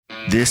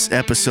This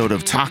episode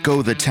of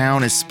Taco the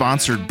Town is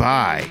sponsored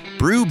by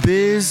Brew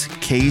Biz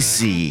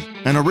KC,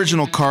 an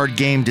original card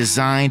game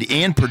designed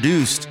and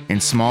produced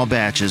in small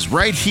batches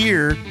right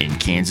here in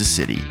Kansas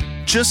City.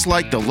 Just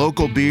like the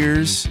local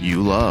beers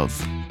you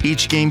love.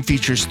 Each game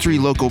features 3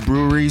 local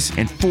breweries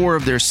and 4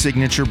 of their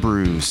signature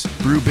brews.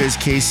 Brew Biz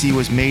KC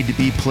was made to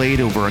be played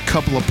over a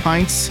couple of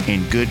pints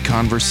and good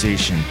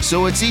conversation.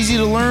 So it's easy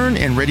to learn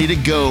and ready to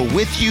go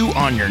with you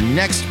on your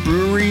next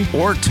brewery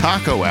or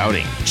taco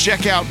outing.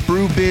 Check out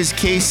Brew Biz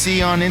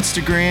KC on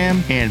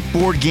Instagram and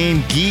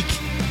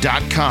BoardGameGeek.com.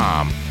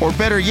 Or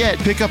better yet,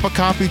 pick up a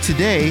copy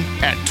today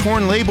at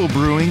Torn Label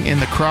Brewing in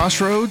the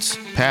Crossroads,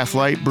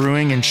 Pathlight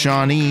Brewing in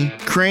Shawnee,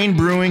 Crane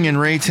Brewing in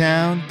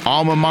Raytown,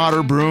 Alma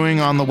Mater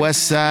Brewing on the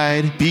West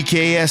Side,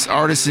 BKS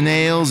Artisan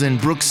Ales in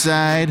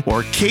Brookside,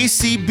 or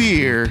KC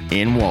Beer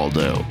in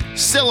Waldo.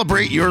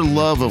 Celebrate your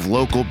love of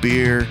local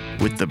beer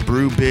with the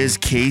Brew Biz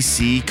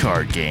KC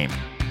card game.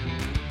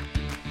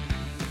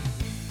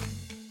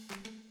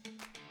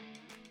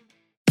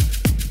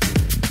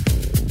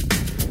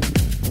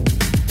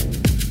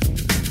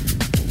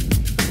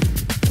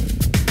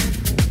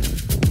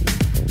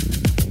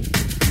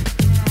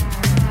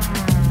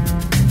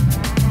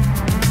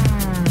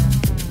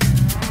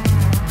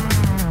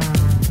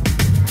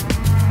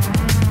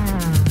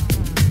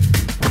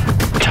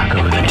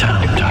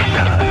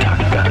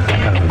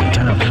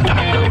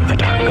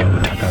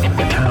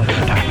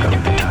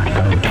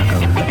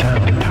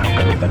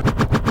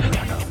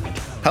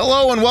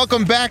 Hello and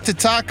welcome back to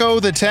Taco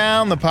the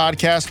Town, the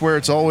podcast where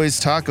it's always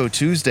Taco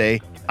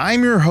Tuesday.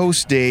 I'm your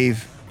host,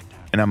 Dave,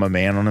 and I'm a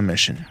man on a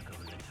mission.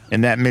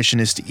 And that mission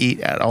is to eat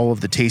at all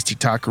of the tasty,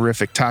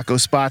 tacorific taco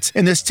spots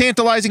in this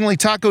tantalizingly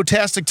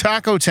taco-tastic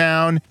taco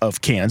town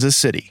of Kansas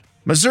City,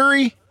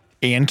 Missouri,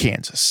 and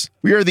Kansas.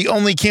 We are the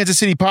only Kansas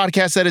City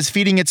podcast that is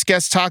feeding its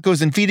guests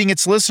tacos and feeding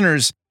its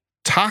listeners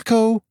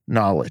taco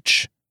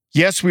knowledge.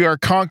 Yes, we are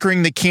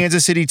conquering the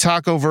Kansas City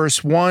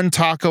taco-verse one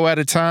taco at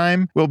a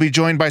time. We'll be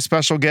joined by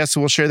special guests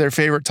who will share their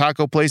favorite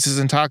taco places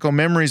and taco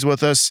memories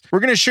with us.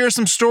 We're going to share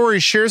some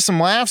stories, share some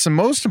laughs, and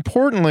most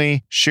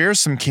importantly, share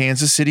some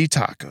Kansas City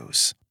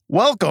tacos.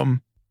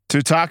 Welcome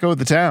to Taco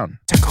the Town.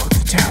 Taco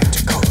the Town,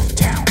 Taco the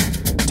Town,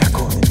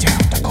 Taco the Town,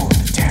 Taco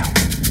the Town,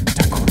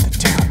 Taco the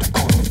Town,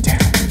 Taco the Town.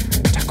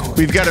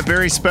 We've got a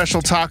very special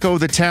Taco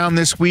the Town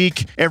this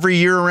week. Every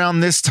year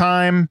around this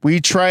time, we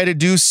try to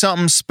do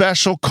something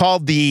special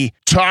called the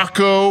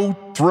Taco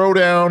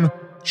Throwdown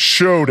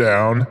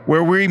Showdown,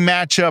 where we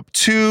match up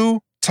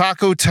 2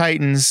 taco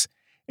titans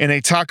in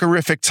a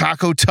tacorific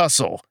taco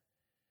tussle.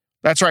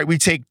 That's right, we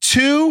take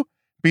 2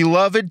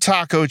 beloved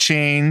taco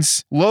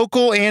chains,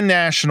 local and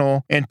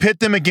national, and pit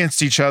them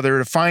against each other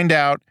to find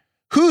out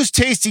whose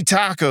tasty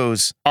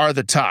tacos are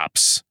the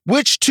tops.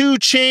 Which 2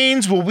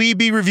 chains will we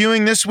be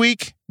reviewing this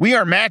week? We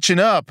are matching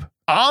up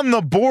On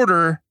the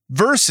Border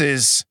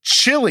versus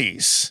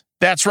Chili's.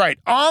 That's right,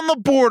 On the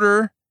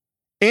Border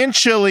and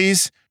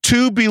Chili's,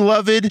 2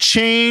 beloved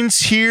chains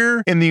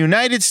here in the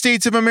United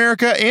States of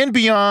America and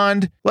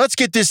beyond. Let's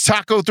get this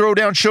Taco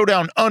Throwdown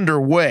Showdown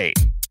underway.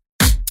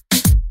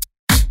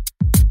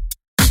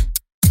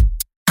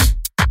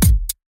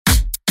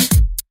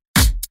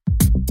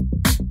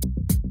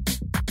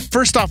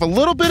 First off, a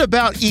little bit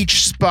about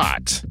each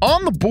spot.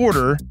 On the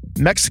Border,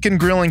 Mexican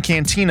Grill and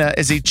Cantina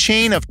is a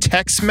chain of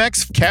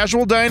Tex-Mex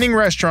casual dining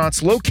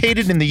restaurants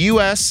located in the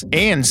U.S.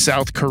 and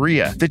South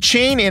Korea. The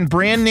chain and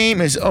brand name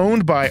is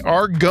owned by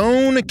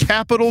Argonne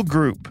Capital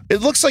Group.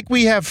 It looks like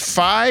we have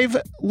 5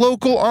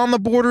 local On the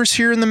Borders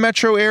here in the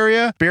metro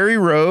area: Berry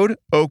Road,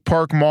 Oak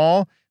Park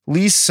Mall,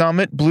 Lee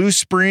Summit, Blue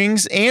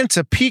Springs, and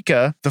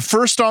Topeka. The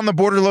first On the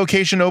Border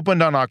location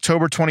opened on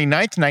October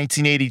 29th,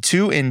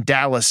 1982 in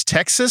Dallas,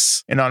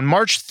 Texas. And on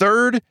March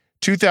 3rd,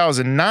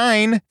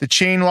 2009, the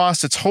chain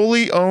lost its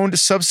wholly owned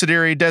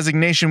subsidiary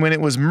designation when it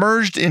was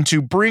merged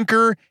into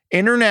Brinker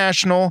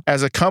International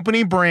as a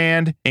company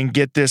brand. And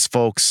get this,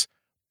 folks,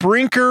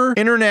 Brinker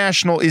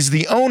International is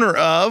the owner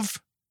of,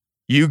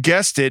 you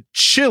guessed it,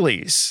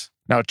 Chili's.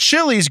 Now,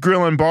 Chili's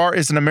Grill and Bar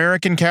is an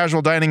American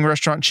casual dining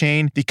restaurant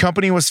chain. The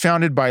company was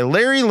founded by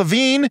Larry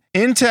Levine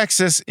in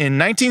Texas in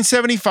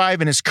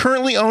 1975 and is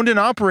currently owned and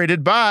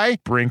operated by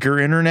Brinker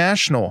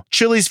International.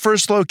 Chili's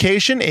first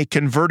location, a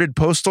converted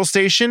postal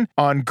station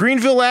on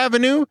Greenville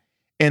Avenue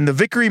in the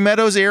Vickery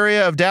Meadows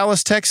area of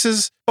Dallas,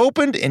 Texas,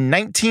 opened in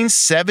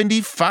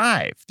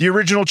 1975. The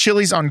original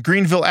Chili's on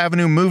Greenville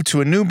Avenue moved to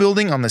a new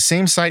building on the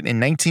same site in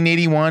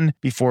 1981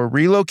 before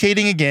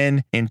relocating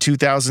again in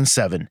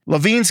 2007.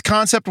 Levine's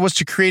concept was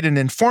to create an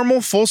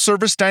informal,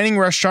 full-service dining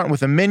restaurant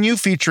with a menu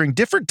featuring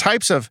different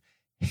types of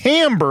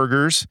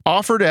hamburgers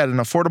offered at an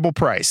affordable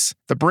price.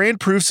 The brand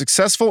proved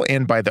successful,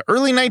 and by the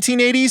early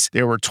 1980s,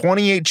 there were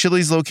 28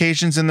 Chili's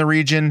locations in the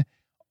region,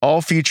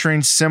 all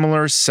featuring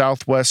similar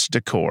Southwest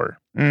decor.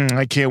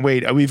 I can't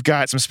wait. We've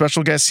got some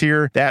special guests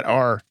here that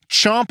are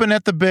chomping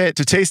at the bit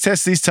to taste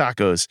test these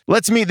tacos.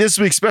 Let's meet this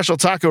week's special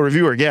taco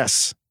reviewer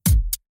guests.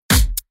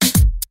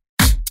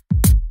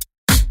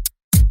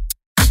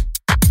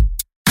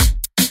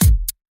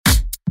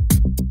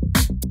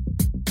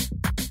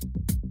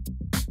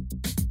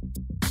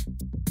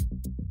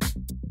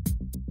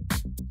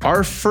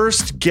 Our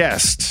first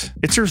guest,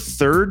 it's her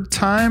third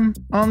time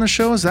on the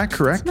show. Is that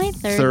correct?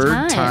 It's my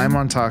third time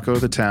on Taco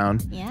the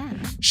Town. Yeah.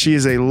 She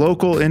is a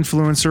local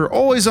influencer,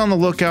 always on the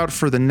lookout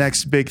for the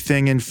next big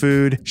thing in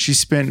food. She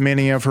spent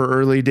many of her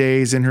early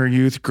days in her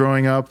youth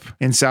growing up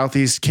in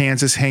Southeast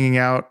Kansas, hanging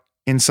out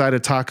inside a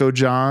Taco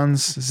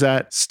John's. Is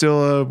that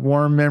still a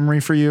warm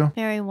memory for you?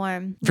 Very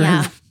warm.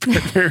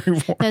 Very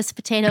warm. Those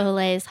potato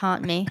lays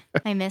haunt me.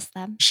 I miss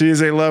them. She is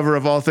a lover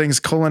of all things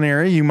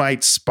culinary. You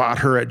might spot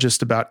her at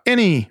just about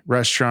any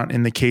restaurant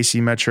in the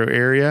KC metro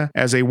area.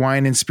 As a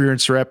wine and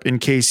spirits rep in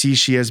KC,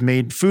 she has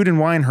made food and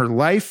wine her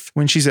life.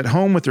 When she's at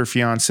home with her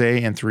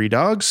fiance and 3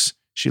 dogs,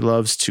 she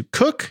loves to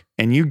cook,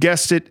 and you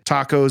guessed it,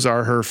 tacos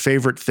are her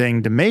favorite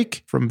thing to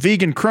make. From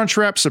vegan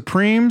Crunchwrap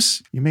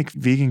Supremes. You make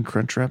vegan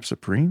Crunchwrap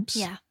Supremes?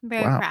 Yeah,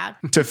 very proud.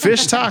 To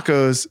fish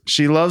tacos,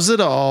 she loves it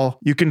all.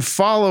 You can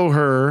follow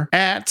her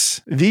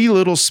at The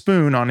Little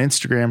Spoon on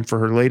Instagram for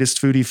her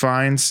latest foodie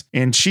finds.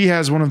 And she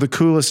has one of the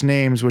coolest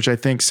names, which I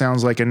think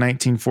sounds like a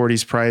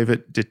 1940s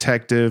private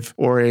detective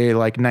or a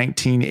like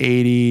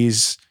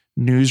 1980s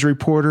news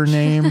reporter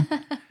name.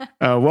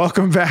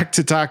 Welcome back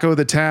to Taco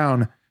the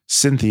Town,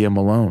 Cynthia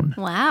Malone.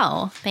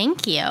 Wow.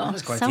 Thank you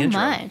so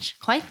much.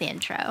 Quite the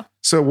intro.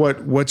 So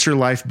what's your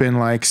life been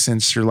like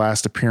since your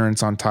last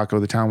appearance on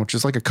Taco the Town, which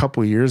is like a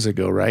couple years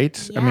ago,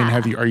 right? Yeah.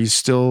 I mean, you're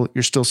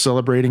still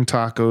celebrating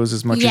tacos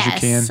as much as you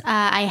can?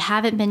 I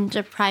haven't been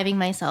depriving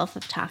myself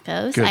of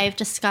tacos. Good. I've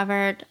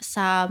discovered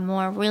some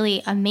more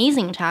really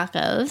amazing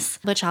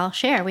tacos, which I'll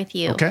share with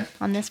you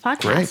on this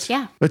podcast. Great.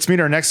 Yeah. Let's meet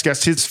our next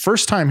guest. His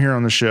first time here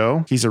on the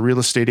show. He's a real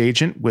estate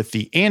agent with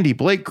the Andy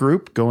Blake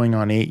Group going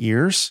on 8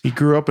 years. He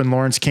grew up in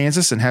Lawrence,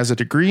 Kansas and has a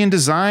degree in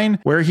design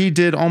where he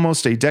did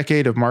almost a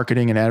decade of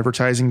marketing and advertising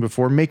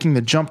before making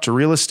the jump to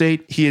real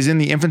estate. He is in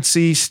the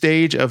infancy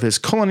stage of his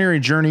culinary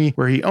journey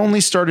where he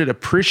only started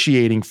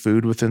appreciating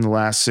food within the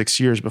last 6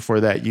 years. Before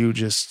that, you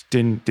just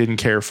didn't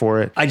care for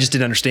it. I just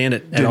didn't understand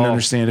it at all. Didn't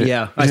understand it.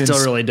 Yeah, I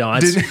still really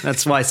don't.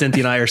 That's why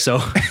Cynthia and I are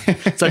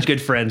such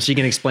good friends. She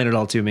can explain it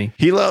all to me.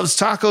 He loves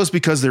tacos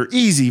because they're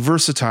easy,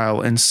 versatile,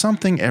 and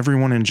something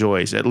everyone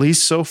enjoys. At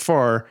least so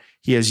far,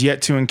 he has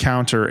yet to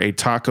encounter a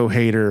taco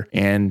hater.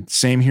 And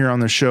same here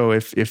on the show.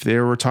 If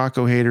there were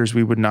taco haters,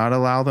 we would not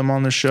allow them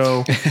on the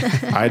show.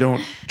 I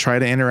don't try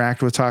to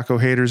interact with taco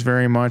haters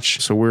very much.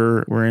 So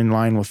we're in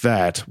line with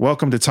that.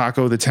 Welcome to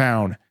Taco the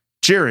Town,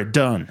 Jared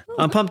Dunn.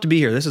 I'm pumped to be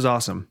here. This is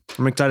awesome.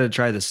 I'm excited to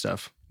try this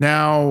stuff.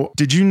 Now,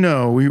 did you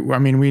know, we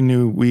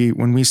knew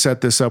when we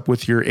set this up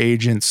with your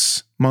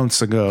agents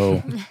months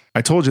ago,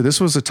 I told you this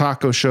was a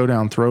Taco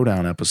SHOWDOwn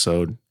Throwdown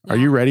episode. Yeah. Are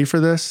you ready for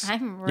this?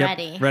 I'm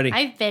ready. Yep, ready.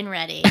 I've been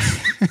ready.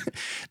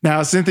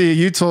 Now, Cynthia,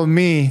 you told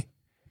me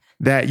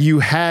that you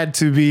had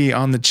to be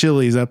on the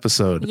Chili's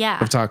episode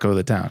of Taco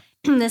the Town.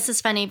 This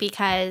is funny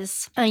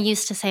because I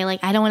used to say,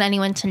 I don't want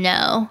anyone to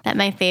know that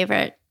my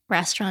favorite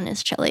restaurant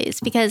is Chili's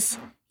because,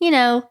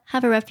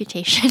 have a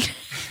reputation.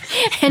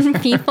 And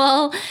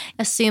people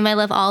assume I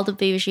love all the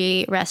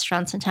bougie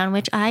restaurants in town,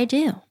 which I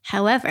do.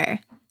 However,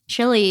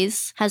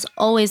 Chili's has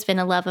always been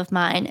a love of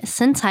mine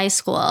since high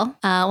school.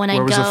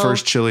 Where was the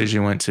first Chili's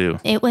you went to?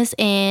 It was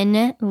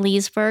in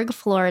Leesburg,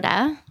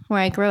 Florida,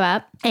 where I grew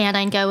up. And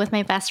I'd go with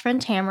my best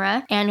friend,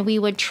 Tamara, and we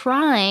would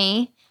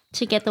try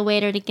to get the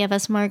waiter to give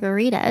us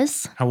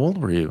margaritas. How old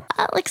were you?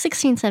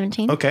 16,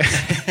 17. Okay.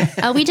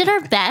 We did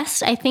our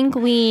best. I think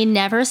we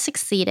never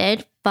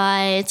succeeded,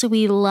 but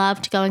we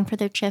loved going for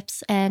their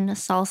chips and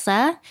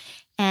salsa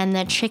and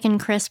the chicken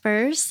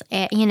crispers.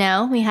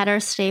 We had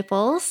our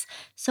staples.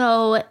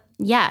 So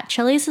yeah,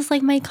 Chili's is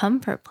like my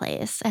comfort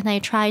place, and I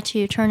try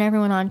to turn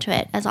everyone onto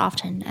it as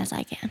often as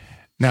I can.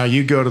 Now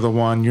you go to the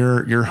one,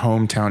 your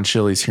hometown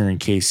Chili's here in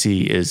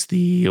KC is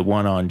the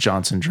one on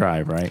Johnson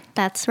Drive, right?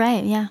 That's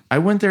right, yeah. I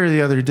went there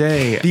the other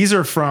day. These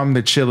are from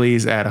the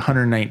Chili's at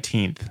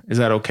 119th. Is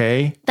that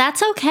okay?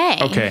 That's okay.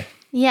 Okay.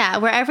 Yeah,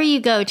 wherever you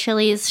go,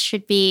 Chili's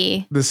should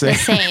be the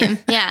same.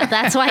 Yeah,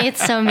 that's why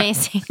it's so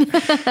amazing.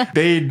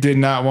 They did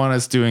not want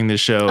us doing the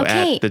show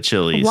at the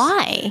Chili's.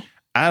 Why?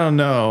 I don't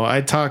know. I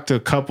talked to a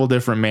couple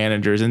different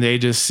managers and they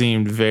just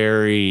seemed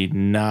very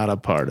not a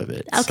part of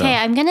it. Okay,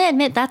 I'm going to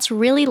admit that's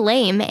really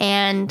lame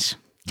and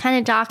kind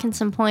of docking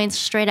some points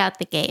straight out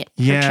the gate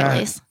for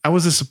Chili's. I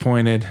was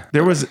disappointed.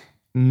 There was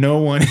no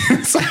one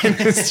inside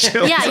this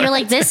Chili's. Yeah, you're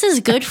like, this is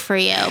good for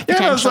you,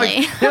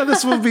 potentially.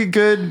 This will be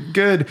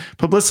good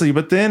publicity.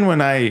 But then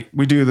when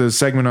we do the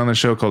segment on the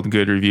show called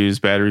Good Reviews,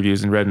 Bad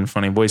Reviews, and Red and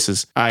Funny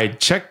Voices, I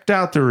checked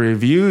out the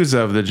reviews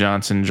of the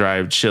Johnson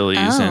Drive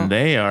Chili's, and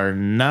they are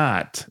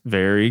not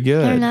very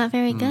good. They're not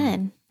very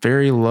good.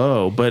 Very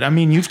low. But I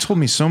mean, you've told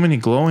me so many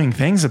glowing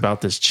things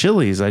about this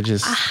Chili's. I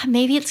just...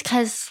 maybe it's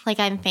because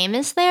I'm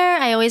famous there.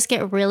 I always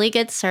get really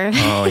good service.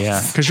 Oh,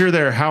 yeah. Because you're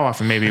there how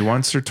often? Maybe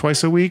once or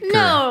twice a week?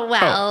 No,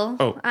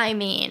 I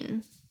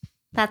mean,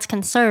 that's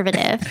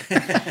conservative.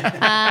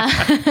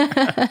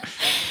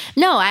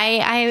 No,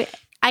 I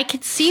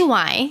could see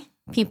why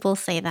people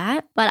say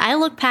that, but I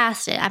look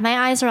past it.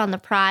 My eyes are on the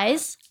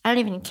prize. I don't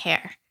even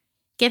care.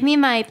 Give me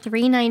my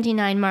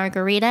 $3.99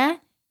 margarita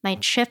my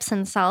chips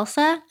and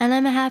salsa, and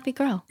I'm a happy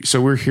girl.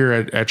 So we're here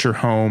at your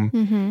home.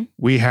 Mm-hmm.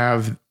 We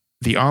have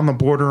the On the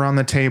Border on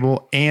the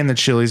table and the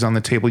Chili's on the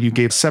table. You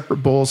gave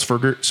separate bowls so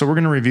we're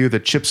going to review the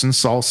chips and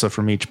salsa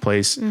from each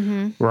place.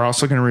 Mm-hmm. We're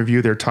also going to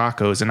review their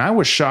tacos. And I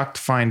was shocked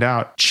to find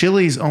out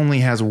Chili's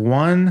only has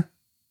one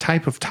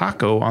type of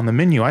taco on the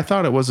menu. I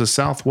thought it was a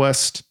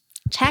Southwest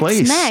place.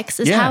 Tex-Mex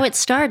is how it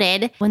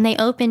started when they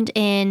opened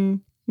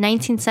in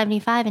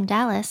 1975 in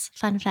Dallas.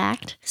 Fun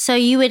fact. So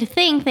you would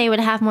think they would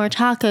have more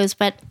tacos,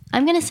 but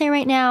I'm going to say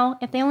right now,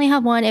 if they only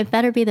have one, it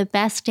better be the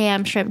best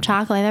damn shrimp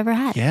taco I've ever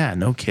had. Yeah,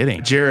 no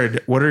kidding.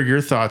 Jared, what are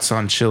your thoughts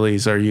on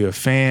Chili's? Are you a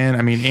fan?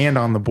 I mean, and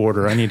On the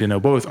Border. I need to know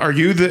both. Are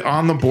you the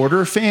On the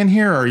Border fan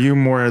here, or are you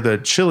more the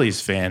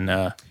Chili's fan?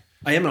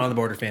 I am an On the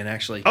Border fan,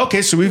 actually.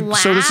 Okay, so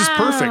so this is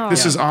perfect.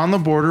 This is On the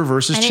Border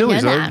versus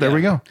Chili's. There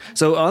we go.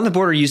 So On the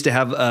Border used to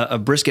have a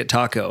brisket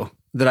taco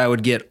that I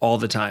would get all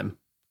the time.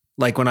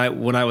 Like when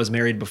I was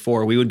married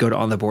before, we would go to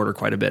On the Border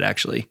quite a bit,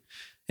 actually.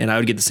 And I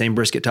would get the same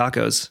brisket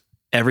tacos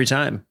every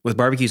time with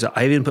barbecue sauce.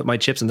 I even put my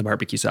chips in the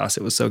barbecue sauce.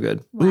 It was so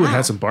good. Wow. Ooh, it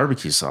had some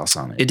barbecue sauce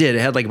on it. It did.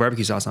 It had like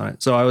barbecue sauce on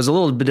it. So I was a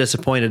little bit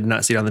disappointed to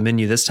not see it on the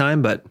menu this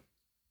time, but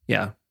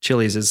yeah,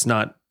 Chili's is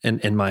not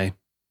in my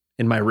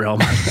realm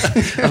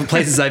of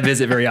places I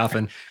visit very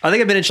often. I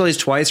think I've been to Chili's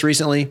twice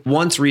recently.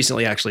 Once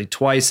recently, actually.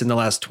 Twice in the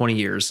last 20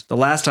 years. The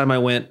last time I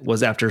went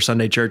was after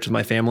Sunday church with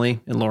my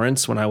family in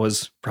Lawrence when I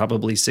was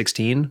probably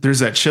 16. There's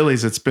that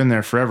Chili's that's been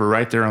there forever,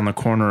 right there on the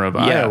corner of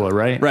Iowa,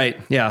 right? Right,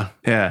 yeah.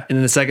 Yeah. And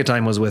then the second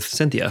time was with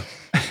Cynthia.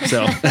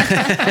 So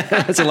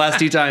that's the last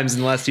 2 times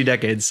in the last 2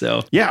 decades.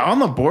 So yeah, On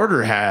the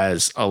Border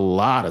has a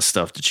lot of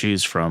stuff to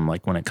choose from,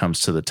 like when it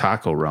comes to the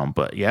taco realm.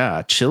 But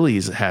yeah,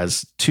 Chili's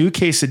has 2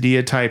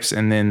 quesadilla types,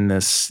 and then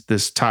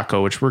this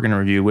taco, which we're going to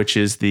review, which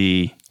is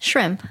the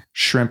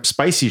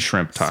spicy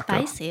shrimp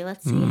taco. Spicy.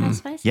 Let's see how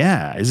spicy.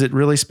 Yeah, is it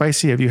really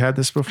spicy? Have you had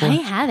this before? I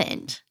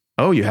haven't.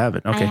 Oh, you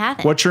haven't. Okay. I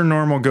haven't. What's your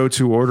normal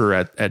go-to order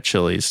at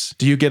Chili's?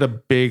 Do you get a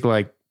big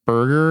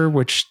burger,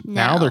 which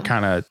now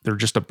they're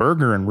just a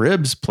burger and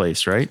ribs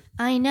place, right?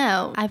 I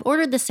know. I've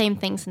ordered the same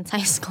thing since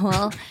high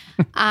school.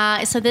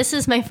 So this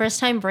is my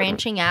first time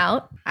branching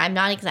out. I'm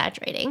not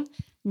exaggerating.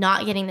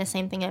 Not getting the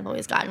same thing I've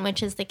always gotten,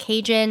 which is the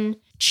Cajun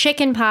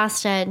chicken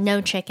pasta,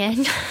 no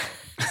chicken.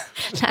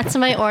 That's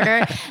my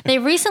order. They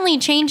recently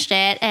changed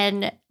it,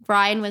 and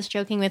Brian was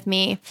joking with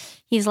me.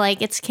 He's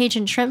like, it's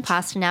Cajun shrimp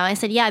pasta now. I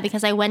said, yeah,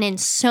 because I went in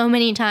so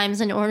many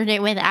times and ordered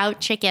it without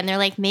chicken. They're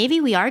like,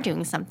 maybe we are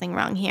doing something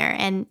wrong here.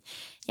 And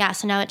yeah,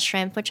 so now it's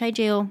shrimp, which I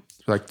do.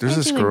 Like there's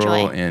this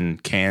girl in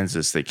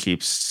Kansas that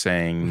keeps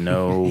saying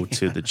no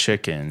to the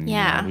chicken.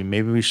 Yeah.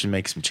 Maybe we should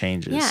make some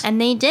changes. Yeah, and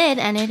they did,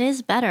 and it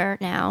is better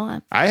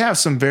now. I have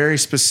some very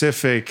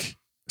specific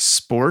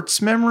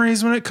sports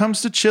memories when it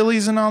comes to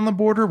Chili's and On the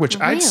Border, which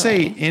Really? I'd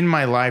say in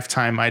my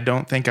lifetime, I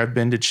don't think I've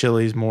been to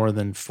Chili's more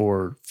than 4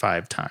 or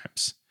 5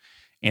 times.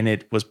 And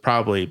it was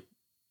probably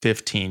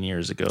 15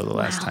 years ago, the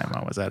last time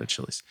I was at a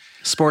Chili's.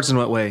 Sports in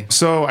what way?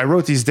 So I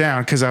wrote these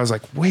down because I was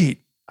like,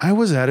 wait, I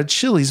was at a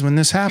Chili's when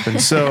this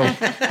happened. So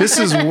this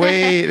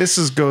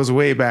goes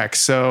way back.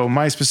 So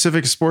my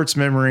specific sports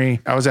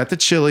memory, I was at the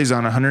Chili's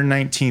on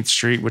 119th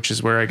Street, which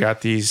is where I got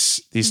these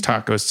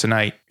tacos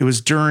tonight. It was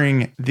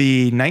during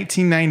the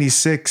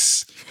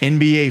 1996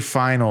 NBA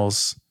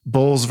Finals.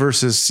 Bulls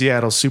versus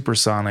Seattle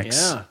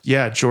Supersonics.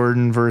 Yeah,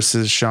 Jordan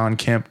versus Sean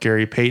Kemp,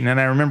 Gary Payton.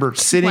 And I remember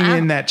sitting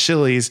in that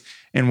Chili's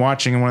and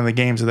watching one of the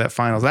games of that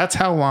finals. That's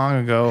how long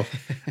ago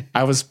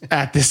I was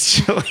at this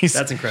Chili's.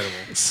 That's incredible.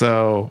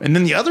 So, and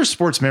then the other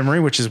sports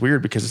memory, which is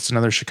weird because it's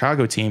another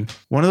Chicago team.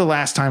 One of the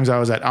last times I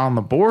was at On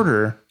the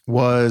Border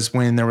was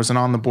when there was an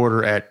On the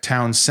Border at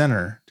Town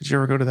Center. Did you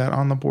ever go to that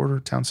On the Border,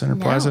 Town Center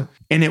Plaza?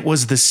 And it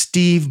was the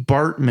Steve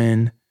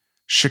Bartman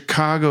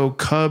Chicago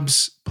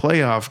Cubs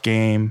playoff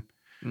game.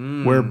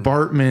 Where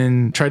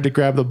Bartman tried to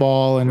grab the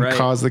ball and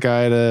cause the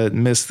guy to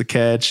miss the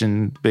catch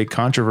and big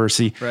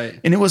controversy. Right.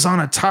 And it was on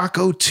a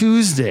Taco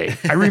Tuesday.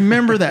 I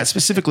remember that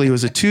specifically. It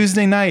was a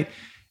Tuesday night.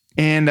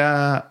 And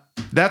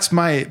that's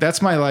my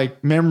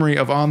like memory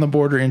of On the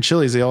Border and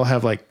Chili's. They all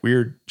have like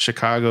weird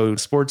Chicago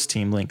sports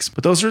team links.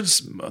 But those are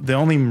just the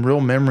only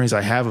real memories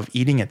I have of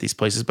eating at these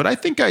places. But I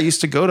think I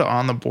used to go to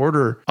On the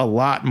Border a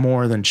lot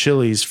more than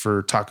Chili's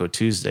for Taco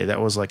Tuesday.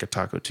 That was like a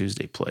Taco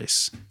Tuesday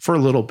place for a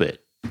little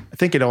bit. I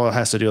think it all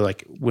has to do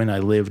like when I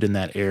lived in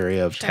that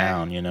area of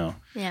town, you know.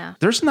 Yeah.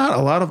 There's not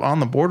a lot of On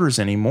the Borders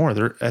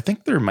anymore. I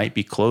think there might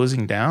be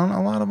closing down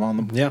a lot of On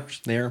the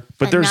Borders. Yeah, there.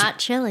 But there's not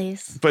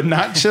Chili's. But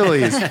not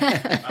Chili's.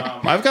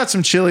 I've got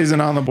some Chili's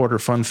and On the Border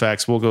fun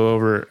facts we'll go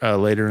over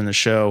later in the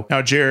show.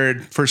 Now,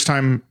 Jared, first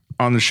time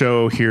on the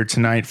show here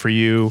tonight for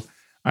you.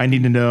 I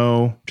need to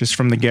know just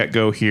from the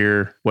get-go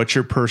here, what's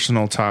your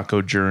personal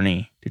taco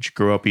journey? Did you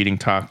grow up eating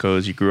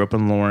tacos? You grew up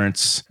in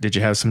Lawrence. Did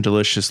you have some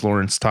delicious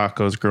Lawrence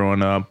tacos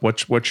growing up?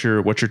 What's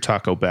your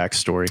taco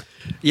backstory?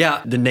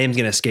 Yeah, the name's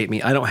going to escape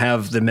me. I don't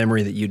have the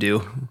memory that you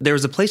do. There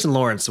was a place in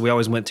Lawrence that we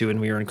always went to when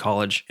we were in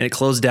college, and it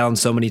closed down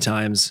so many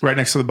times. Right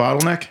next to the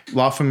Bottleneck?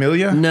 La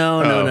Familia?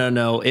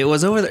 No. It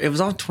was over there. It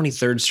was on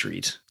 23rd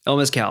Street. El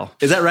Mezcal.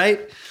 Is that right?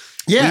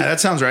 Yeah, that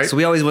sounds right. So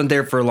we always went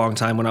there for a long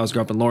time when I was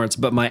growing up in Lawrence.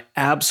 But my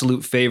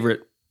absolute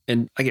favorite,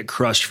 and I get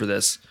crushed for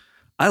this,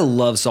 I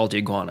love Salty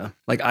Iguana.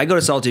 Like I go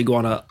to Salty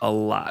Iguana a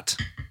lot,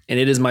 and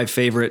it is my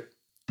favorite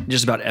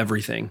just about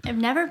everything. I've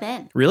never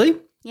been. Really?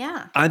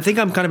 Yeah. I think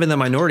I'm kind of in the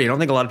minority. I don't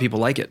think a lot of people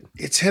like it.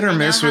 It's hit or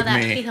miss with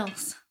me.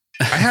 Feels.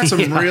 I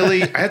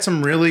had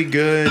some really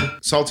good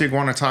salty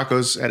iguana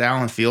tacos at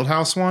Allen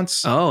Fieldhouse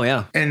once. Oh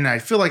yeah. And I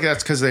feel like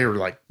that's because they were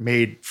like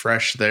made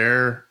fresh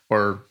there,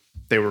 or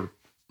they were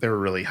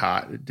really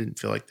hot. It didn't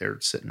feel like they were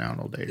sitting out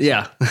all day.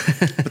 Yeah.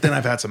 But then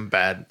I've had some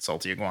bad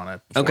salty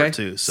iguana before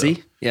too. So.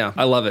 See? Yeah.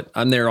 I love it.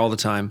 I'm there all the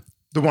time.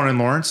 The one in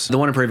Lawrence? The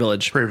one in Prairie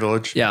Village. Prairie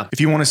Village. Yeah.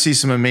 If you want to see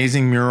some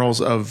amazing murals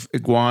of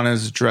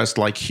iguanas dressed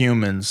like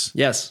humans.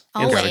 Yes.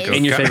 Always.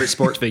 And your favorite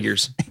sports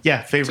figures.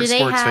 Yeah, favorite Do they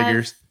sports have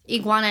figures.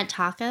 iguana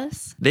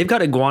tacos? They've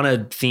got iguana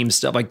themed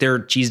stuff. Like their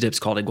cheese dip's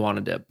called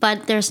iguana dip.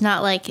 But there's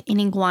not like an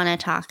iguana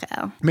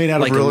taco. Made out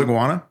Like of real a-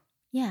 iguana?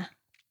 Yeah.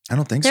 I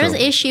don't think There's so.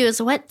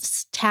 issues.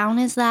 What town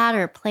is that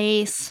or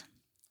place?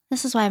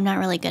 This is why I'm not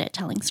really good at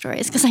telling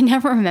stories because I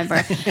never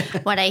remember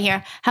what I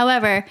hear.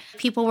 However,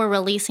 people were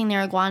releasing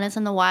their iguanas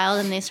in the wild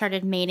and they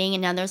started mating,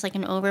 and now there's like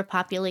an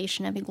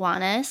overpopulation of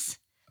iguanas.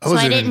 So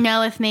I didn't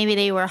know if maybe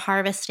they were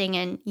harvesting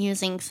and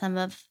using some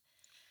of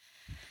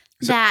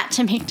that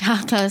to make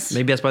tacos.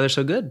 Maybe that's why they're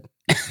so good.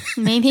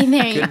 Maybe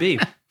they Could be.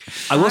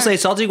 I will say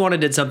Salty Iguana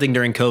did something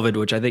during COVID,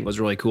 which I think was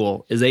really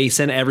cool, is they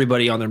sent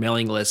everybody on their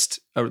mailing list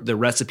the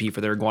recipe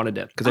for their iguana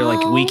dip. Because they're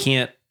like, we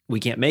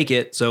can't make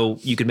it, so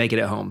you could make it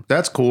at home.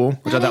 That's cool.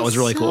 Which I thought was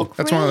really cool.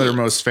 That's one of their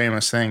most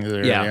famous things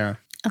there. Yeah.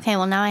 Okay,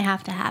 well now I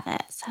have to have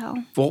it. So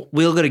Well,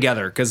 we'll go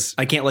together because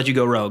I can't let you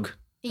go rogue.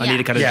 I need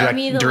to kind show of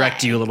me the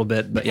direct way. you a little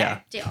bit, but yeah.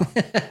 Deal.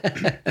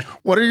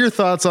 What are your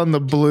thoughts on the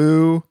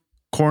blue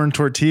corn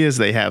tortillas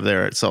they have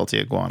there at Salty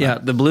Iguana? Yeah,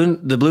 the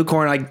blue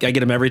corn, I get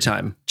them every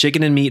time.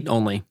 Chicken and meat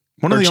only.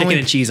 One of the chicken only-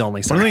 and cheese only.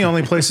 One Sorry. of the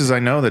only places I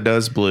know that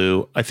does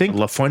blue, I think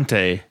La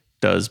Fuente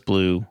does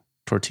blue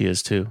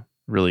tortillas too.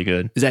 Really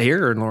good. Is that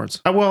here or in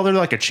Lawrence? Well, they're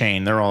like a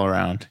chain. They're all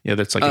around. Yeah,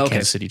 that's like a okay.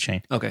 Kansas City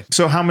chain. Okay.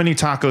 So how many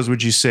tacos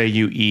would you say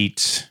you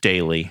eat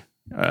daily?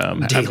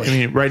 Daily. I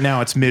mean, right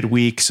now it's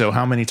midweek. So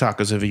how many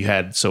tacos have you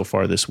had so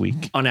far this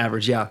week? On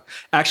average, yeah.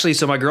 Actually,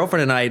 so my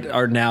girlfriend and I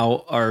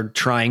are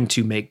trying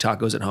to make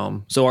tacos at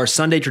home. So our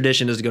Sunday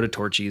tradition is to go to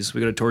Torchy's.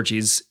 We go to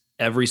Torchy's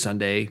every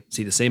Sunday,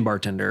 see the same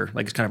bartender.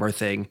 Like it's kind of our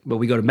thing. But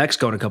we go to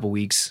Mexico in a couple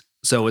weeks.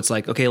 So it's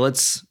like, okay,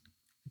 let's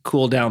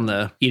cool down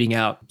the eating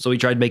out. So we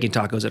tried making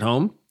tacos at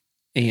home,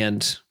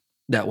 and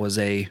that was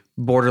a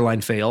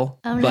borderline fail.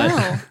 Oh, but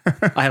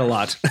no. I had a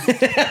lot. I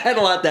had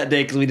a lot that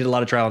day because we did a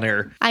lot of trial and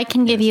error. I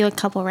can give you a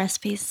couple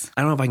recipes.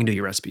 I don't know if I can do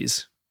your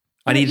recipes.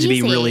 I They're need to be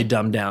easy. really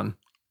dumbed down,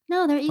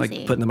 No, they're easy. like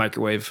put in the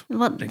microwave.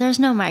 Well, there's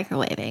no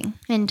microwaving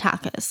in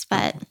tacos,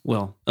 but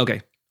Well,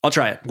 okay. I'll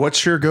try it.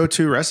 What's your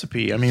go-to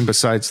recipe? I mean,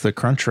 besides the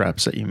crunch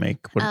wraps that you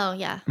make. What, oh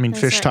yeah. I mean,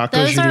 Those fish tacos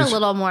Those you are do? a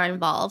little more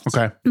involved.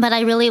 Okay. But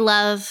I really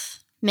love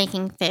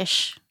making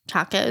fish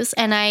tacos,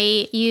 and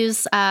I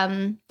use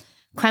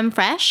creme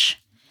fraiche,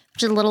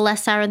 which is a little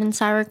less sour than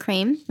sour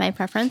cream, my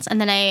preference. And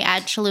then I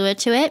add Cholula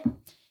to it,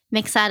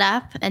 mix that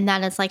up, and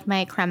that is like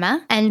my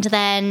crema. And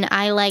then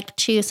I like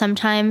to,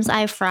 sometimes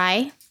I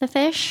fry the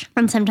fish,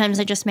 and sometimes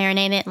I just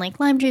marinate it in like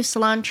lime juice,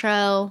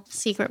 cilantro,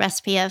 secret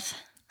recipe of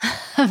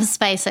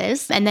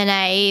spices. And then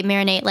I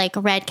marinate like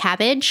red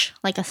cabbage,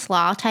 like a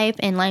slaw type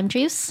in lime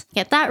juice.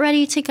 Get that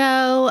ready to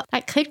go.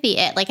 That could be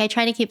it. Like I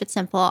try to keep it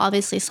simple.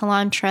 Obviously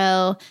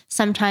cilantro.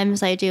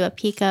 Sometimes I do a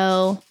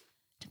pico,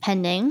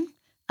 depending.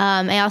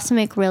 I also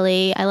make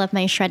I love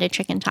my shredded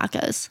chicken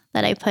tacos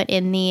that I put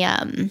in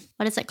the,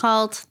 what is it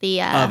called?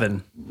 The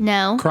Oven.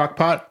 No. Crock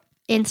pot?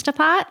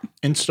 Instapot.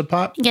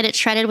 Instapot? Get it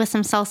shredded with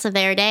some salsa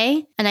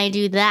verde. And I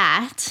do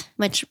that,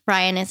 which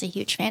Brian is a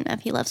huge fan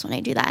of. He loves when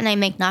I do that. And I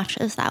make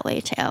nachos that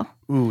way too.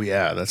 Ooh,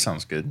 yeah, that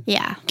sounds good.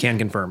 Yeah. Can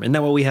confirm. Isn't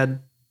that what we had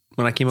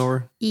when I came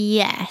over?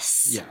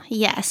 Yes. Yeah.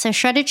 Yeah. So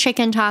shredded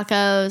chicken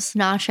tacos,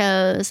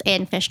 nachos,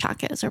 and fish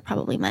tacos are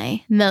probably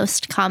my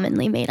most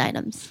commonly made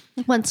items,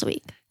 like once a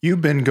week. You've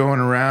been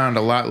going around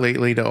a lot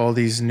lately to all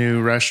these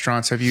new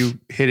restaurants. Have you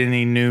hit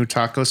any new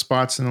taco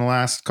spots in the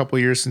last couple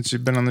of years since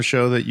you've been on the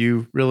show that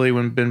you really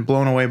been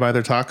blown away by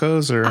their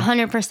tacos? Or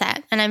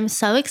 100%. And I'm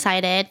so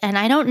excited. And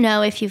I don't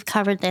know if you've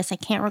covered this. I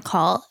can't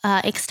recall.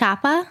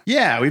 Ixtapa.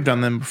 Yeah, we've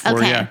done them before.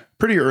 Okay. Yeah,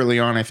 pretty early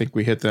on. I think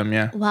we hit them.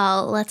 Yeah.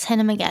 Well, let's hit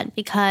them again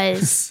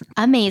because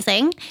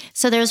amazing.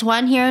 So there's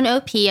one here in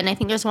OP, and I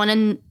think there's one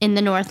in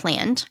the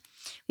Northland.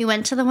 We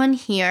went to the one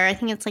here. I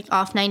think it's like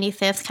off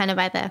 95th, kind of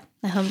by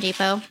the Home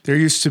Depot. There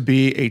used to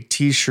be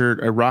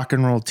a rock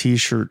and roll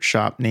t-shirt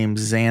shop named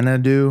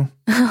Xanadu,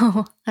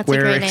 Oh, that's a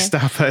where great name.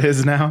 Ixtapa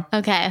is now.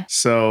 Okay.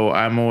 So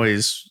I'm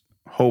always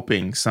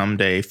hoping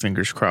someday,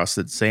 fingers crossed,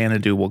 that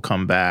Xanadu will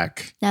come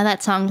back Now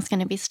that song's going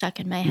to be stuck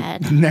in my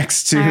head.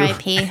 next to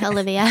R.I.P.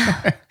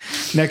 Olivia.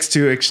 next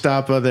to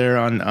Ixtapa there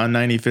on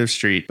 95th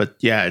Street. But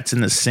yeah, it's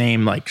in the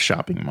same like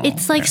shopping mall.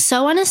 It's like there.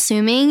 so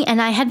unassuming,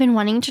 and I had been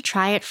wanting to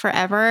try it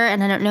forever,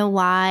 and I don't know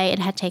why it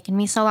had taken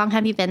me so long.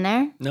 Have you been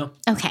there? No.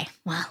 Okay,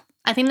 well,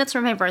 I think that's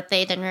where my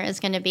birthday dinner is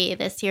going to be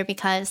this year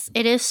because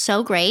it is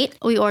so great.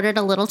 We ordered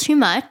a little too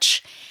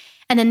much.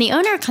 And then the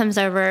owner comes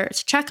over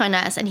to check on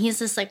us. And he's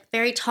this like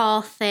very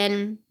tall,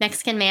 thin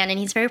Mexican man. And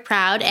he's very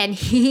proud. And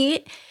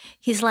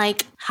he's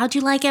like, how'd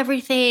you like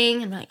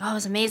everything? And I'm like, oh, it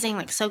was amazing.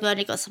 Like, so good.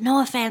 He goes,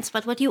 no offense,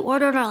 but what you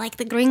ordered are like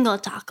the gringo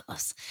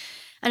tacos.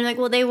 And I'm like,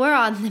 well, they were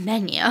on the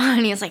menu.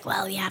 And he's like,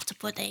 well, you have to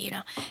put it,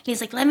 And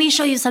he's like, let me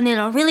show you something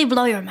that'll really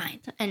blow your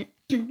mind. And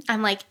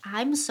I'm like,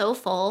 I'm so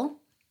full.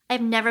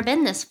 I've never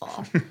been this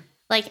full,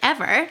 like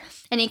ever.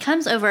 And he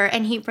comes over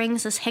and he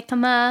brings this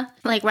jicama,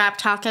 like wrapped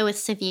taco with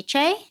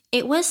ceviche.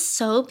 It was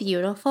so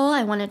beautiful.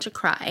 I wanted to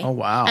cry. Oh,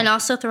 wow. And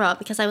also throw up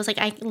because I was like,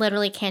 I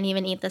literally can't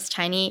even eat this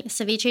tiny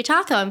ceviche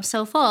taco. I'm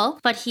so full.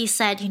 But he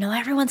said,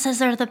 everyone says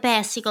they're the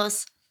best. He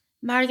goes,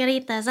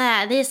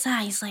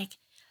 margaritas, He's like,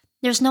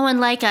 there's no one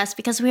like us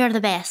because we are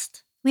the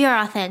best. We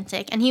are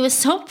authentic. And he was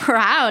so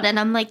proud. And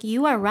I'm like,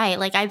 you are right.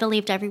 Like, I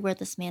believed every word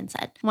this man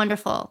said.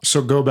 Wonderful.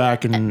 So go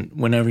back and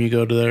whenever you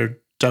go to there,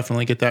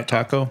 definitely get that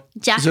taco.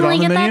 Definitely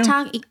get that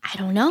taco. I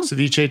don't know.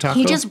 Ceviche taco?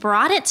 He just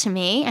brought it to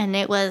me and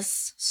it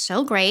was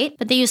so great.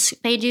 But they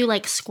do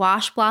like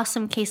squash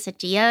blossom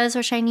quesadillas,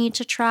 which I need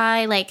to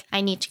try. Like, I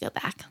need to go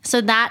back.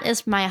 So that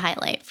is my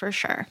highlight for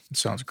sure.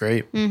 Sounds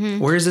great. Mm-hmm.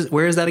 Where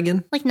is that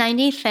again? Like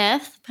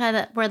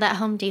 95th, where that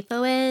Home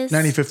Depot is.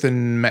 95th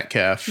and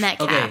Metcalf.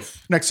 Okay.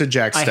 Next to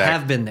Jack Stack. I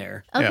have been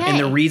there. Okay. And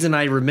the reason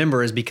I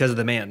remember is because of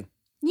the man.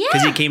 Yeah.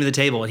 Because he came to the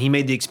table and he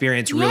made the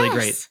experience really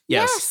great.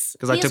 Yes.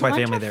 Because I took my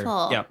family there.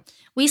 Yeah.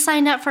 We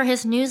signed up for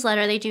his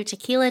newsletter. They do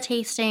tequila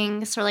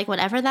tastings or like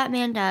whatever that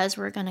man does,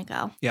 we're going to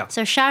go. Yeah.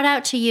 So shout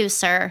out to you,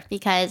 sir,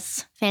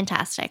 because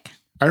fantastic.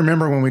 I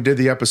remember when we did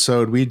the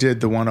episode, we did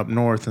the one up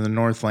north in the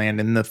Northland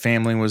and the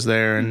family was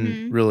there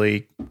and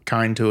really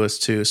kind to us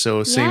too.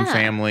 So same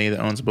family that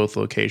owns both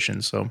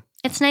locations. So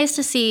it's nice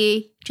to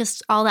see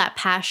just all that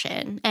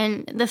passion.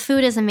 And the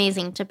food is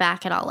amazing to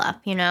back it all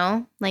up,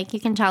 Like you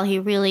can tell he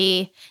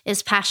really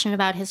is passionate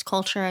about his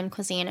culture and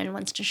cuisine and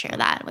wants to share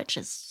that, which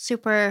is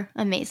super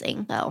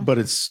amazing though. But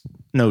it's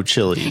no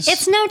Chili's.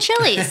 It's no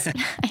Chili's.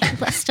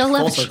 I still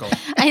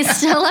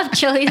love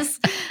Chili's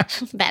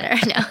better.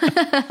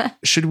 No.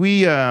 Should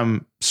we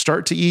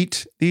start to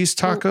eat these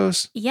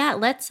tacos? Yeah,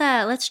 let's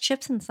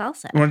chips and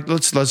salsa.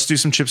 Let's do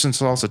some chips and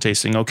salsa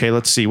tasting. Okay,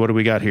 let's see. What do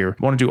we got here?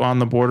 Want to do on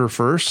the border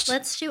first?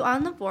 Let's do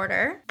on the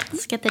border.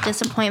 Let's get the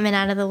disappointment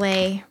out of the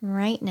way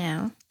right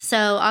now.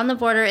 So on the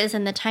border is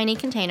in the tiny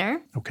container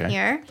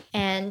here,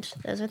 and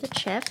those are the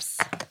chips.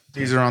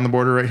 These are on the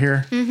border right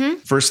here? Mm-hmm.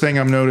 First thing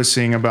I'm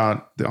noticing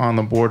about the on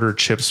the border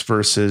chips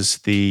versus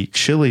the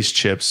Chili's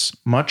chips,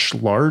 much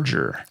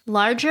larger.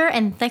 Larger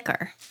and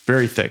thicker.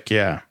 Very thick,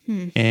 yeah.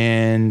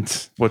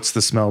 And what's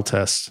the smell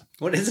test?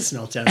 What is a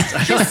smell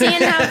test? Just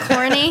seeing how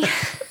corny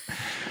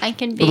I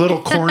can be. A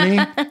little corny?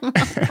 You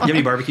have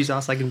any barbecue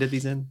sauce I can dip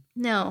these in?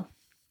 No.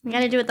 We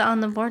got to do it the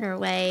on the border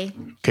way.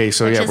 Okay,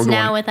 so which yeah, is we're going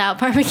now without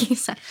barbecue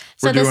sauce.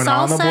 So we're doing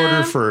on the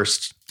border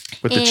first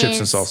with the chips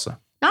and salsa.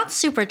 Not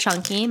super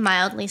chunky,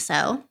 mildly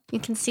so. You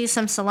can see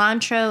some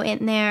cilantro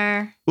in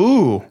there.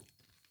 Ooh,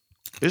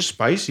 it's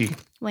spicy.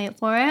 Wait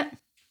for it.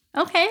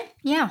 Okay,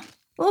 yeah.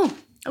 Ooh,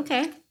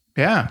 okay.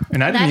 Yeah,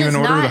 and I didn't even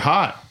order the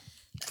hot.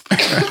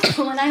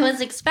 What I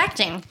was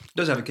expecting. It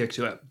does have a kick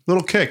to it.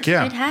 Little kick,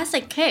 yeah. It has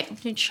a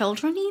kick. Do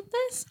children eat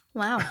this?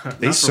 Wow.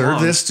 They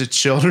serve this to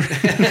children.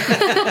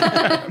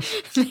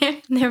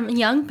 Their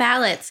young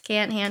palates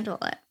can't handle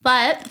it.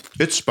 But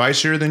it's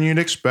spicier than you'd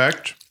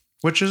expect,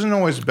 which isn't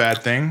always a bad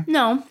thing.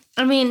 No.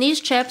 I mean, these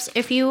chips,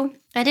 I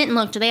didn't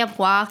look, do they have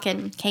guac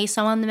and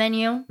queso on the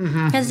menu?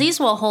 Because these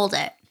will hold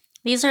it.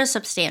 These are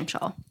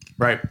substantial.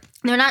 Right.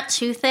 They're not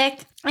too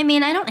thick. I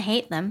mean, I don't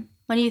hate them.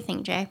 What do you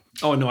think, Jay?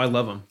 Oh, no, I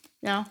love them.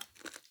 No.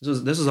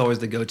 This was always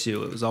the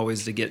go-to. It was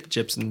always to get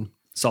chips and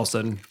salsa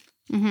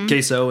and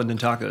queso and then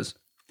tacos.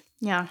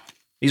 Yeah.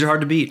 These are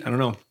hard to beat. I don't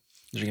know.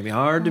 These are going to be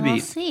hard to beat.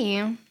 We'll see.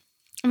 I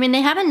mean,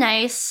 they have a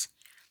nice,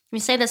 we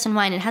say this in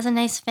wine, it has a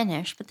nice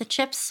finish, but the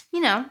chips,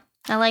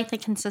 I like the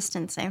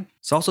consistency.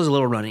 Salsa's a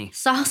little runny.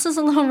 Sauce is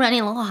a little runny,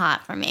 a little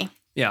hot for me.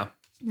 Yeah.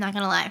 Not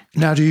going to lie.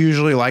 Now, do you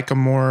usually like a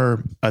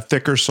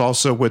thicker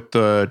salsa with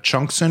the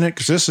chunks in it?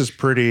 Because this is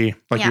pretty,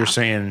 like you're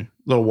saying,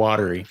 a little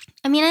watery.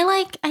 I mean,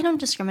 I don't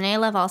discriminate. I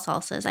love all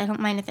salsas. I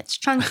don't mind if it's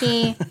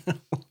chunky.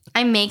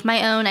 I make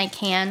my own. I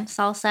can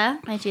salsa.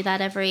 I do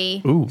that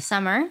every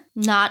summer.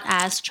 Not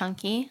as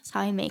chunky. That's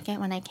how I make it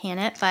when I can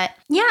it. But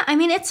yeah, I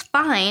mean, it's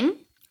fine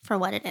for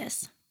what it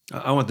is.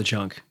 I want the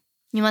chunk.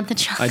 You want the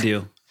chunk? I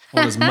do. I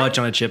want as much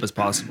on a chip as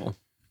possible.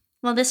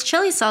 Well, this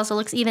chili salsa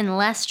looks even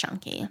less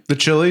chunky. The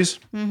chilies?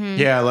 Mm-hmm.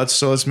 Yeah,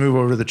 let's move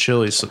over to the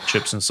chilies,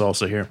 chips and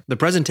salsa here. The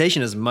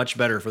presentation is much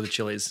better for the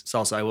chilies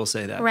salsa, I will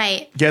say that.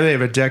 Right. Yeah, they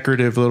have a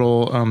decorative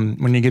little,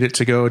 when you get it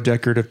to go, a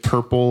decorative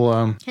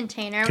purple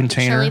container. With the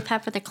chili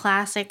pepper, the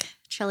classic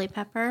chili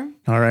pepper.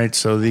 All right,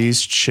 so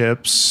these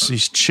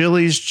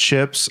Chili's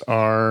chips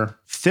are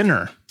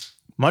thinner,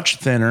 much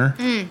thinner.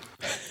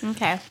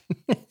 Okay.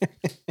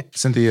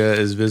 Cynthia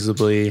is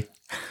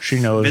she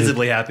knows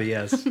happy,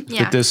 yes.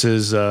 But this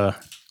is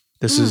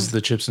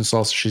the chips and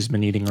salsa she's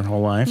been eating her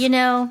whole life.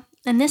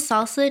 And this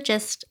salsa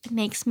just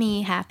makes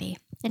me happy.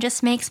 It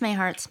just makes my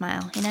heart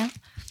smile, you know?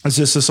 Is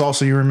this the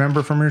salsa you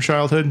remember from your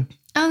childhood?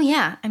 Oh,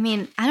 yeah. I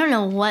mean, I don't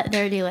know what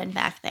they're doing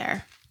back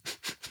there.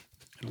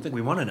 I don't think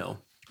we want to know.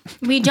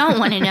 We don't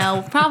want to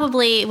know.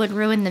 Probably would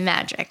ruin the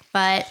magic.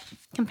 But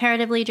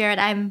comparatively, Jared,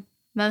 I'm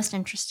most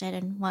interested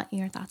in what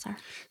your thoughts are.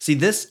 See,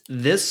 this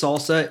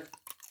salsa,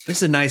 this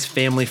is a nice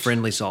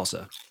family-friendly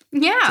salsa.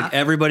 Yeah. It's like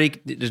everybody,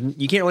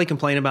 you can't really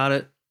complain about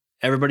it.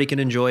 Everybody can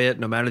enjoy it,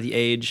 no matter the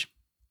age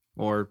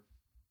or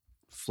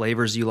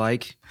flavors you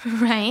like.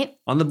 Right.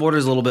 On the Border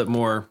is a little bit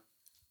more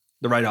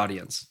the right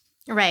audience.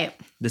 Right.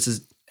 This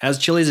is, as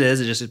Chili's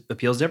is, it just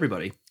appeals to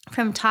everybody.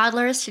 From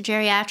toddlers to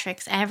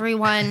geriatrics,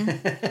 everyone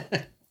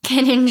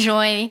can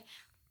enjoy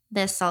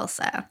this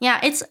salsa. Yeah,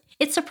 it's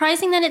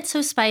surprising that it's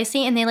so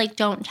spicy and they like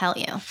don't tell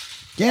you.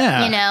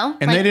 Yeah. You know?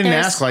 And like, they didn't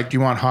ask like, do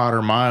you want hot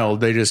or mild?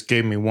 They just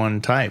gave me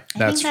one type.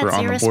 That's for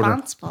on the border.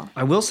 Irresponsible.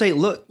 I will say,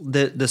 look,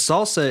 the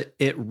salsa,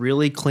 it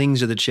really clings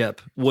to the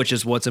chip, which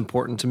is what's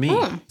important to me.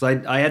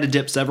 So I had to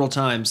dip several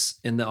times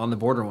on the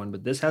Border one,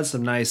 but this has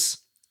some nice...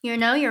 You're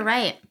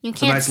right. You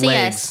some can't nice see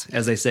legs, us.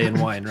 as they say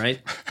in wine, right?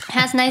 It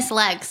has nice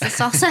legs. This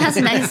salsa has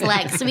nice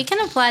legs. So we can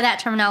apply that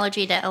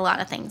terminology to a lot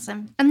of things.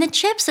 And the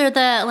chips are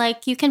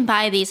you can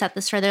buy these at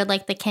the store. They're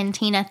like the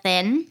cantina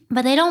thin,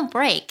 but they don't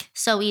break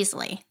so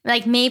easily.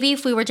 Like maybe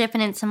if we were dipping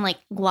in some like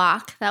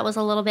guac that was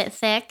a little bit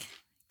thick,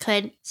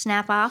 could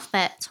snap off,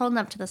 but it's holding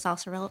up to the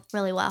salsa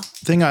really well.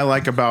 The thing I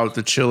like about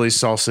the chili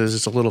salsa is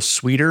it's a little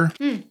sweeter.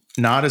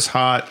 Not as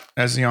hot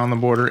as the On the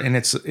Border, and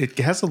it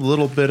has a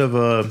little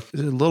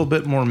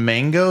bit more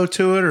mango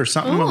to it, or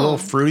something a little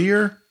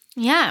fruitier.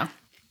 Yeah.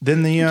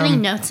 Than the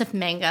getting notes of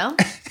mango.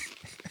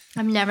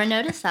 I've never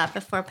noticed that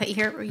before, but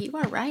you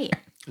are right.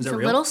 It's a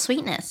little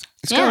sweetness.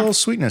 It's got a little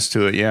sweetness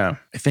to it. Yeah,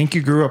 I think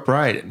you grew up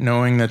right,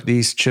 knowing that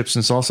these chips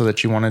and salsa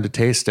that you wanted to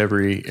taste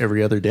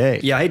every other day.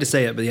 Yeah, I hate to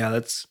say it, but yeah,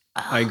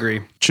 I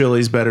agree.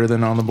 Chili's better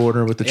than On the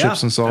Border with the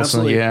chips and salsa.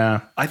 Absolutely.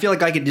 Yeah, I feel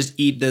like I could just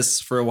eat this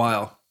for a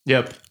while.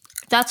 Yep.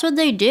 That's what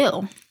they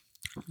do.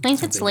 I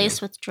think it's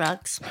laced with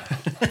drugs.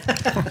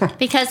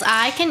 Because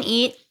I can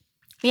eat,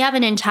 we have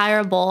an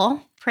entire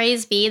bowl.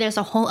 Praise be, there's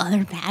a whole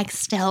other bag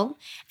still.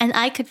 And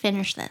I could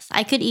finish this.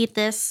 I could eat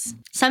this.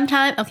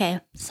 Sometimes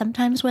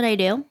what I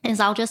do is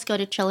I'll just go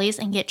to Chili's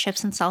and get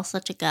chips and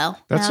salsa to go.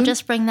 And I'll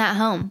just bring that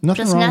home.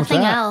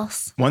 Nothing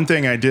else. One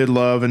thing I did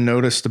love and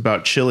noticed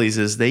about Chili's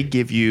is they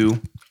give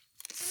you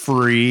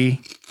free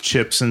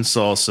chips and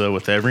salsa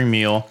with every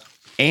meal.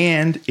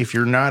 And if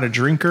you're not a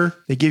drinker,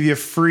 they give you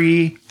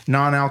free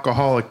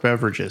non-alcoholic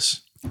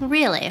beverages.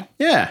 Really?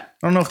 Yeah.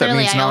 I don't know if that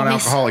means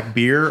non-alcoholic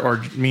beer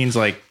or means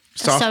like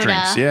soft soda,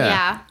 drinks.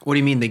 Yeah. What do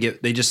you mean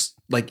they just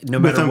like no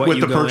matter what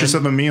you go with the purchase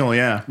of a meal?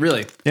 Yeah.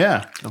 Really?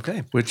 Yeah.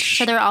 Okay.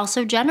 So they're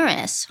also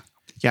generous.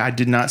 Yeah, I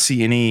did not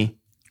see any.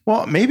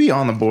 Well, maybe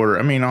On the Border.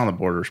 I mean, On the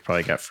Border's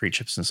probably got free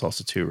chips and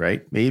salsa too,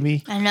 right?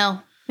 Maybe. I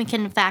know. We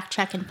can fact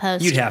check and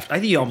post. You'd have to. I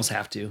think you almost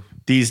have to.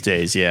 These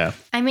days, yeah.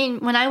 I mean,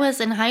 when I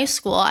was in high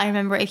school, I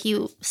remember if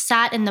you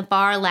sat in the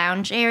bar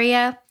lounge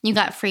area, you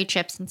got free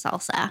chips and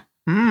salsa.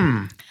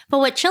 But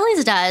what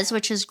Chili's does,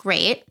 which is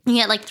great, you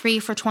get like 3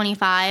 for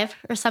 $25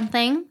 or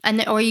something,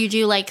 or you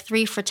do like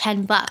 3 for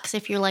 $10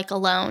 if you're like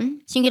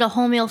alone. So you can get a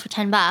whole meal for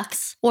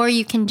 $10, or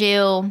you can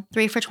do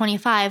 3 for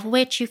 $25,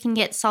 which you can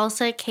get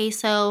salsa,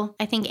 queso,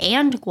 I think,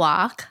 and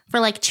guac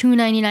for like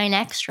 $2.99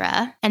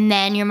 extra, and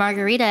then your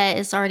margarita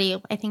is already,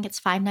 I think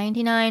it's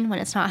 $5.99 when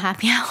it's not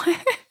happy hour.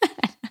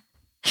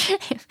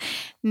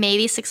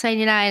 Maybe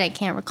 $6.99. I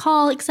can't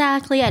recall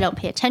exactly. I don't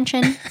pay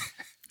attention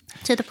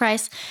to the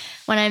price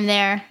when I'm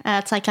there.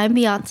 It's like I'm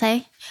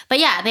Beyonce. But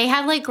yeah, they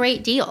have like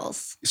great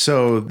deals.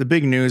 So the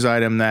big news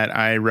item that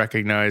I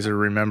recognize or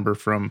remember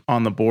from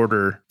On the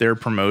Border, their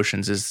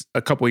promotions is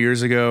a couple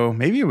years ago,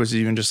 maybe it was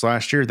even just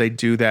last year, they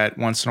do that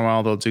once in a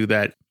while. They'll do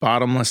that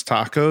bottomless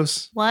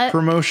tacos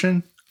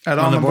promotion at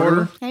On the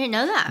Border. I didn't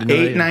know that.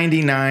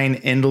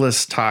 $8.99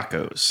 endless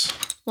tacos.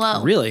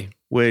 Whoa. Really?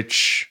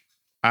 Which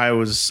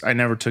I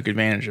never took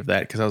advantage of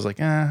that because I was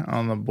like,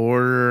 On the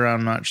Border,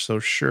 I'm not so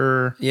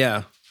sure.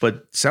 Yeah.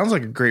 But sounds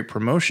like a great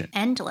promotion.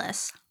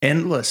 Endless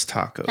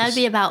tacos. That'd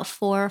be about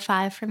 4 or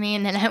 5 for me,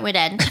 and then it would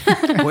end.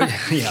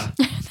 Yeah.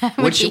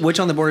 Which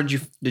On the Border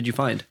did you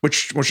find?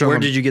 Where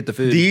did you get the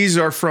food? These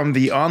are from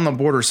the On the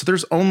Border. So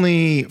there's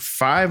only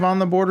 5 On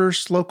the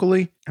Borders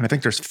locally, and I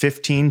think there's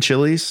 15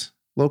 Chili's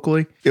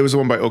locally. It was the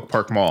one by Oak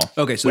Park Mall.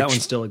 Okay, so that one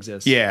still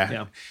exists.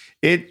 Yeah.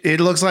 It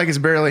looks like it's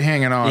barely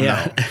hanging on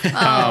though.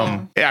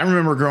 I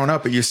remember growing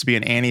up, it used to be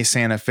an Annie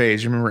Santa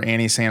Fe's. You remember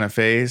Annie Santa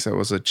Fe's? That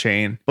was a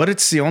chain, but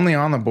it's the only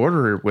On the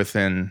Border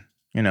within,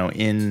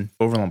 in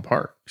Overland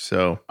Park.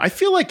 So I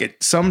feel like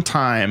at some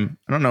time,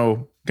 I don't know,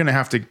 I'm going to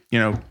have to,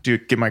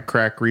 get my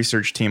crack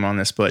research team on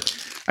this, but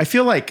I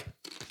feel like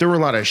There were a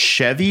lot of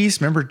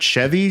Chevy's. Remember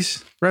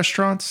Chevy's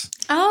restaurants?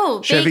 Oh,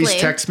 Chevy's vaguely.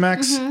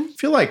 Tex-Mex. I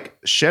feel like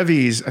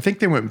Chevy's, I think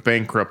they went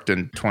bankrupt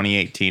in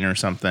 2018 or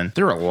something.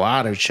 There were a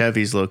lot of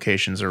Chevy's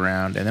locations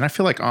around. And then I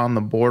feel like On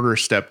the Border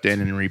stepped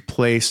in and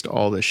replaced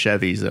all the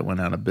Chevy's that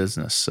went out of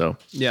business. So,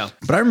 Yeah.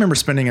 but I remember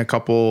spending a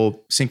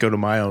couple Cinco de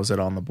Mayos at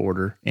On the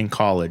Border in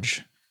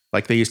college.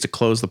 Like they used to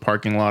close the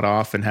parking lot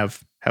off and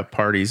have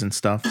parties and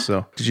stuff.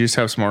 So did you just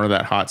have some more of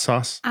that hot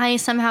sauce? I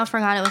somehow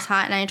forgot it was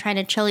hot, and I tried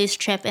a Chili's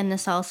chip in the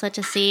salsa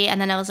to see,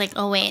 and then I was like,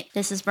 oh, wait,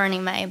 this is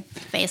burning my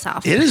face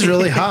off. It is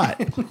really hot.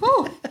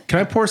 Ooh, Can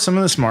I pour some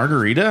of this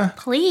margarita?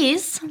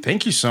 please.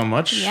 Thank you so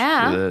much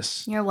Yeah. for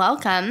this. You're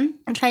welcome.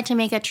 I tried to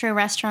make a true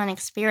restaurant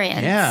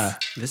experience. Yeah.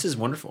 This is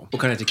wonderful. What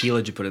kind of tequila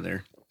did you put in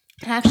there?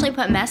 I actually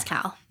put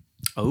mezcal.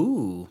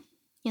 Oh.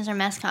 These are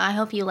mezcal. I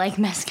hope you like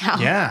mezcal.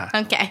 Yeah.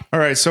 Okay. All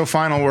right. So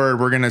final word,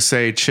 we're going to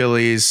say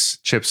Chili's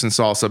chips and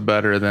salsa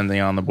better than the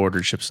On the Border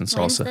chips and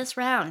Wins salsa. this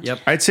round. Yep.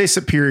 I'd say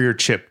superior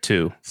chip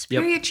too.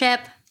 Superior chip,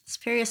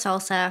 superior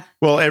salsa.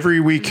 Well, every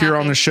week here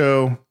on Happy. the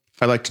show,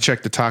 I like to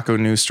check the taco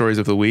news stories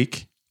of the week.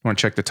 You want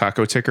to check the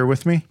taco ticker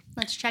with me?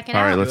 Let's check it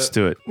All out. right, let's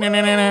do it.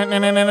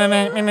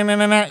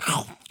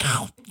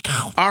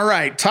 All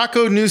right,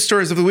 taco news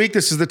stories of the week.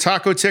 This is the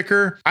taco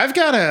ticker. I've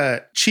got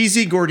a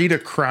cheesy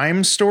gordita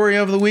crime story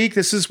of the week.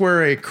 This is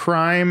where a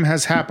crime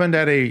has happened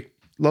at a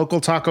local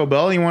Taco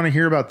Bell. You want to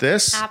hear about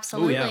this?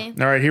 Absolutely.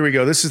 Oh, All right, here we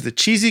go. This is the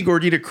cheesy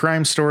gordita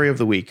crime story of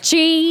the week.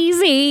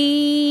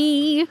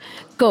 Cheesy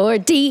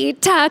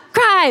gordita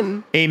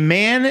crime. A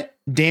man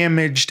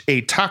damaged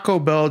a Taco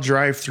Bell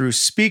drive-through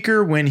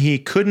speaker when he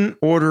couldn't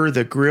order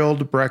the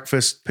grilled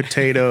breakfast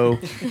potato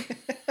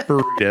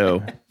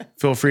burrito.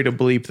 Feel free to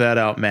bleep that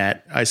out,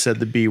 Matt. I said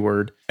the B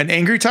word. An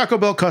angry Taco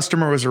Bell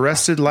customer was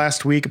arrested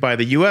last week by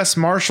the U.S.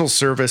 Marshal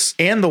Service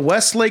and the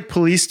Westlake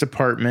Police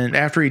Department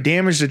after he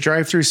damaged a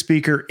drive-through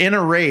speaker in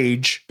a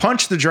rage,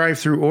 punched the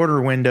drive-through order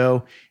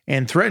window,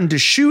 and threatened to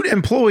shoot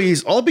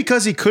employees, all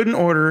because he couldn't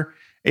order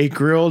a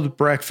grilled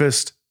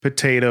breakfast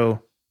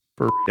potato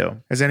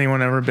burrito. Has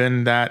anyone ever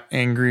been that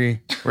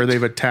angry where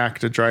they've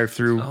attacked a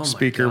drive-through my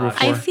speaker gosh.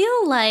 before? I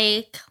feel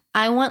like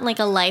I want like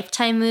a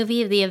Lifetime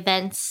movie of the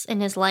events in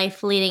his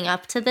life leading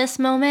up to this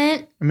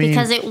moment,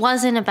 because it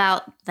wasn't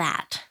about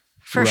that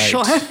for Right.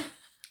 sure.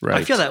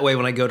 Right. I feel that way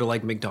when I go to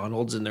like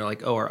McDonald's and they're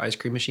like, "Oh, our ice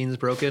cream machine's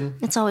broken."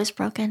 It's always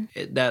broken.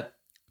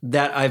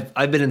 That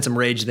I've been in some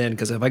rage then,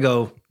 because if I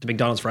go to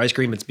McDonald's for ice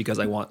cream, it's because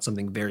I want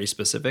something very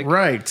specific.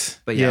 Right.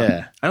 But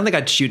yeah, I don't think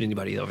I'd shoot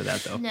anybody over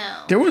that though.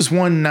 No. There was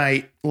one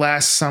night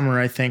last summer,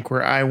 I think,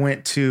 where I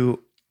went to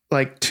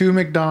like 2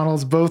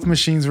 McDonald's, both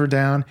machines were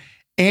down,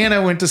 and I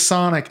went to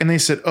Sonic and they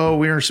said, "Oh,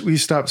 we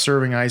stopped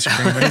serving ice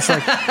cream." And it's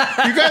like,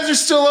 you guys are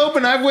still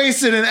open. I've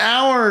wasted an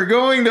hour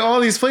going to all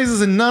these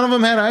places and none of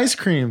them had ice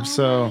cream.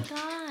 So Oh my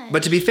God.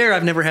 But to be fair,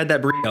 I've never had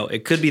that burrito.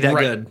 It could be that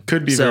Right. good.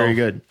 Could be So, very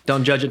good.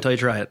 Don't judge it until you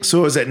try it. So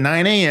it was at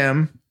 9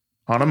 a.m.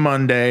 on a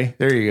Monday.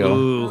 There you go.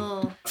 Ooh.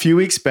 Oh. A few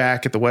weeks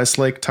back at the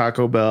Westlake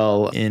Taco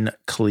Bell in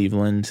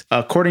Cleveland.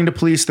 According to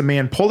police, the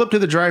man pulled up to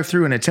the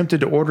drive-thru and attempted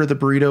to order the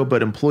burrito,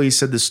 but employees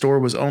said the store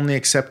was only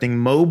accepting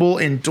mobile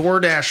and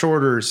DoorDash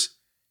orders.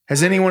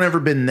 Has anyone ever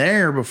been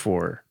there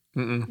before?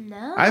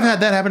 No. I've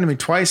had that happen to me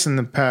twice in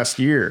the past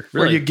year.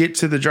 Where Really? you get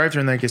to the drive-thru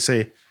and they can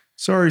say,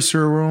 "Sorry,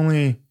 sir, we're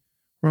only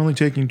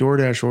taking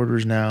DoorDash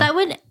orders now." That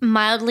would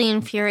mildly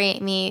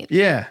infuriate me.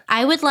 Yeah.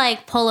 I would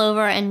like pull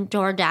over and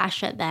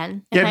DoorDash it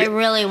then if Yeah, I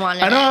really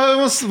wanted I know. it. I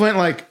almost went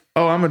like,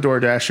 "Oh, I'm a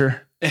DoorDasher.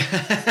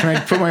 Can I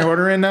put my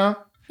order in now?"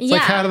 It's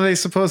like, Yeah. how are they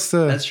supposed to?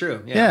 That's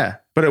true. Yeah.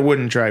 But it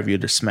wouldn't drive you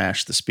to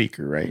smash the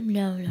speaker, right?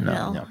 No.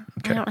 no.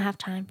 Okay. I don't have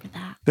time for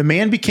that. The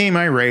man became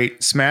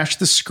irate, smashed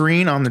the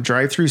screen on the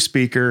drive-thru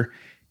speaker.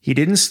 He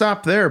didn't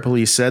stop there,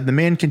 police said. The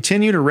man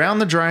continued around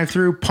the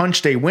drive-thru,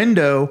 punched a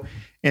window,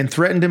 and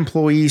threatened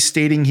employees,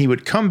 stating he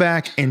would come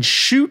back and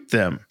shoot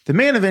them. The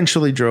man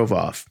eventually drove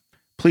off.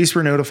 Police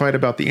were notified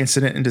about the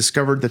incident and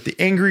discovered that the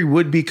angry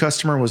would-be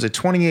customer was a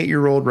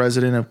 28-year-old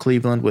resident of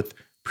Cleveland with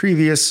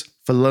previous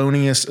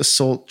felonious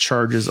assault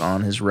charges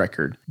on his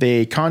record.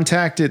 The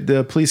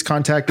police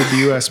contacted the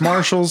U.S.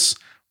 Marshals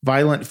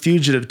Violent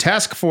Fugitive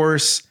Task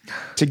Force.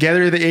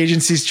 Together, the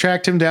agencies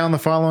tracked him down the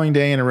following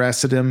day and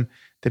arrested him.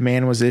 The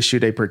man was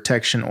issued a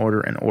protection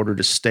order in order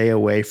to stay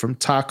away from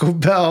Taco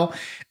Bell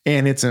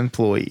and its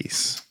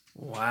employees.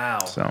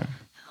 Wow. So,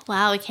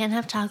 Wow, we can't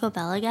have Taco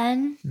Bell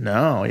again?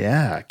 no,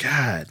 yeah,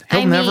 God.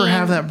 He'll I never mean-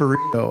 have that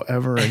burrito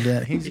ever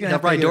again. He's They'll gonna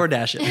probably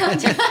have to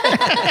DoorDash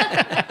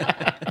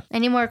it.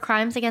 Any more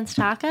crimes against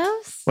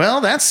tacos? Well,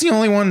 that's the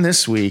only one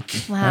this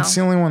week. Wow. That's the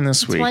only one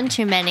this It's week. one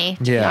too many,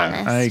 to be Yeah,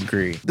 honest. I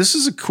agree. This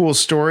is a cool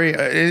story.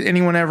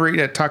 Anyone ever eat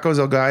at Tacos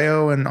El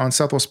Gallo and on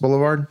Southwest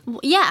Boulevard?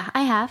 Yeah,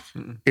 I have.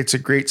 It's a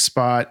great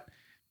spot.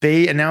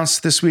 They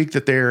announced this week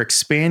that they're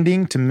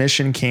expanding to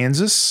Mission,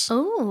 Kansas.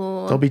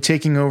 Oh. They'll be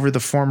taking over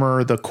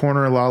the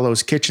corner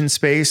Lalo's kitchen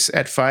space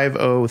at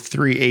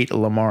 5038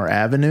 Lamar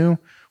Avenue,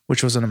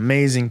 which was an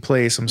amazing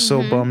place. I'm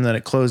so bummed that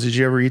it closed. Did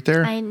you ever eat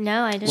there? I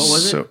know, I didn't. What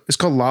was it? So it's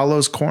called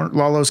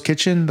Lalo's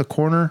Kitchen, the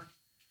corner.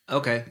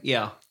 Okay.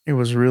 Yeah. It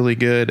was really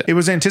good. It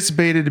was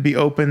anticipated to be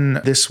open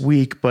this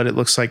week, but it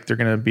looks like they're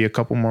going to be a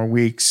couple more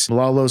weeks.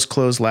 Lalo's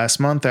closed last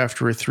month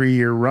after a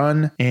 3-year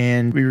run,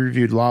 and we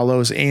reviewed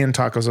Lalo's and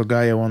Tacos El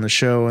Gallo on the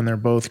show, and they're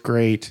both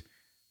great.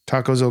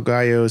 Tacos El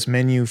Gallo's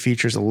menu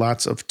features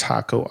lots of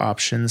taco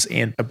options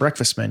and a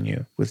breakfast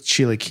menu with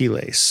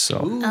chilaquiles. So,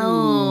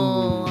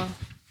 Oh,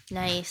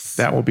 nice.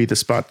 that will be the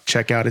spot to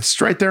check out. It's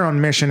right there on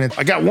Mission.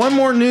 I got one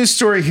more news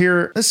story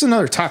here. This is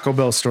another Taco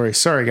Bell story.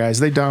 Sorry, guys.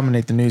 They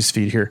dominate the news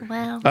feed here.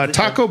 Wow.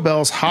 Taco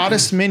Bell's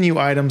hottest menu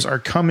items are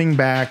coming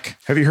back.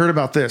 Have you heard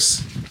about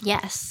this?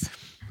 Yes.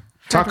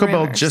 Taco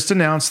Bell rumors. just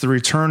announced the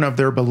return of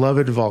their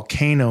beloved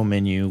Volcano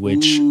menu,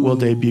 which will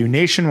debut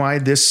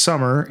nationwide this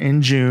summer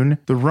in June.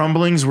 The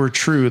rumblings were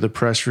true, the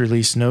press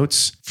release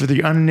notes. For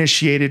the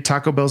uninitiated,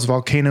 Taco Bell's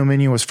Volcano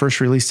menu was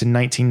first released in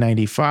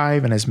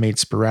 1995 and has made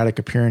sporadic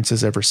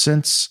appearances ever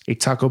since. A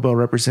Taco Bell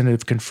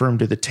representative confirmed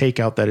to the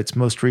Takeout that its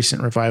most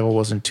recent revival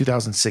was in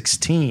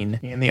 2016.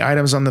 And the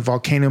items on the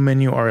Volcano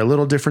menu are a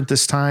little different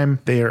this time.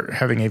 They are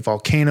having a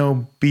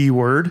Volcano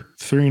B-word,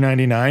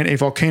 $3.99, a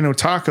Volcano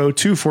Taco,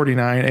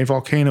 $2.49, a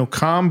Volcano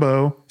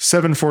Combo,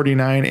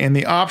 $7.49, and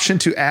the option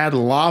to add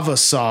lava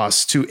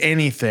sauce to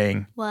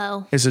anything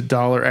Whoa. is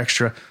 $1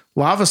 extra.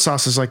 Lava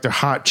sauce is like their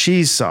hot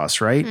cheese sauce,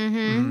 right?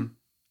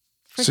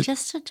 For So-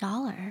 just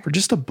 $1. For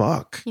just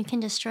 $1. You can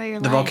destroy your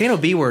The life. Volcano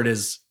B word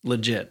is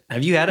legit.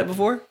 Have you had it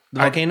before?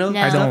 The volcano?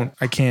 No.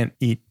 I can't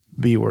eat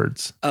B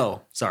words.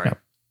 Oh, sorry.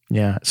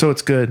 Yeah, so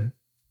it's good.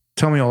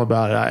 Tell me all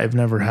about it. I've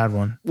never had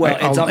one. Well,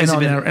 it's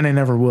obviously and I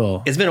never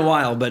will. It's been a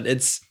while, but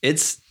it's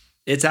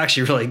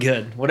actually really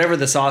good. Whatever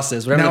the sauce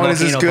is, whatever Now the it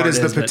is as volcano good part as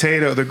the is, but-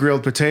 potato, the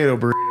grilled potato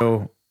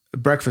burrito,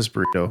 breakfast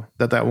burrito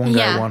that one guy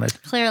Yeah,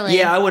 wanted. clearly.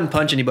 Yeah, I wouldn't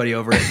punch anybody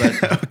over it,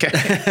 but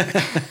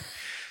Okay.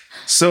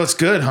 So it's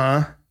good,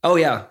 huh? oh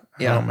yeah,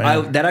 yeah. Oh,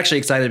 man. That actually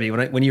excited me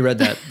when you read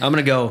that. I'm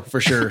gonna go for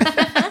sure and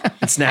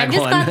I snag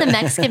just one. got the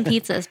Mexican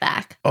pizzas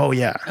back. Oh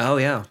yeah, Oh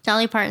yeah.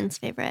 Dolly Parton's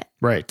favorite.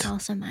 right.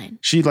 Also mine.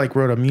 She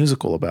wrote a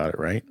musical about it,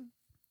 right?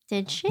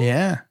 Did she?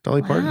 Yeah,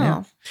 Dolly Parton. Yeah.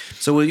 Wow.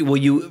 So will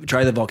you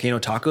try the volcano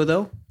taco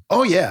though?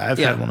 Oh yeah, I've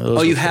had one of those.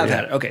 Oh, you before, have yeah.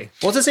 had it. Okay.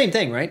 Well, it's the same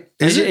thing, right?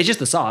 Is it? It's just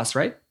the sauce,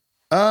 right?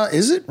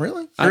 Is it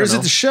really? I Or don't is it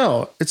know. the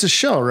shell? It's a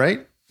shell,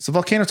 right? It's a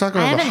volcano taco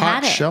I with a haven't hot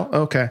had it. shell.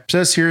 Okay. It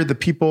says here the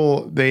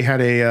people, they had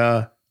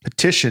a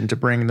petition to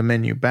bring the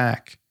menu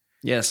back.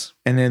 Yes.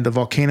 And then the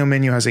volcano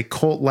menu has a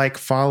cult-like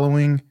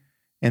following,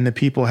 and the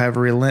people have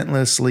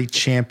relentlessly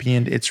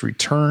championed its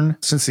return.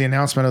 Since the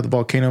announcement of the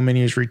volcano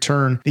menu's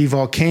return, the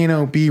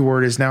volcano B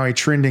word is now a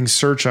trending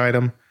search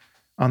item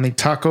on the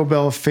Taco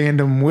Bell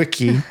fandom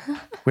wiki,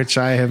 which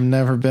I have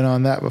never been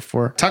on that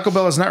before. Taco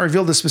Bell has not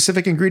revealed the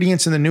specific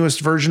ingredients in the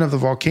newest version of the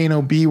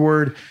volcano B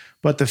word,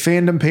 but the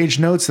fandom page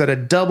notes that a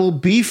double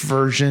beef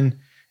version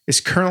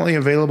is currently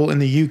available in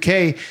the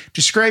UK,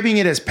 describing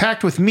it as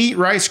packed with meat,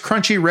 rice,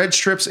 crunchy red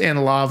strips,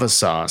 and lava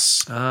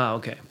sauce. Ah,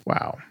 okay.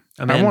 Wow.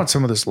 I'm I in. want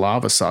some of this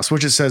lava sauce,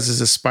 which it says is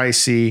a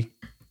spicy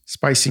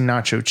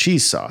nacho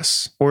cheese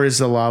sauce. Or is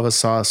the lava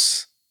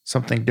sauce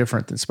something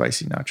different than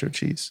spicy nacho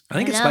cheese? I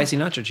think it's know. spicy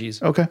nacho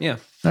cheese. Okay. Yeah.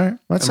 All right.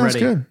 That sounds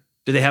ready. good.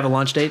 Do they have a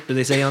launch date? Do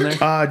they say on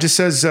there? It just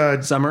says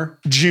Summer?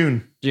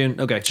 June.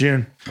 June? Okay.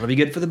 June. That'll be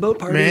good for the boat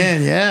party.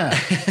 Man, yeah.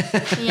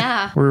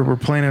 Yeah. We're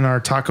planning our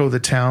Taco the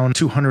Town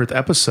 200th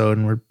episode,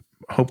 and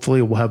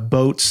hopefully we'll have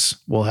boats,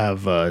 we'll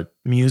have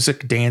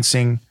music,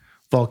 dancing,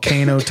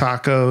 volcano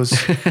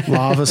tacos,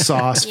 lava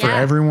sauce for Yeah.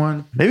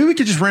 everyone. Maybe we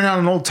could just rent out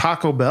an old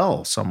Taco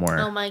Bell somewhere.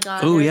 Oh my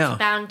God. Oh, There's yeah.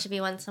 bound to be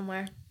one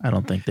somewhere. I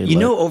don't think they. You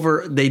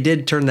know, they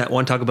did turn that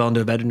one Taco Bell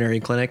into a veterinary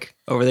clinic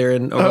over there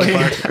in the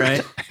park,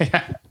 right?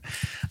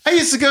 I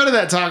used to go to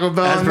that Taco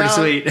Bell. That's and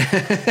pretty now-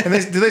 sweet.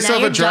 And do they still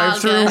have a your dog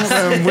drive-through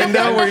goes.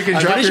 window where you can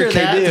I'm drop pretty your sure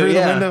they cat do, through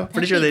yeah. the window?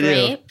 Pretty sure they do.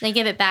 Great. They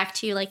give it back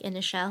to you like in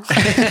a shell.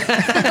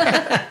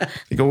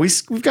 They go,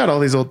 we've got all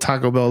these old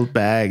Taco Bell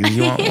bags.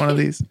 You want one of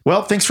these?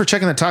 Well, thanks for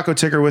checking the taco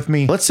ticker with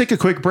me. Let's take a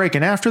quick break.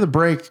 And after the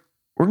break,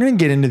 we're going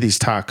to get into these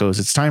tacos.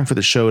 It's time for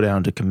the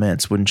showdown to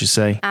commence, wouldn't you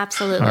say?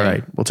 Absolutely. All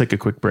right, we'll take a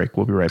quick break.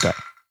 We'll be right back.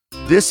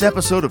 This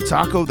episode of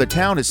Taco the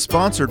Town is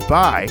sponsored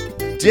by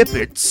Dip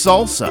It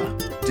Salsa.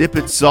 Dip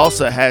It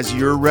Salsa has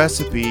your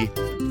recipe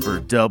for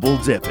double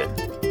dipping.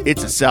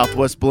 It's a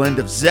Southwest blend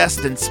of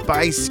zest and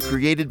spice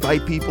created by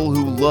people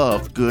who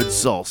love good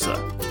salsa.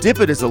 Dip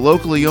It is a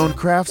locally owned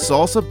craft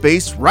salsa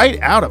based right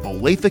out of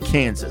Olathe,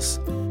 Kansas.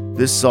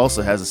 This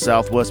salsa has a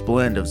Southwest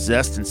blend of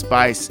zest and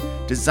spice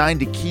designed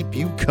to keep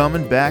you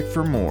coming back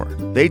for more.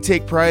 They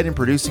take pride in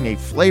producing a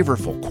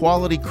flavorful,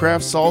 quality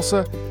craft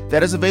salsa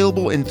that is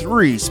available in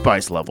 3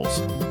 spice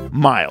levels: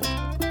 mild,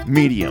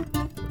 medium,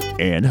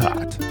 and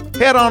hot.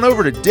 Head on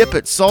over to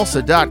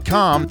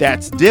dipitsalsa.com,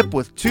 that's dip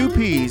with 2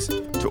 P's,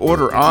 to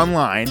order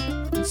online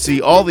and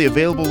see all the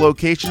available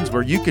locations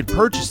where you can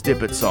purchase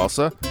Dip It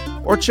Salsa,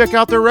 or check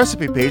out their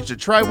recipe page to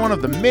try one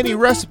of the many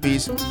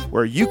recipes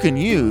where you can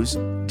use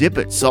Dip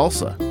It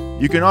Salsa.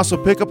 You can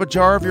also pick up a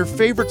jar of your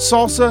favorite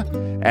salsa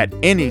at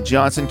any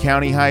Johnson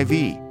County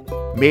Hy-Vee,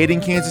 Made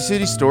in Kansas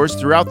City stores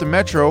throughout the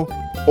metro,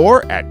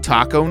 or at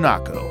Taco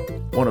Naco,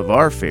 one of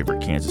our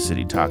favorite Kansas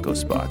City taco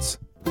spots.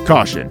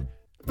 Caution,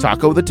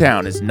 Taco the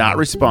Town is not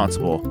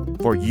responsible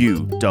for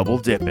you double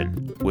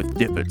dipping with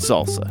Dip It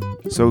Salsa.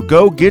 So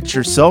go get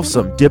yourself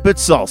some Dip It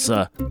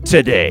Salsa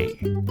today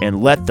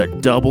and let the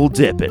double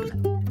dipping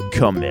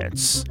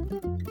commence.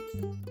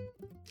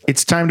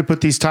 It's time to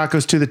put these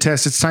tacos to the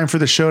test. It's time for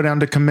the showdown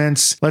to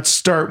commence. Let's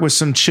start with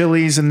some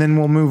chilies and then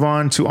we'll move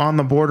on to On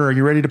the Border. Are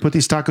you ready to put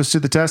these tacos to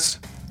the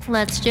test?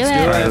 Let's do it.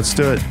 All right, let's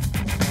do it.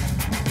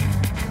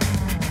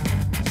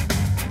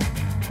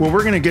 Well,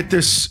 we're going to get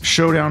this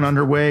showdown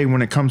underway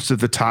when it comes to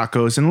the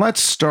tacos. And let's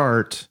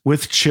start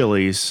with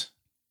chilies,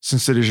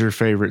 since it is your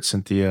favorite,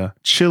 Cynthia.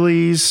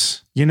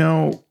 Chilies,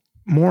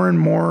 more and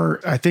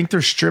more, I think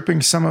they're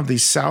stripping some of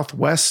these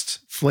Southwest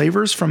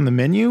flavors from the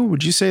menu.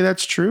 Would you say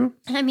that's true?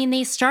 I mean,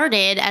 they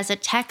started as a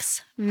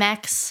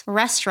Tex-Mex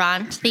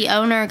restaurant. The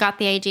owner got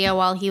the idea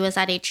while he was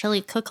at a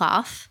chili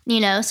cook-off,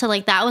 so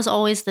like that was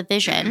always the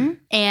vision.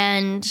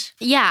 And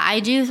yeah, I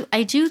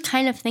do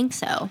kind of think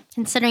so,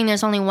 considering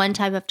there's only one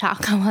type of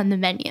taco on the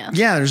menu.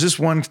 Yeah, there's just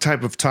one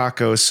type of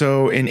taco.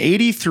 So in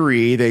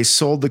 1983, they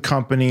sold the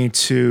company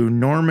to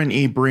Norman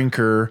E.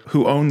 Brinker,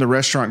 who owned the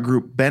restaurant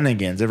group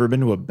Bennigan's. Ever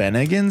been to a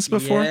Bennigan's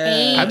before?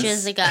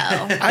 Ages ago.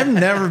 I've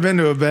never been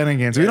to a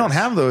Bennigan's. We don't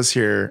have those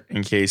here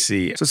in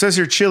KC. So it says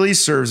here,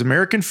 Chili's serves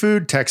American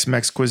food,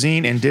 Tex-Mex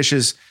cuisine, and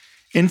dishes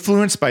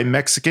influenced by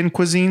Mexican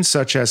cuisine,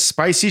 such as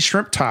spicy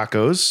shrimp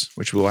tacos,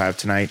 which we'll have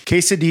tonight,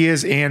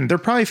 quesadillas, and they're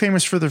probably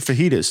famous for their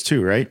fajitas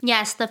too, right?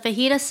 Yes, the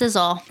fajita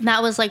sizzle.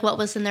 That was like what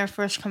was in their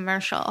first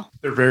commercial.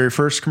 Their very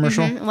first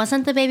commercial? It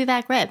wasn't the baby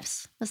back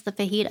ribs. It was the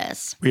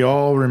fajitas. We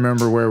all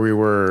remember where we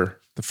were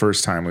the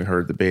first time we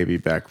heard the baby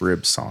back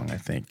ribs song, I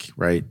think,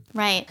 right?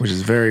 Right. Which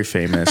is very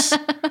famous.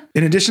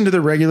 In addition to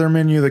the regular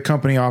menu, the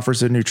company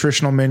offers a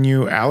nutritional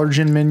menu,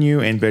 allergen menu,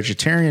 and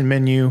vegetarian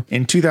menu.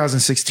 In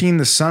 2016,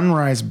 the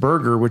Sunrise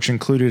Burger, which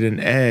included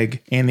an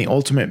egg, and the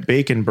Ultimate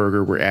Bacon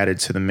Burger were added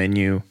to the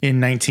menu. In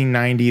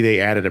 1990,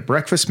 they added a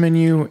breakfast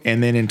menu,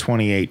 and then in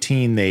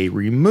 2018, they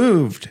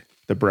removed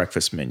the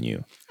breakfast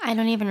menu. I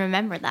don't even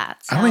remember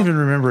that. So. I don't even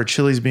remember a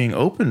Chili's being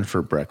open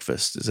for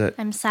breakfast.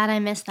 I'm sad I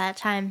missed that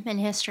time in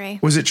history.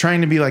 Was it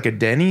trying to be like a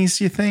Denny's,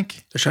 you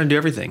think? They're trying to do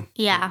everything.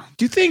 Yeah.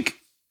 Do you think,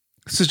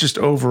 this is just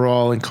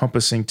overall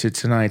encompassing to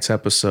tonight's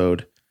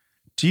episode,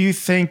 do you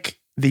think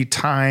the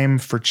time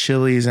for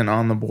Chili's and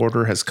On the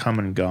Border has come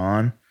and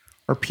gone?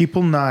 Are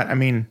people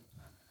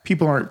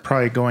people aren't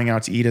probably going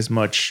out to eat as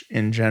much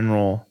in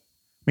general.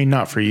 I mean,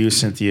 not for you,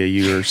 Cynthia.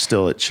 You're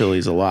still at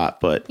Chili's a lot,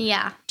 but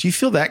yeah. Do you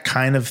feel that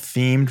kind of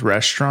themed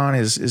restaurant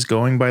is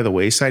going by the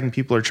wayside and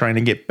people are trying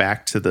to get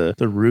back to the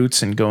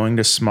roots and going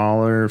to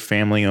smaller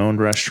family-owned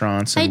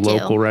restaurants and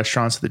local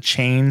restaurants? The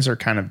chains are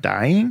kind of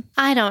dying?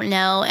 I don't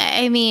know.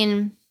 I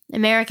mean,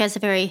 America is a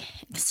very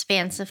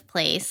expansive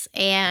place,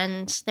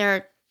 and there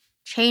are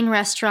chain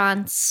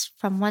restaurants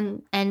from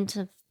one end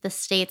of the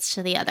states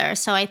to the other.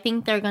 So I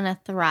think they're going to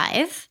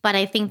thrive, but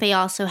I think they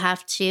also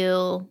have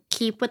to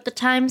keep with the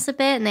times a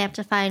bit, and they have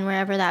to find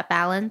wherever that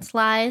balance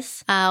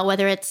lies,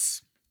 whether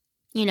it's,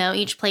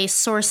 each place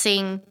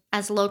sourcing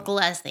as local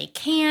as they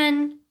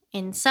can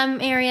in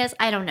some areas.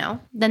 I don't know.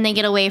 Then they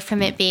get away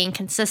from it being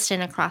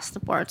consistent across the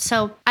board.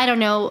 So I don't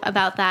know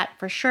about that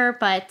for sure,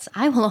 but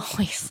I will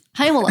always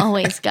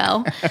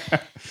go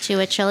to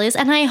a Chili's.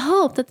 And I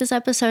hope that this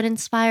episode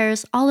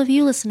inspires all of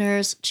you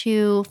listeners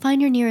to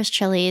find your nearest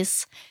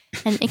Chili's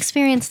and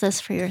experience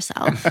this for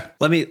yourself.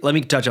 Let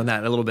me touch on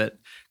that a little bit,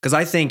 because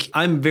I think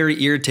I'm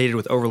very irritated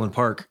with Overland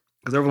Park,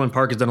 because Overland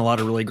Park has done a lot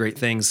of really great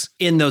things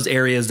in those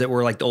areas that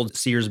were like the old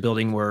Sears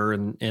building were,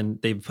 and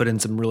they've put in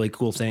some really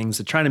cool things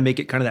to trying to make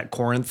it kind of that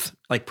Corinth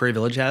like Prairie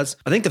Village has.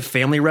 I think the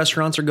family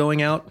restaurants are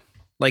going out,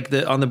 like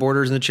the On the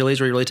Borders and the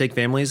Chili's, where you really take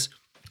families.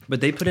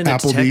 But they put in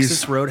Applebee's. a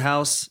Texas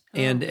Roadhouse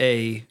and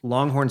a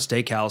Longhorn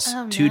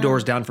Steakhouse 2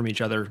 doors down from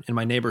each other in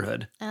my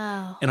neighborhood.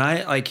 Oh.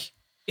 And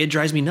it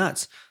drives me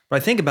nuts. But I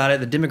think about it,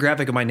 the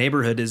demographic of my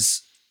neighborhood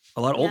is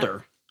a lot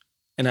older.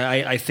 And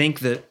I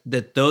think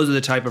that those are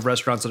the type of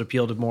restaurants that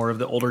appeal to more of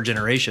the older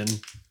generation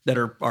that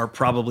are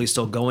probably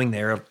still going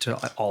there, up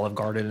to Olive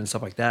Garden and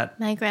stuff like that.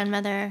 My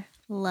grandmother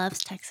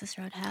loves Texas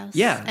Roadhouse.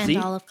 Yeah, and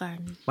Olive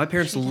Garden. My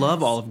parents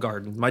love Olive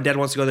Garden. My dad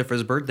wants to go there for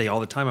his birthday all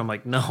the time. I'm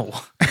like, no,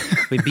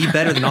 we'd be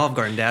better than Olive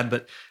Garden, Dad.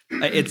 But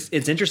it's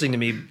interesting to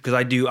me because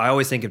I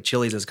always think of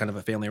Chili's as kind of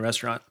a family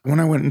restaurant. When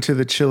I went into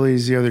the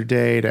Chili's the other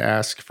day to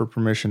ask for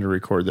permission to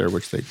record there,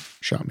 which they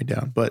shot me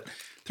down, but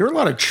there were a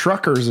lot of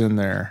truckers in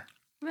there.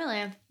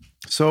 Really?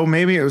 So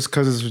maybe it was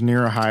because it was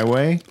near a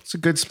highway. It's a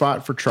good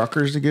spot for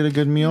truckers to get a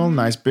good meal.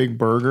 Nice big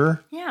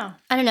burger. Yeah.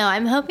 I don't know.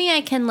 I'm hoping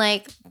I can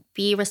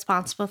be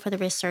responsible for the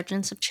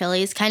resurgence of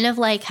Chili's, kind of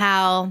like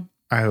how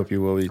I hope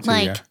you will be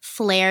too.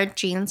 Flared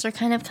jeans are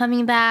kind of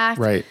coming back.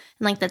 Right.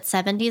 And that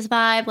 70s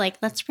vibe.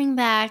 Let's bring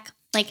back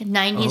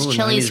 90s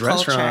Chili's 90s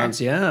culture.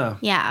 Restaurants, yeah.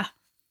 Yeah.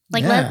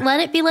 Let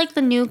it be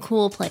the new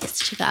cool place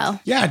to go.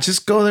 Yeah,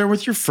 just go there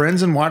with your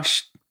friends and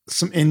watch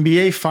some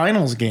NBA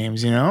Finals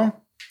games,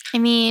 I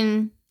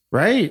mean,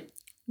 right.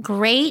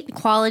 Great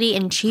quality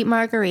and cheap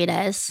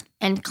margaritas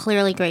and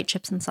clearly great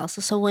chips and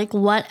salsa. So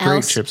what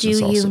else do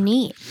you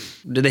need?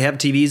 Do they have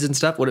TVs and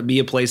stuff? Would it be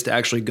a place to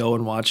actually go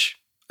and watch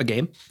a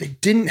game? They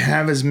didn't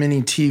have as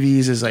many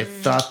TVs as I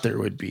thought there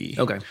would be.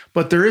 Okay.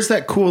 But there is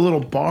that cool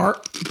little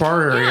bar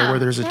area where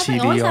there's a They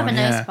TV always on. have a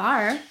nice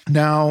bar.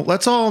 Now,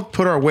 let's all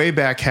put our way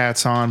back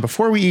hats on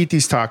before we eat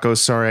these tacos.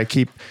 Sorry,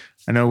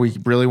 I know we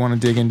really want to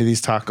dig into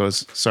these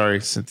tacos. Sorry,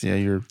 Cynthia,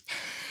 you're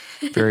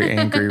very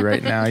angry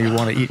right now. You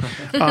want to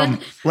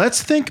eat.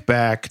 Let's think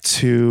back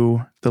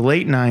to the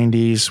late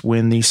 90s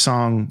when the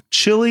song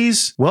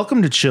Chili's,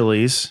 Welcome to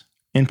Chili's,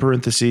 in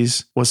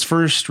parentheses, was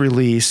first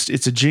released.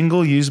 It's a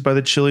jingle used by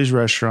the Chili's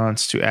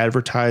restaurants to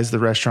advertise the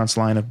restaurant's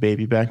line of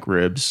baby back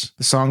ribs.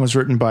 The song was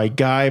written by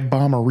Guy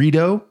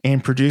Bomarito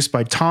and produced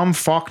by Tom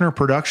Faulkner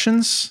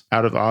Productions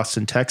out of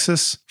Austin,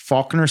 Texas.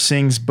 Faulkner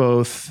sings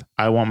both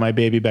I Want My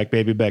Baby Back,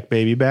 Baby Back,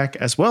 Baby Back,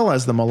 as well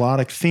as the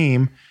melodic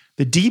theme.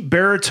 The deep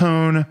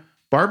baritone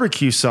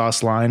barbecue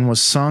sauce line was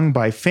sung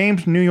by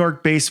famed New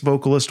York-based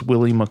vocalist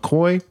Willie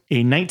McCoy.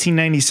 A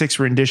 1996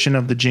 rendition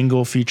of the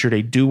jingle featured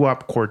a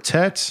doo-wop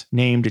quartet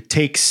named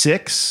Take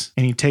Six.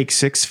 Any Take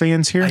Six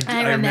fans here?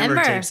 I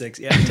remember Take Six.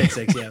 Yeah, Take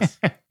Six, yes.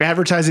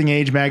 Advertising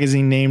Age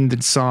magazine named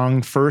the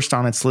song first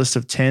on its list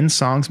of 10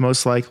 songs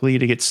most likely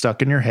to get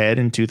stuck in your head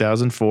in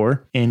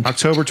 2004. In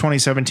October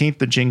 2017,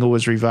 the jingle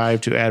was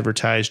revived to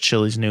advertise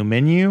Chili's new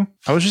menu.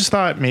 I was just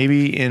thought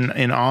maybe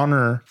in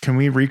honor, can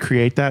we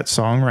recreate that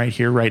song right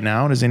here, right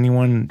now? Is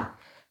anyone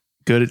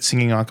good at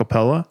singing a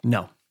cappella?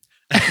 No.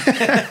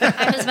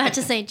 I was about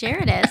to say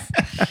Jared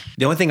is.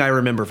 The only thing I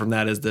remember from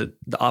that is the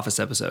Office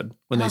episode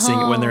when they sing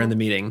it when they're in the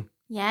meeting.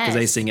 Yes. Because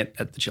they sing it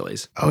at the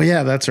Chili's. Oh,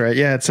 yeah, that's right.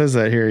 Yeah, it says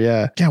that here.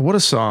 Yeah. Yeah, what a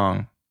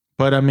song.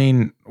 But I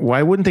mean,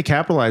 why wouldn't they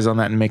capitalize on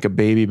that and make a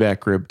baby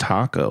back rib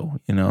taco,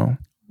 you know?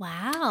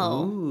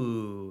 Wow.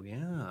 Ooh,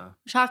 yeah.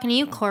 Talking to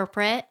you,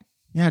 corporate.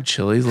 Yeah,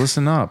 Chili's,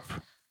 listen up.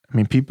 I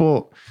mean,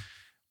 people,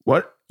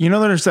 what? You know,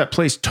 there's that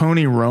place,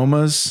 Tony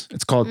Roma's.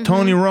 It's called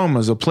Tony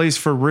Roma's, a place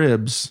for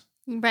ribs.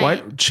 Right.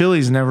 Why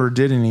Chili's never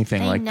did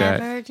anything like that?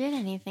 They never did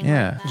anything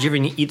Yeah. like that. Did you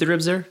ever eat the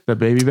ribs there? The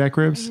baby back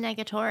ribs?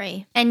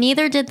 Negatory. And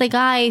neither did the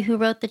guy who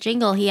wrote the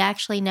jingle. He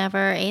actually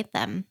never ate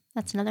them.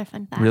 That's another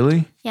fun fact.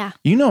 Really? Yeah.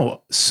 You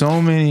know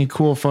so many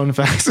cool fun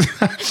facts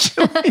about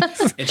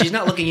Chili's. And she's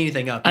not looking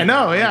anything up. I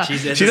know, yeah. She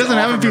doesn't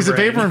have a piece of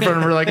paper in front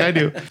of her like I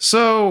do.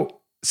 So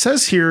it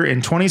says here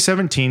in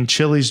 2017,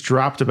 Chili's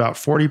dropped about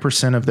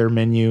 40% of their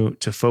menu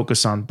to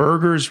focus on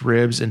burgers,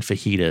 ribs, and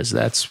fajitas.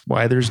 That's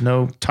why there's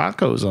no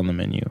tacos on the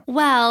menu.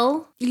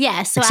 Well,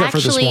 yes. So Except for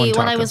this one actually,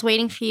 when I taco. was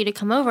waiting for you to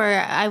come over,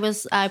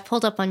 I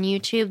pulled up on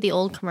YouTube the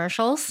old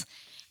commercials.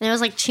 And there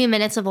was like 2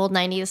 minutes of old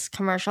 90s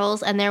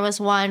commercials. And there was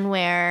one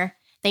where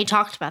they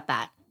talked about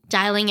that,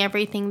 dialing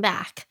everything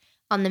back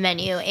on the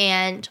menu.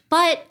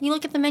 But you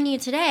look at the menu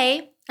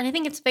today, and I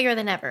think it's bigger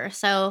than ever.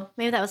 So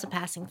maybe that was a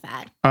passing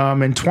fad.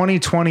 In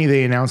 2020,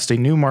 they announced a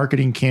new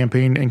marketing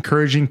campaign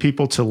encouraging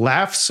people to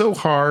laugh so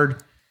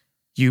hard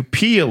you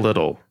pee a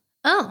little.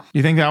 Oh,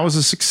 You think that was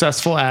a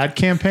successful ad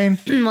campaign?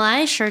 well,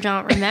 I sure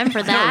don't remember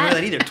I don't that. remember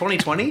that either.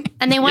 2020?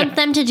 And they want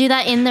them to do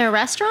that in their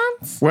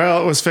restaurants?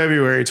 Well, it was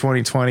February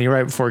 2020,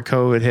 right before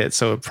COVID hit,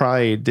 so it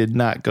probably did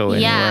not go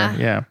anywhere. Yeah.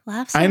 Yeah.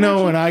 Laugh so I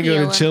know much when you I pee go a to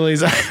little.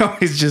 Chili's, I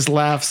always just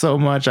laugh so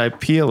much I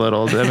pee a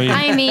little. I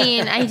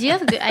mean, I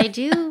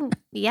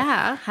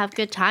do have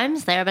good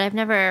times there, but I've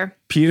never,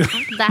 pee.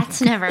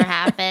 that's never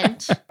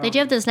happened. They do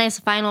have those nice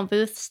vinyl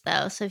booths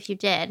though. So if you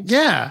did,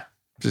 Yeah.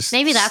 Just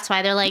maybe that's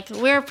why they're like,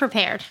 we're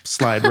prepared.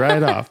 slide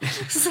right off.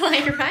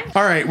 Slide right.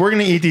 All right, we're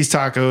going to eat these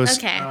tacos.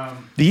 Okay.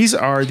 These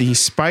are the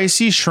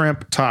spicy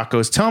shrimp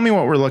tacos. Tell me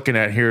what we're looking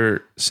at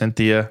here,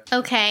 Cynthia.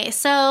 Okay.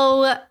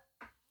 So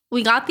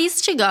we got these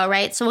to go,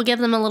 right? So we'll give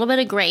them a little bit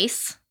of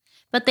grace,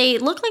 but they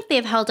look like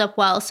they've held up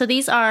well. So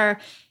these are,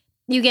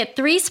 you get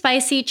 3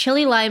 spicy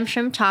chili lime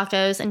shrimp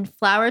tacos and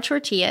flour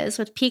tortillas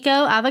with pico,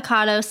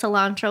 avocado,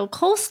 cilantro,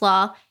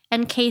 coleslaw,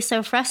 and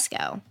queso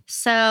fresco.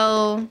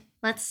 So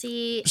let's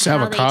see. This how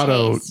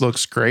avocado they taste.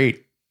 looks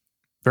great.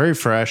 Very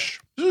fresh.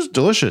 This is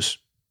delicious.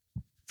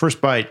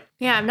 First bite.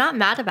 Yeah, I'm not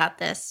mad about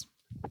this.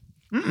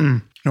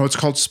 No, it's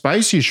called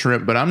spicy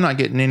shrimp, but I'm not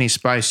getting any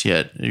spice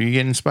yet. Are you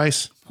getting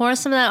spice? Pour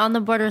some of that on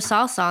the border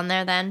salsa on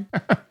there then.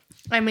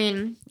 I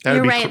mean, That would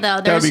you're be right though. That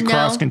would There's be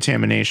cross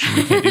contamination.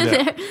 You can't do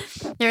that.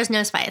 There's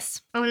no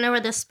spice. I don't know where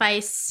the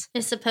spice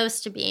is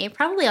supposed to be.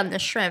 Probably on the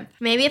shrimp.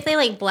 Maybe if they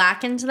like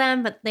blackened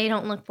them, but they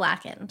don't look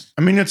blackened.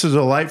 I mean, it's a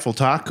delightful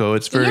taco.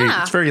 It's very,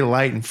 Yeah. it's very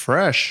light and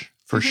fresh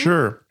for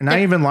sure. And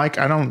I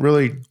don't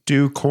really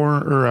do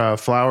corn or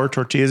flour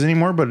tortillas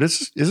anymore, but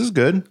this is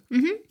good.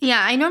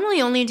 Yeah, I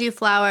normally only do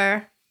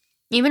flour.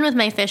 Even with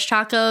my fish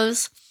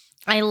tacos,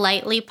 I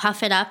lightly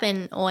puff it up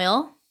in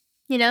oil,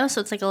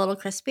 so it's like a little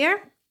crispier.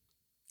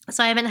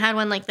 So I haven't had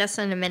one like this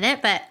in a minute,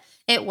 but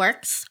it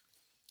works.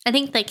 I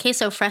think the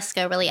queso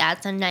fresco really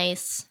adds a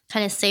nice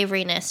kind of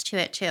savoriness to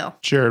it too.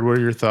 Jared, what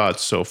are your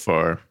thoughts so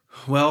far?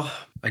 Well,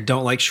 I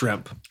don't like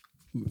shrimp,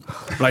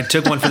 but I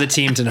took one for the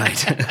team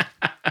tonight.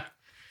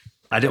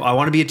 I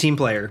want to be a team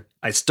player.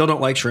 I still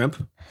don't like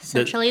shrimp.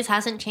 So Chili's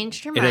hasn't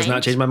changed your It mind. has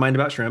not changed my mind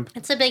about shrimp.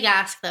 It's a big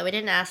ask though. We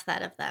didn't ask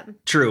that of them.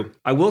 True.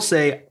 I will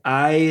say,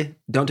 I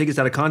don't take this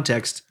out of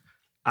context.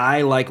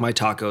 I like my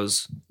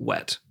tacos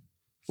wet.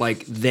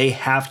 Like they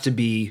have to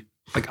be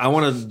like, I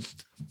want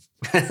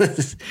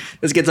to,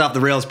 this gets off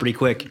the rails pretty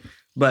quick,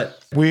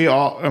 but we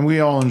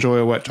all enjoy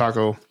a wet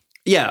taco.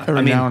 Yeah.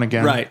 Every now and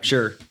again. Right.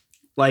 Sure.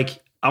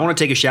 Like I want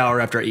to take a shower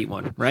after I eat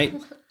one. Right.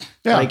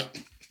 Yeah.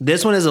 Like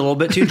this one is a little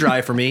bit too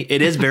dry for me.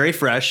 It is very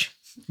fresh,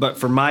 but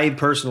for my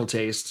personal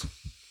taste,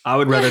 I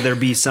would rather there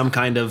be some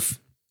kind of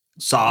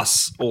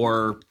sauce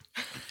or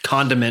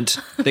condiment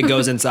that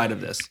goes inside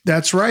of this.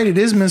 That's right. It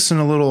is missing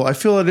a little. I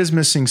feel it is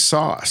missing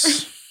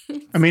sauce.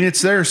 I mean,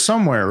 it's there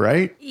somewhere,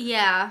 right?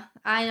 Yeah,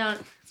 I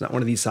don't. It's not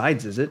one of these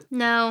sides, is it?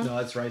 No. No,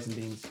 that's rice and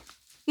beans.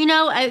 You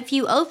know, if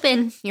you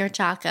open your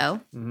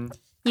taco,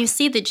 you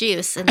see the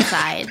juice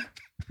inside,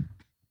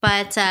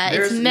 but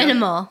it's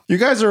minimal. You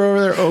guys are over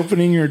there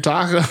opening your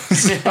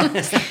tacos.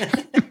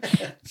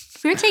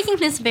 We're taking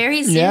this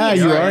very seriously. Yeah,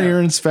 you are.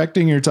 You're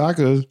inspecting your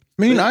tacos.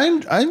 I mean,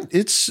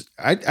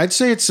 I'd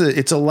say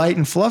it's a light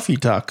and fluffy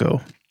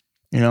taco.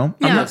 You know,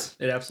 Yeah.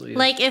 It absolutely is.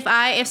 Like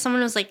if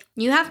someone was like,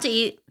 you have to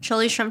eat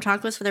chili shrimp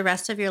tacos for the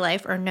rest of your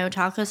life or no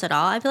tacos at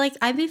all, I'd be like,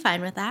 I'd be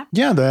fine with that.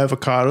 Yeah, the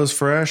avocado's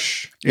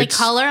fresh. The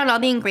color on all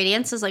the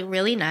ingredients is like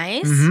really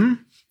nice. Mm-hmm.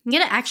 You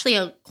get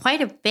actually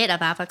quite a bit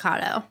of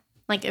avocado,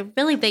 like a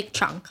really big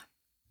chunk,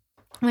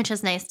 which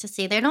is nice to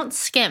see. They don't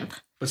skimp.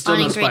 But still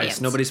on no ingredients.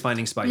 spice. Nobody's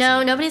finding spice.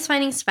 No, nobody's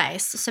finding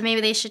spice. So maybe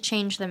they should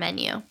change the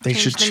menu. They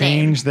should the name.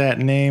 change that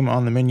name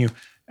on the menu.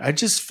 I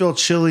just feel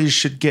Chili's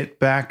should get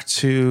back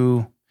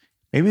to,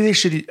 maybe they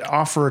should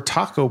offer a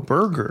taco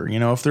burger. You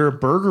know, if they're a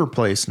burger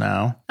place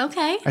now.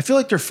 Okay. I feel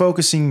like they're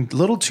focusing a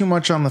little too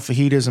much on the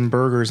fajitas and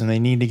burgers, and they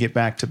need to get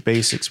back to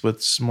basics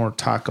with some more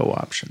taco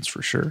options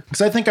for sure.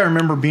 Because I think I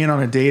remember being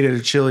on a date at a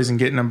Chili's and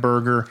getting a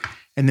burger,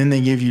 and then they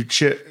give you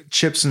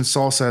chips and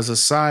salsa as a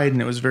side,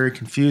 and it was very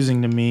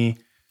confusing to me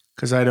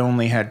because I'd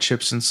only had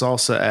chips and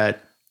salsa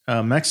at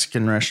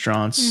Mexican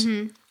restaurants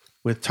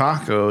with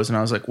tacos, and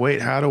I was like,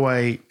 wait, how do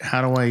I?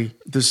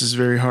 This is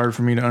very hard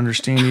for me to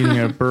understand eating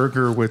a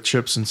burger with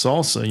chips and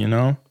salsa, you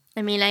know?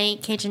 I mean, I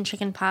eat Cajun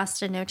chicken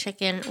pasta, no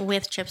chicken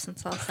with chips and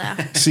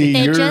salsa. See,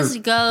 it you're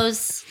just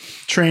goes.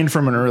 trained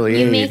from an early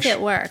age. You make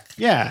it work.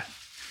 Yeah.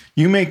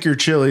 You make your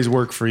Chili's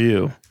work for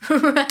you.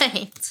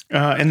 Right.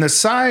 And the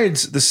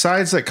sides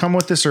that come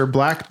with this are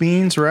black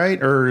beans, right?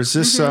 Or is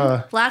this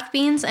Black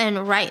beans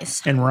and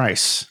rice. and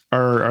rice?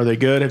 Are they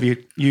good? Have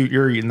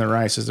you're eating the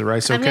rice? Is the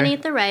rice okay? I'm going to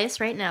eat the rice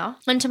right now.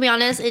 And to be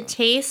honest, it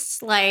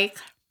tastes like,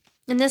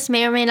 and this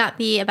may or may not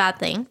be a bad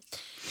thing,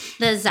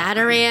 the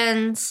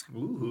Zatarain's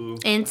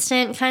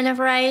instant kind of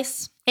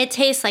rice. It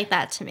tastes like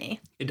that to me.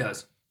 It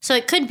does. So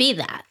it could be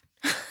that.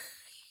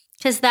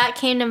 Because that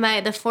came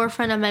to the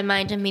forefront of my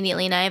mind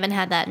immediately, and I haven't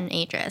had that in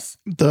ages.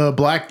 The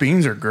black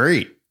beans are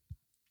great.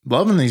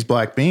 Loving these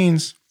black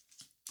beans.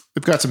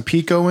 We've got some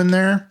pico in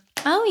there.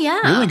 Oh,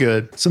 yeah. Really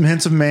good. Some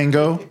hints of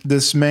mango.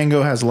 This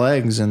mango has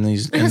legs in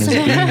these beans.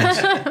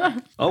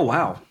 Oh,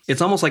 wow.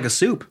 It's almost like a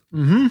soup.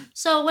 Mm-hmm.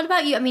 So what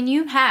about you? I mean,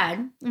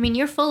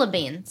 you're full of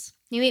beans.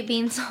 You eat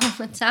beans all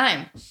the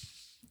time,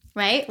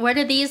 right? Where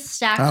do these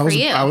stack for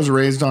you? I was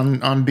raised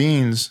on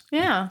beans.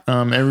 Yeah.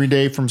 Every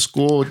day from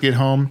school, would get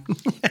home,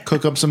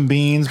 cook up some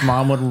beans.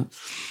 Mom would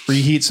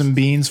reheat some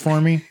beans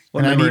for me.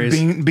 What and memories?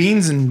 I'd eat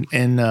beans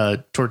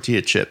and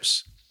tortilla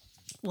chips.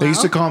 They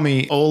used to call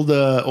me old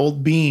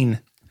bean,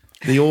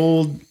 the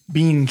old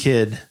bean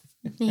kid.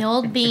 The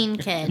old bean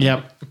kid.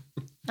 Yep.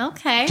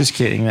 Okay. Just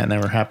kidding. That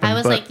never happened. I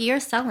was like, you're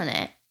selling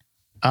it.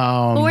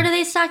 But where do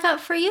they stack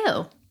up for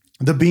you?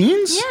 The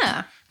beans?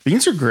 Yeah.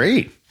 Beans are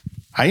great.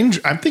 I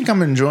think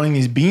I'm enjoying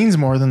these beans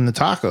more than the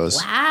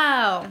tacos.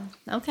 Wow.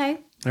 Okay.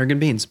 They're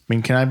good beans. I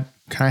mean, can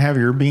I have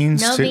your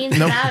beans? No too? beans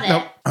without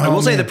it. I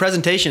will say man. the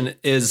presentation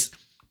is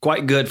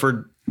quite good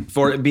for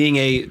it being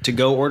a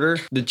to-go order.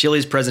 The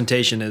Chili's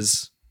presentation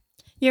is...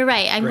 You're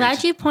right. I'm Great.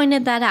 glad you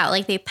pointed that out.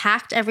 Like they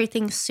packed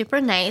everything super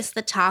nice.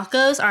 The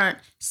tacos aren't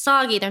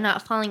soggy. They're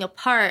not falling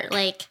apart.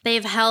 Like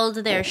they've held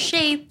their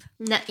shape.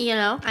 You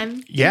know,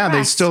 I'm Yeah, they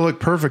impressed. still look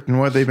perfect. And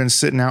what, they've been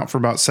sitting out for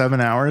about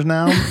 7 hours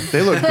now.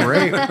 They look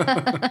great.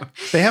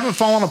 They haven't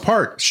fallen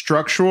apart.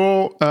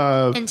 Structural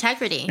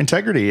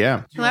integrity.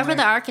 Yeah. Whoever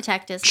the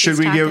architect is. Should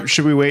these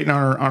we wait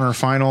on our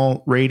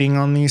final rating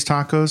on these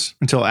tacos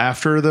until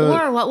after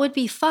the? Or what would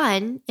be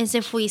fun is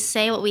if we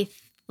say what we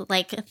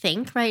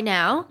think right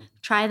now,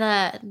 try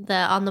the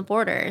on the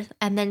border,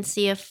 and then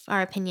see if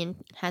our opinion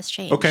has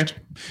changed. Okay. Do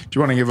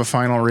you want to give a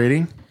final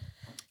rating?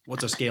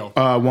 What's a scale?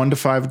 1 to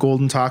 5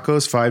 golden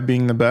tacos, 5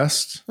 being the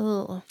best.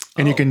 Ooh.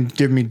 And you can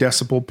give me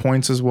decibel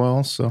points as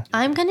well. So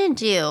I'm gonna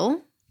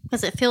do,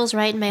 because it feels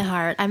right in my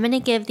heart, I'm gonna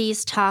give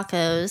these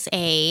tacos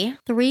a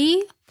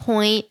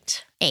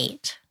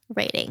 3.8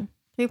 rating.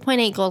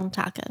 3.8 golden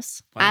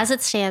tacos as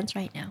it stands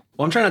right now.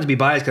 Well, I'm trying not to be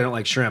biased because I don't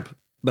like shrimp.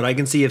 But I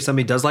can see if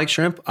somebody does like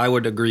shrimp, I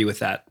would agree with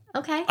that.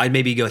 Okay. I'd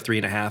maybe go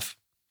 3.5.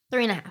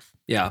 3.5.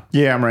 Yeah.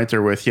 yeah, I'm right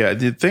there with you.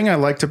 The thing I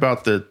liked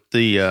about it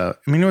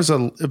was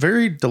a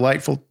very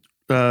delightful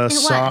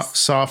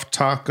soft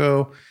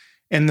taco,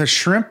 and the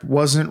shrimp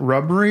wasn't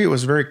rubbery. It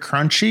was very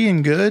crunchy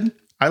and good.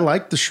 I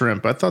liked the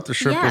shrimp. I thought the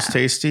shrimp was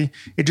tasty.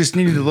 It just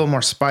needed a little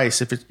more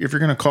spice if you're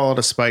going to call it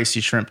a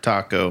spicy shrimp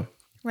taco.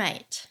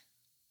 Right.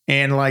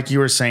 And like you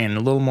were saying, a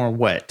little more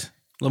wet.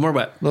 A little more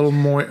wet. A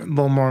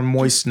little more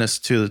moistness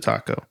to the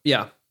taco.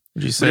 Yeah.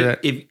 Would you say that?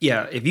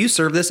 If you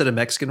serve this at a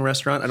Mexican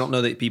restaurant, I don't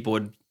know that people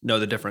would know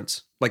the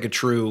difference. Like a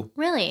true.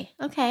 Really?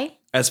 Okay.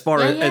 As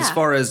far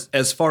as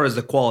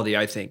the quality,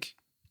 I think.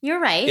 You're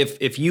right.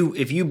 If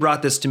you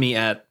brought this to me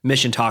at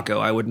Mission Taco,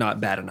 I would not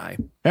bat an eye.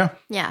 Yeah.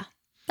 Yeah.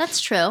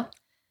 That's true.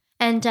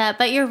 And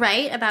but you're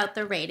right about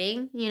the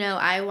rating. You know,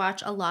 I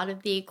watch a lot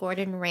of the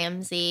Gordon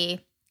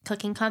Ramsay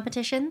cooking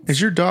competitions.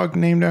 Is your dog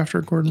named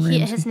after Gordon Ramsay?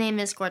 His name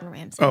is Gordon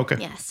Ramsay. Oh, okay.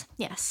 Yes.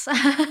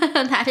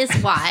 That is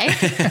why.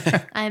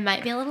 I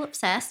might be a little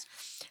obsessed.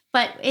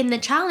 But in the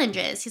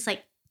challenges, he's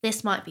like,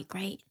 this might be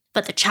great.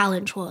 But the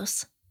challenge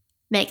was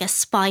make a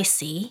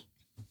spicy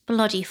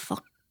bloody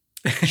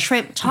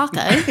shrimp taco.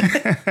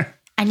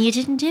 And you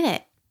didn't do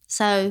it.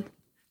 So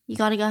you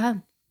got to go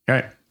home.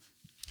 Right.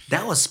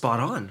 That was spot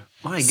on.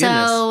 My goodness.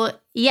 So,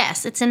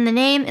 yes, it's in the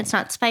name. It's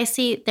not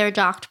spicy. They're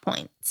docked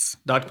points.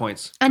 Docked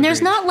points. And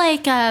there's not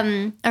like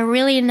a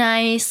really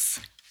nice,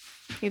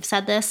 you've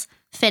said this,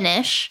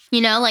 finish.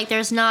 You know, like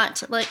there's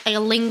not like a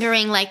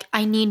lingering, like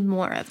I need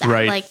more of that.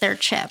 Right. Like they're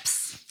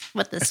chips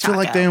with this I feel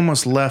taco. like they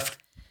almost left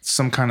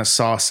some kind of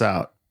sauce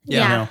out.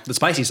 Yeah. You know? The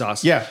spicy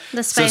sauce. Yeah.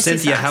 The spicy So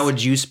Cynthia, sauce. how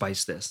would you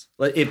spice this?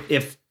 Like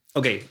if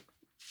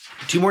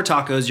 2 more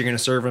tacos, you're going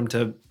to serve them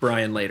to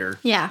Brian later.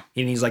 Yeah.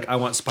 And he's like, I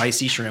want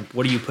spicy shrimp.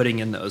 What are you putting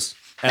in those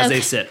as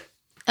they sit?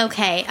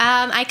 Okay.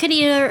 I could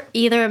either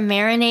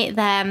marinate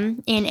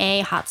them in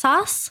a hot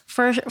sauce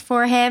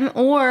for him,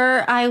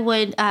 or I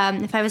would,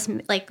 if I was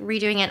like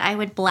redoing it, I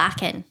would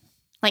blacken,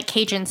 like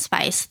Cajun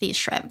spice, these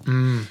shrimp.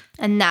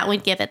 And that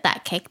would give it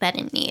that kick that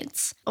it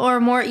needs. Or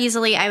more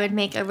easily, I would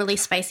make a really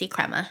spicy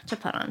crema to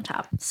put on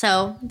top.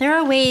 So there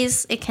are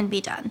ways it can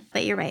be done,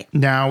 but you're right.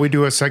 Now we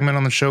do a segment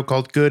on the show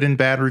called Good and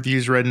Bad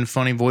Reviews Read in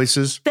Funny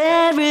Voices.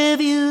 Bad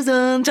reviews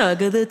on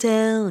Talk of the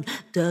Town,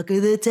 Talk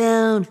of the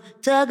Town,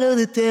 Talk of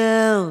the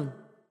Town,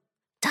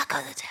 Talk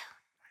of the Town.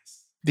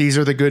 These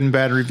are the good and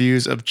bad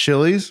reviews of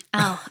Chili's.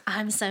 Oh,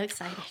 I'm so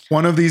excited.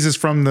 One of these is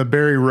from the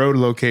Berry Road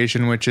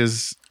location, which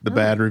is the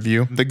bad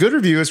review. The good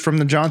review is from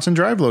the Johnson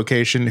Drive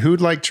location. Who'd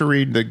like to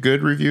read the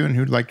good review and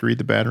who'd like to read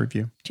the bad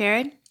review?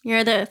 Jared,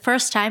 you're the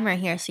first timer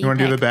here, so You want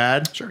to do the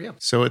bad? Sure, yeah.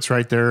 So it's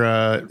right there.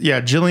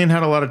 Jillian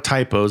had a lot of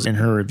typos in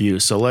her review.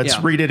 So let's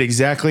read it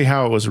exactly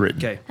how it was written.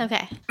 Okay.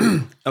 Okay.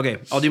 Okay.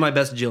 I'll do my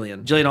best,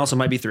 Jillian. Jillian also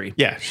might be 3.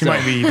 Yeah, she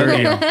might be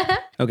very young.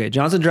 Okay.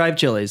 Johnson Drive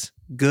Chili's.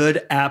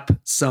 Good app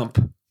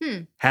sump.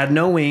 Had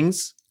no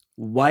wings.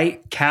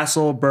 White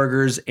Castle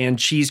burgers and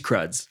cheese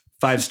cruds.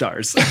 5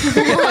 stars.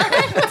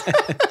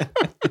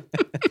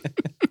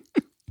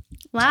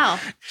 Wow.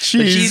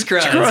 Cheese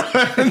cruds.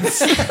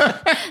 That's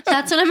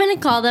what I'm going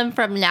to call them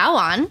from now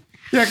on.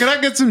 Yeah, can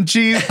I get some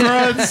cheese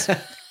cruds?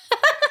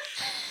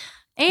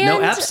 And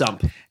No app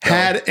sump.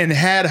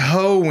 had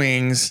ho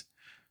wings.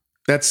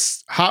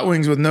 That's hot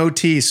wings with no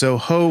T, so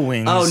ho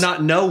wings. Oh,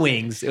 not no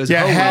wings. It was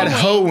had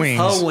ho wings.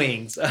 wings. Ho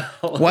wings.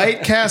 Oh.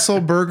 White Castle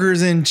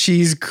burgers and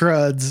cheese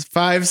cruds,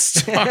 5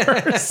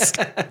 stars.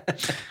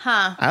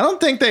 Huh. I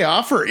don't think they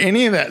offer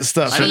any of that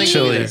stuff don't at think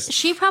Chili's.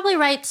 She probably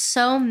writes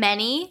so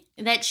many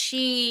that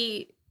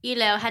she,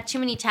 had too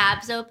many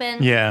tabs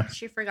open. Yeah.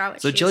 She forgot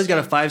what So she Chili's was got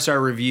a doing. 5-star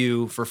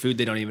review for food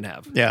they don't even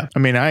have. Yeah. I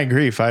mean, I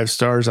agree. 5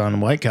 stars on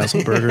White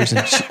Castle burgers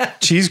and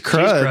cheese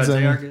cruds.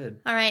 They are and- good.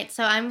 All right,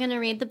 so I'm going to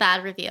read the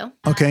bad review.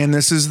 Okay, and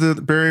this is the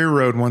Barrier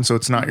Road one, so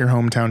it's not your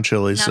hometown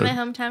Chili's. Not So my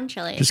hometown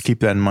Chili's. just keep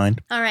that in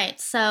mind. All right,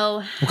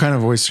 so What kind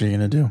of voice are you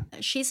going to do?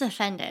 she's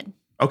offended.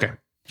 Okay.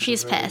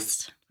 She's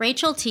pissed.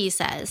 Rachel T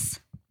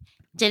says,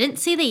 didn't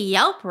see the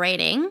Yelp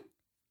rating,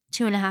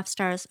 2.5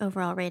 stars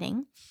overall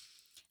rating,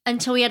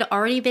 until we had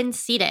already been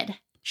seated.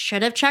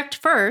 Should have checked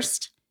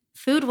first.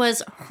 Food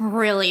was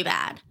really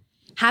bad.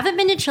 Haven't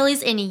been to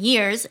Chili's in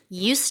years.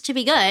 Used to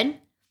be good.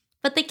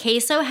 But the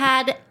queso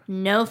had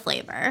no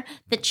flavor.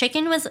 The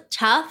chicken was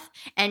tough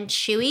and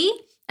chewy.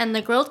 And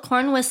the grilled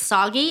corn was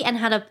soggy and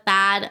had a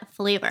bad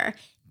flavor.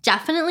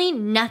 Definitely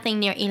nothing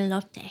near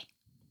elote.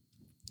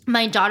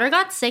 My daughter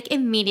got sick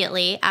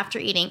immediately after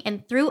eating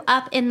and threw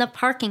up in the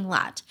parking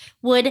lot.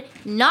 Would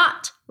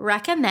not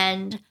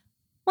recommend.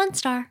 1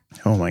 star.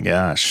 Oh my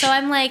gosh. So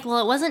I'm like, well,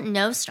 it wasn't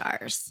no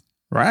stars.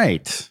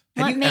 Right.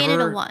 Have What you made it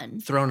a ever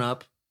 1? Thrown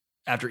up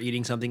after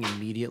eating something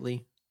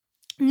immediately?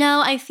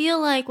 No, I feel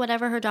like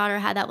whatever her daughter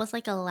had, that was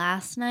like a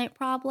last night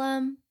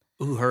problem.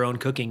 Ooh, her own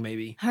cooking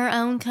maybe. Her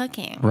own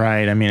cooking.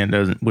 Right. I mean,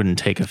 it wouldn't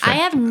take effect. I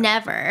have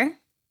never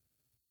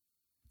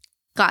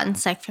gotten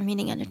sick from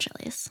eating at a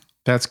Chili's.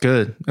 That's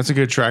good. That's a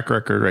good track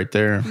record right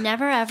there.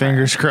 Never ever.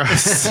 Fingers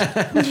crossed.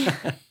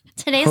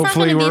 Today's Hopefully not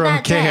going to be we're that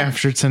okay day.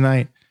 after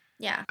tonight.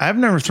 Yeah. I've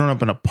never thrown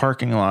up in a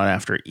parking lot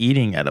after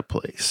eating at a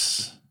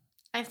place.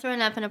 I've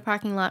thrown up in a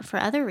parking lot for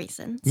other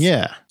reasons.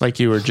 Yeah. Like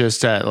you were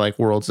just at like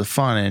Worlds of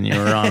Fun and you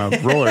were on a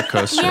roller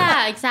coaster.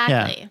 Yeah,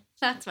 exactly.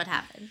 That's what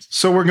happened.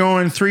 So we're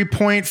going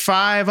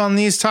 3.5 on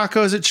these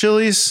tacos at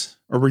Chili's.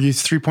 Or were you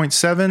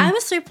 3.7? I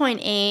was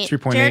 3.8.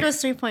 3.8. Jared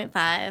was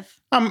 3.5.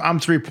 I'm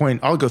 3.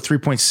 I'll go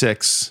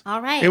 3.6.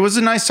 All right. It was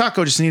a nice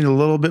taco, just needed a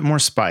little bit more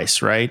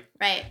spice, right?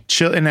 Right.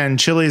 And then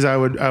Chili's, I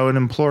would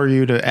implore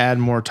you to add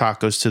more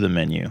tacos to the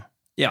menu.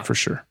 Yeah. For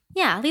sure.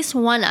 Yeah, at least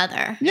one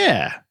other.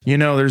 Yeah. You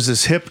know, there's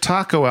this hip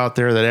taco out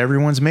there that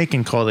everyone's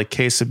making called a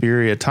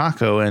quesabirria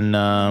taco.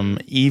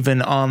 And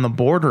even On the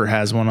Border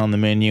has one on the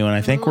menu. And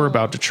I think we're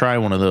about to try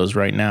one of those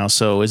right now.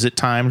 So is it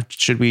time?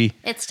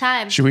 It's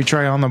time. Should we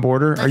try On the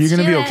Border? Are you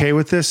going to be okay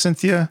with this,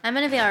 Cynthia? I'm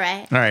going to be all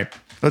right. All right.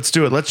 Let's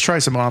do it. Let's try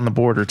some On the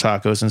Border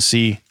tacos and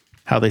see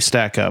how they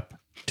stack up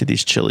to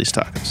these Chili's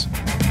tacos.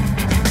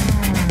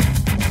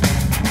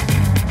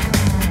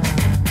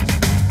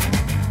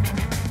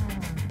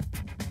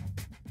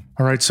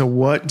 All right, so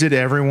what did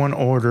everyone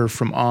order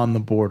from On the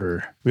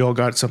Border? We all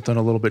got something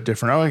a little bit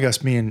different. Oh, I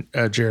guess me and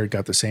Jared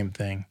got the same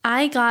thing.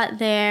 I got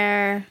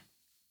their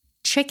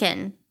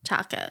chicken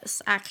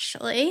tacos,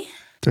 actually.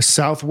 The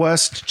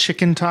Southwest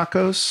chicken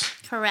tacos.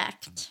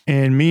 Correct.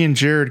 And me and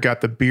Jared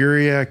got the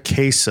birria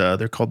queso.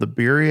 They're called the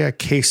birria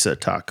queso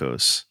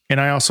tacos.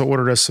 And I also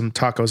ordered us some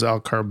tacos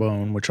al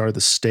carbone, which are the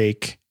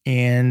steak.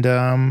 And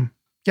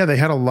yeah, they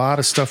had a lot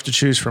of stuff to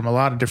choose from, a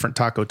lot of different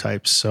taco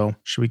types. So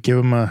should we give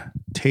them a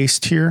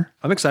taste here?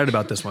 I'm excited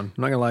about this one.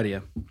 I'm not going to lie to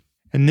you.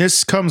 And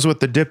this comes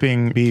with the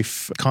dipping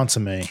beef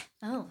consomme,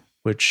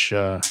 which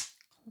the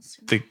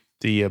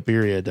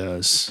birria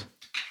does.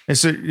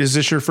 Is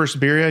this your first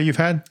birria you've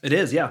had? It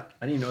is, yeah.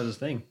 I didn't even know it was a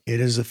thing.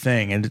 It is a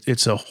thing, and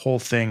it's a whole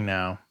thing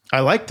now. I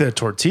like the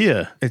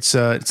tortilla. It's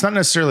not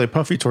necessarily a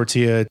puffy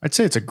tortilla. I'd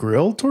say it's a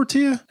grilled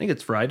tortilla. I think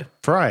it's fried.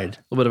 Fried. A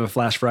little bit of a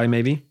flash fry,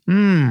 maybe.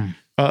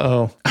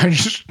 Uh-oh.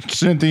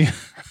 Cynthia,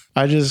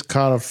 I just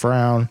caught a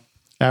frown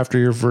after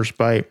your first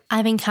bite.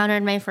 I've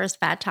encountered my first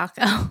bad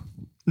taco.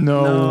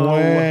 No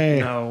way.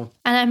 No.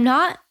 And I'm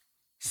not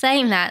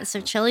saying that, so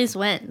Chili's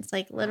wins.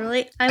 Like,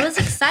 literally, I was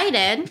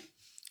excited.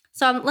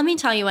 So let me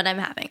tell you what I'm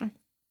having.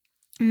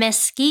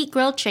 Mesquite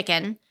grilled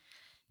chicken,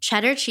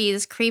 cheddar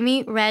cheese,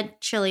 creamy red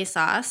chili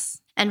sauce,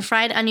 and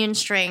fried onion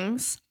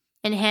strings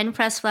in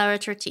hand-pressed flour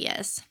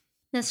tortillas.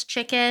 This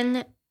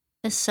chicken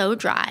is so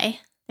dry.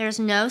 There's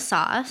no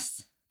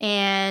sauce.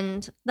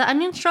 And the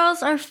onion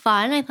straws are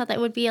fun. I thought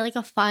that would be like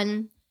a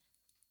fun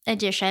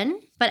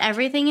addition. But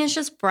everything is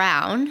just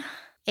brown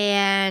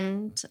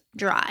and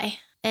dry.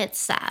 It's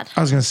sad.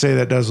 I was going to say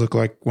that does look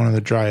like one of the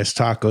driest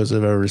tacos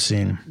I've ever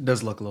seen. It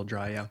does look a little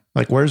dry, yeah.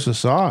 Like, where's the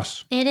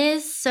sauce? It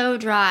is so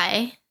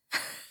dry.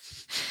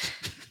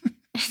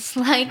 It's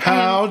like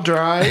How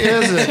dry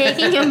is it?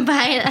 taking a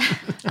bite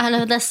out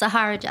of the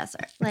Sahara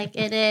Desert. Like,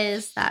 it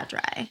is that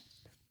dry.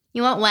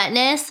 You want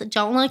wetness?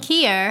 Don't look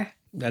here.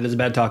 That is a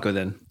bad taco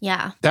then.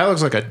 Yeah. That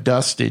looks like a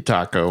dusty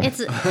taco. It's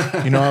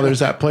You know how there's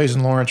that place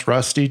in Lawrence,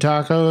 Rusty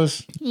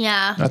Tacos?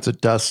 yeah. That's a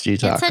dusty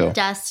taco. It's a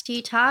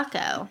dusty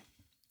taco.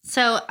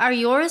 So are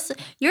yours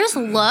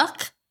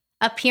look,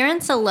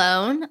 appearance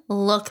alone,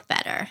 look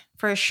better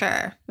for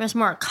sure. There's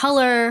more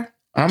color.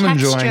 I'm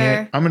texture. enjoying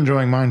it. I'm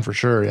enjoying mine for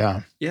sure,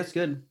 yeah. Yeah, it's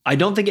good. I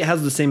don't think it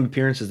has the same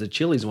appearance as the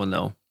Chili's one,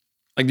 though.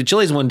 Like, the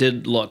Chili's one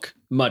did look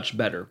much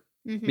better.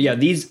 Mm-hmm. But yeah,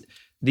 these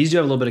do have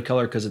a little bit of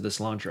color because of the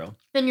cilantro.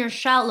 Then your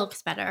shell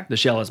looks better. The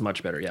shell is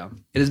much better, yeah.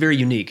 It is very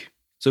unique.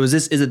 So is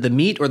it the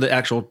meat or the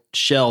actual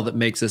shell that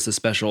makes this a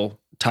special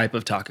type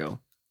of taco?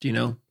 Do you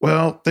know?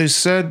 Well, they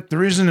said the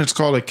reason it's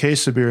called a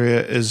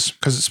quesabirria is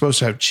because it's supposed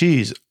to have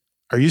cheese.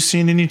 Are you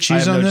seeing any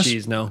cheese I have on no this?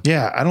 cheese, no.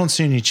 Yeah, I don't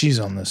see any cheese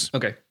on this.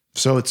 Okay.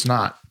 So it's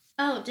not.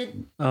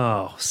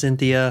 Oh,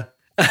 Cynthia.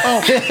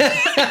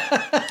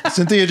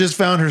 Cynthia just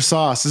found her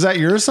sauce. Is that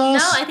your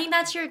sauce? No, I think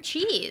that's your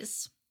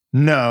cheese.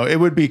 No, it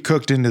would be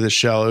cooked into the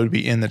shell. It would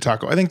be in the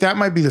taco. I think that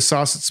might be the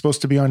sauce that's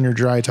supposed to be on your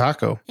dry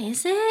taco.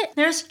 Is it?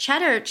 There's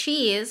cheddar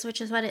cheese,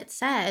 which is what it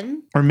said.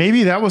 Or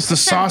maybe that was the It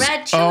said sauce.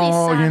 red chili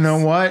Oh, you sauce. know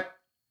what?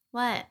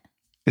 What?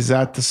 Is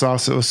that the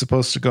sauce that was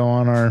supposed to go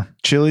on our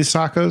chili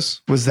tacos?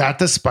 Was that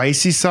the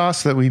spicy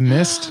sauce that we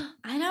missed?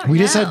 I don't know. We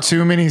just had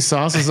too many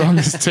sauces on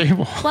this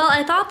table. Well,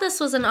 I thought this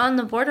was an on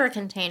the border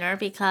container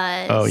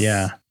because. Oh,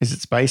 yeah. Is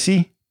it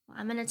spicy?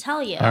 I'm going to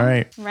tell you. All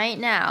right. Right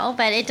now,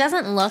 but it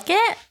doesn't look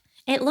it.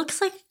 It looks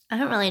like, I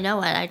don't really know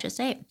what I just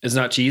ate. It's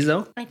not cheese,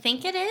 though? I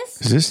think it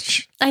is. Is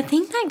this? I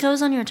think that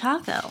goes on your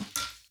taco.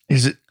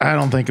 Is it? I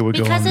don't think it would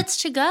go Because on. it's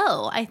to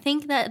go. I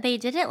think that they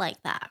did it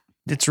like that.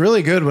 It's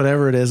really good,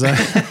 whatever it is.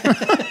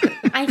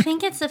 I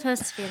think it's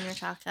supposed to be in your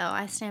taco.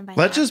 I stand by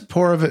Let's that. just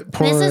pour it.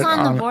 This is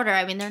on the border.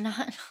 I mean, they're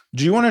not.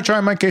 Do you want to try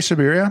my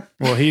quesabirria?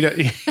 Well,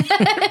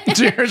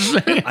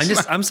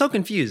 Cheers. I'm so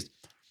confused.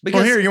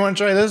 Well, here, you want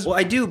to try this? Well,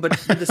 I do,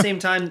 but at the same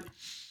time,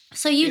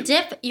 So you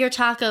dip your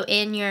taco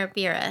in your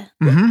birria.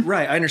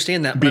 right, I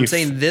understand that. But I'm Beef.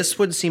 saying this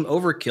would seem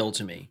overkill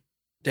to me.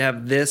 To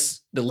have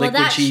this, the Well, liquid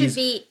that cheese. should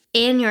be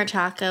in your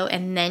taco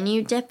and then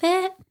you dip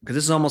it. Because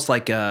this is almost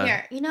like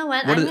Here, you know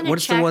what?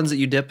 what's the ones that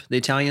you dip? The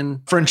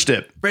Italian French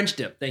dip. French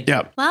dip. Thank you.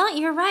 Yeah. Well,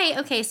 you're right.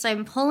 Okay, so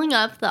I'm pulling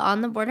up the on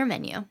the border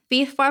menu.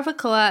 Beef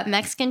barbacoa,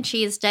 Mexican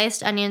cheese,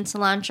 diced onion,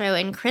 cilantro,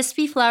 and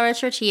crispy flour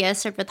tortilla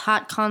served with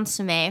hot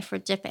consomme for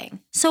dipping.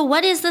 So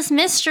what is this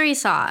mystery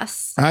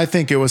sauce? I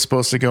think it was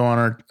supposed to go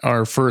on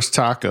our first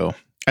taco.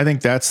 I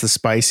think that's the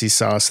spicy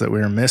sauce that we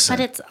were missing.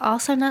 But it's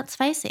also not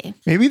spicy.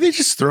 Maybe they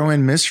just throw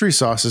in mystery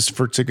sauces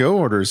for to-go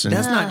orders. And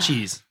That's not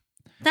cheese.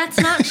 That's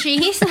not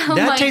cheese. Oh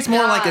That my tastes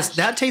more like gosh.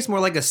 that tastes more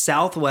like a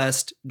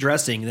Southwest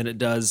dressing than it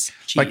does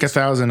cheese. like a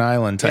Thousand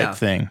Island type Yeah.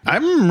 thing.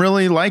 I'm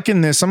really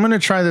liking this. I'm going to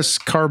try this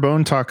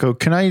carbone taco.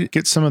 Can I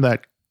get some of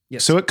that?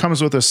 Yes. So it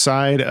comes with a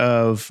side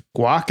of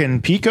guac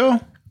and pico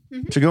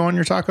to go on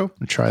your taco.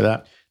 Try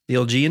that. The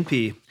old G and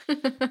P.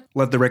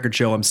 Let the record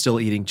show I'm still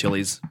eating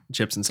Chili's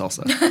chips and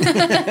salsa.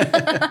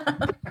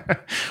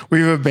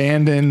 We've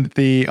abandoned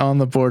the on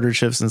the border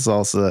chips and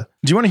salsa.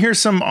 Do you want to hear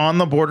some on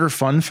the border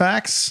fun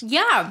facts?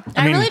 Yeah.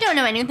 I mean, really don't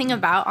know anything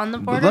about on the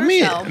border. Let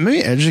me so.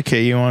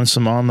 educate you on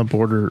some on the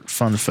border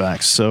fun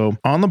facts. So,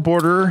 on the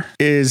border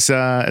is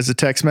a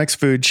Tex-Mex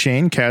food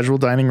chain, casual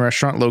dining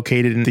restaurant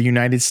located in the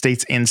United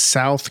States and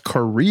South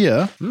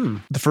Korea.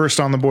 The first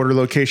on the border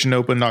location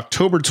opened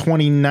October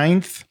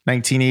 29th,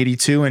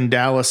 1982 in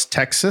Dallas,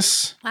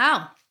 Texas.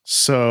 Wow.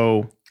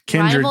 So,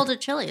 Rival to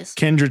Chili's.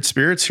 kindred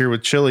spirits here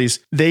with Chili's.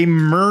 They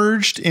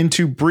merged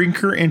into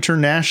Brinker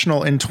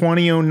International in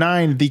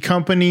 2009, the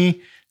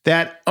company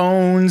that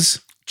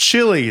owns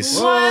Chili's.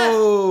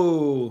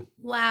 Whoa.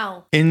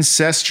 Wow.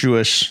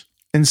 Incestuous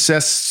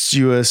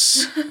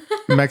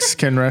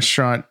Mexican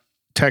restaurant,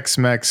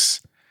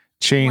 Tex-Mex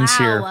chains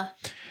here. Wow.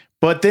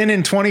 But then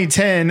in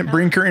 2010,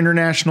 Brinker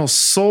International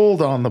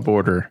sold on the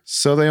border.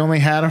 So they only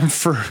had them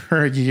for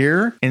a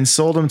year and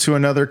sold them to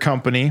another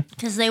company.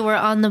 Because they were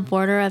on the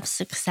border of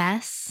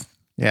success.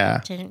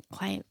 Yeah. Didn't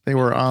quite. They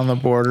were on the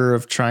border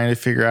of trying to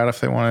figure out if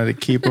they wanted to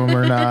keep them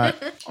or not.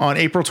 On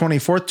April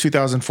 24th,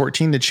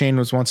 2014, the chain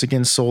was once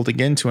again sold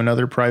again to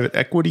another private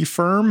equity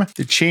firm.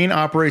 The chain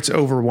operates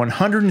over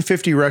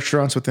 150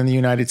 restaurants within the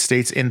United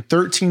States and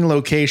 13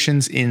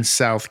 locations in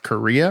South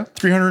Korea.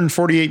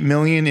 348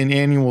 million in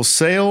annual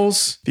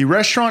sales. The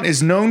restaurant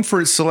is known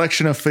for its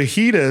selection of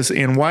fajitas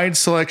and wide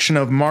selection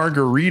of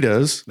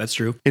margaritas. That's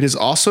true. It is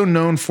also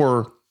known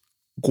for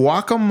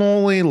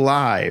Guacamole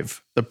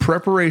Live, the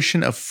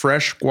preparation of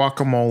fresh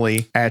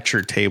guacamole at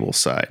your table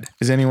side.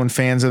 Is anyone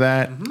fans of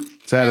that?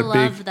 Is that I a big?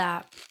 love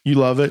that. You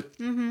love it?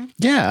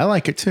 Yeah, I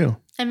like it too.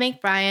 I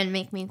make Brian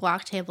make me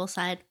guac table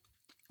side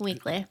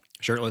weekly.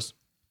 Shirtless.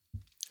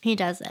 He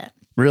does it.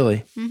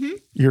 Really?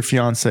 Your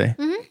fiance?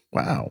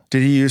 Wow.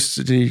 Did he used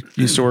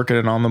to work at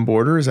an on the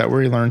border? Is that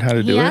where he learned how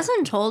to do He it?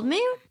 hasn't told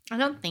me. I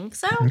don't think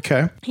so.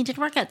 Okay. He did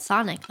work at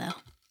Sonic though.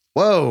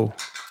 Whoa.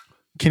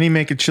 Can he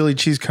make a chili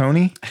cheese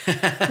coney?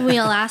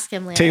 We'll ask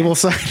him later. Table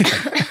side.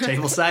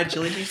 Tableside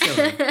chili cheese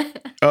chili.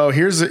 Oh,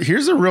 here's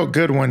a real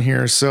good one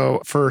here.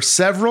 So, for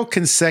several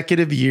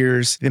consecutive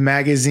years, the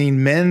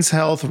magazine Men's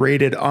Health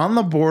rated On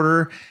the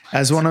Border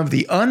as one of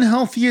the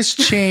unhealthiest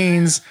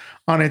chains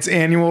on its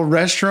annual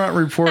restaurant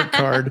report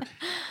card.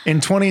 In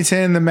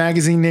 2010, the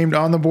magazine named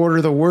On the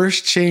Border the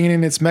worst chain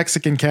in its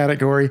Mexican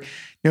category,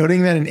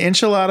 noting that an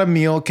enchilada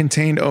meal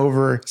contained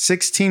over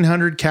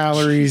 1,600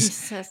 calories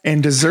Jesus.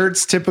 and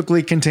desserts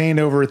typically contained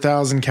over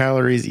 1,000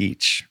 calories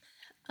each.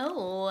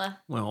 Oh.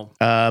 Well,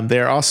 They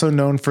are also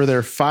known for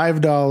their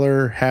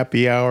 $5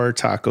 happy hour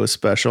taco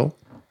special,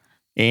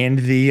 and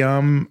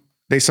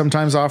they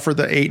sometimes offer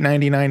the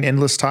 $8.99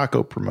 endless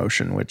taco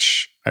promotion,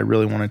 which I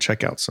really want to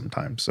check out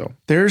sometime. So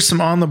there's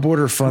some on the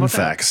border fun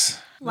facts.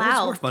 those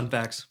Wow. were fun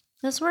facts.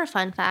 Those were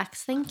fun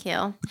facts. Thank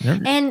you.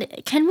 Yep. And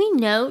can we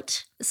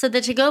note, so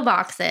the to-go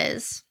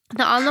boxes,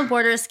 the On the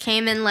Borders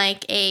came in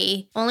like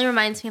only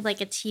reminds me of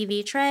like a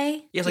TV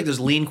tray. Yeah, it's like those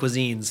lean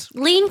cuisines.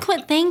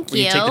 Thank Where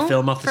you you. take the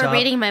film off the for top.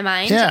 reading my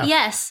mind. Yeah.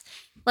 Yes.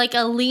 Like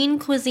a lean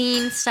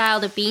cuisine style.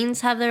 The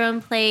beans have their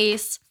own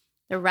place.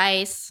 The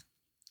rice.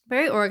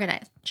 Very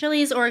organized.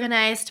 Chili's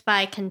organized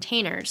by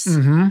containers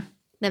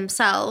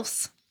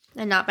themselves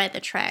and not by the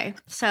tray.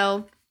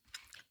 So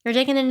you're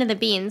digging into the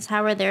beans.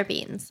 How are their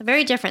beans?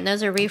 Very different.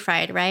 Those are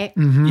refried, right?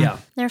 Yeah,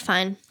 They're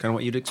fine. kind of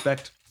what you'd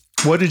expect.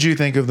 What did you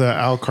think of the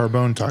Al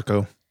Carbone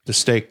taco? The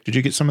steak. Did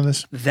you get some of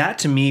this? That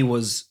to me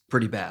was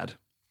pretty bad.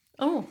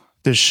 Oh.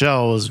 The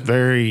shell was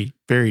very,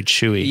 very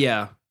chewy.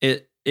 Yeah,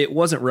 it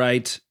wasn't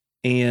right,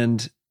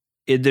 and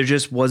there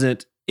just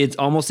wasn't. It's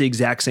almost the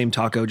exact same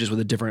taco, just with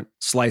a different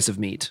slice of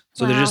meat.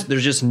 So Wow.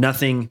 there's just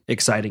nothing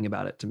exciting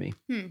about it to me.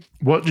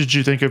 What did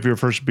you think of your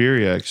first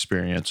birria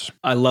experience?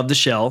 I love the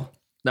shell.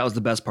 That was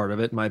the best part of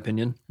it, in my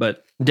opinion.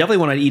 But definitely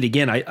when I eat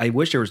again, I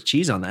wish there was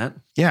cheese on that.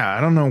 Yeah,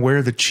 I don't know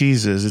where the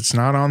cheese is. It's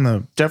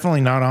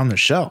definitely not on the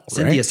shell.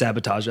 Cynthia Right?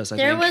 sabotaged us, I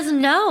There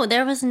think.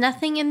 there was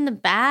nothing in the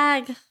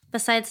bag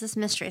besides this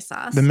mystery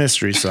sauce. The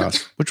mystery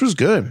sauce, which was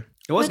good.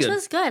 It was which good.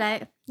 was good.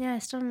 I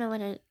still don't know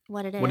what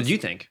it is. What did you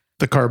think?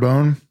 The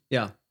Carbone.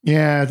 Yeah,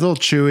 Yeah, it's a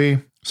little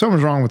chewy.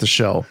 Something's wrong with the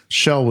shell.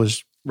 Shell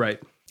was. right.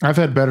 I've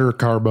had better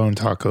Carbone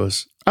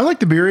tacos. I like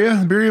the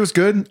birria. The birria was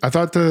good. I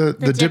thought the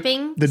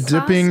dipping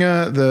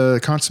the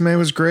consomme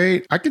was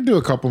great. I could do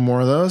a couple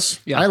more of those.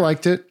 Yeah. I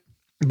liked it.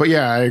 But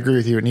yeah, I agree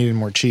with you. It needed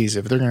more cheese.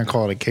 If they're going to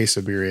call it a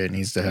queso birria, it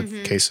needs to have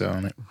queso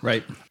on it.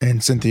 Right.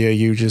 And Cynthia,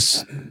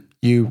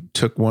 you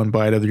took one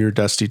bite of your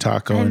dusty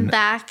taco. I'm and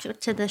back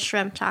to the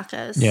shrimp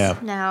tacos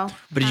now.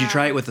 But did you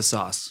try it with the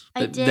sauce?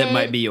 I That did.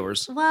 might be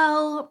yours.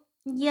 Well,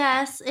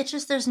 yes. It's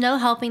just there's no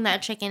helping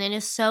that chicken. It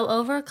is so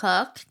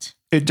overcooked.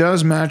 It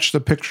does match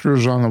the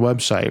pictures on the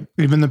website.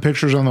 Even the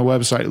pictures on the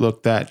website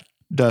look that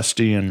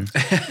dusty and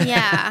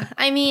Yeah.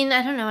 I mean,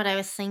 I don't know what I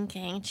was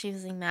thinking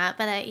choosing that,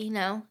 but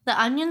the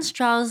onion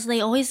straws, they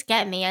always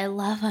get me. I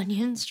love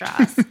onion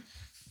straws.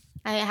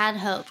 I had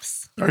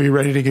hopes. Are you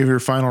ready to give your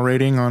final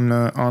rating on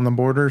the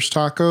Borders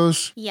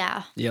tacos?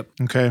 Yeah. Yep.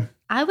 Okay.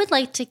 I would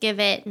like to give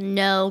it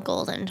no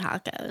golden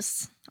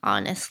tacos,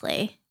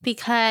 honestly,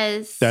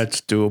 because That's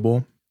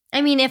doable.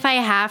 I mean, if I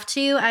have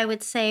to, I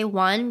would say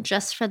 1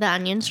 just for the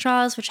onion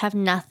straws, which have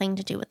nothing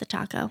to do with the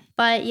taco.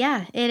 But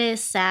yeah, it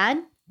is sad,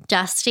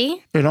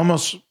 dusty. It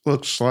almost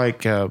looks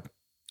like a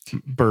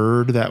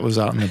bird that was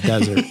out in the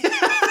desert.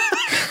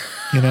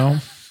 You know?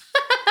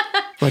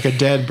 Like a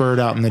dead bird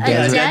out in the A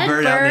desert. dead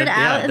bird bird out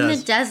out in in the-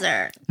 the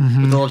desert. With a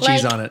little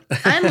cheese Like, on it.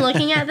 I'm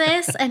looking at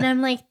this and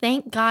I'm like,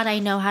 thank God I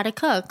know how to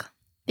cook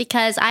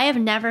because I have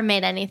never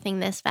made anything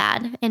this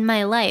bad in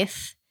my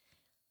life.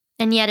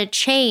 And yet a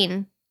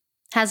chain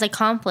has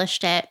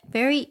accomplished it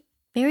very,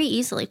 very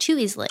easily, too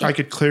easily. I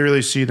could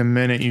clearly see the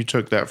minute you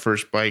took that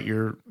first bite,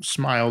 your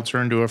smile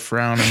turned to a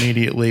frown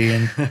immediately,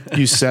 and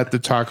you set the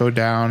taco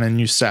down and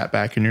you sat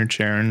back in your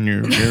chair and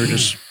you're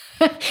just.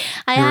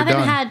 I you were haven't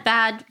done. had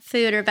bad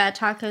food or bad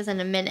tacos in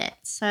a minute.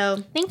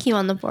 So thank you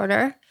on the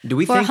border. Do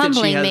we for think that she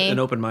humbling has me. an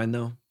open mind,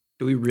 though?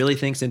 Do we really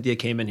think Cynthia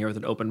came in here with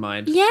an open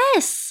mind?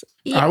 Yes.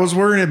 I was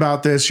worried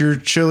about this. Your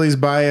Chili's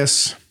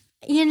bias.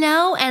 And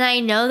I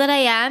know that I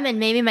am, and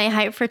maybe my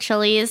hype for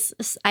Chili's,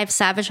 I've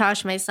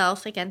sabotaged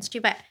myself against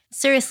you, but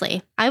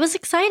seriously, I was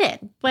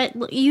excited.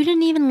 But you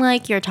didn't even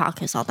like your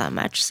tacos all that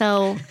much.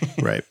 So,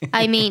 Right.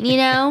 I mean,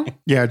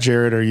 Yeah,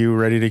 Jared, are you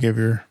ready to give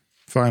your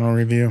final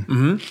review?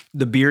 Mm-hmm.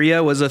 The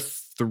birria was a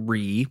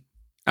 3.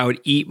 I would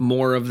eat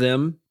more of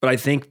them, but I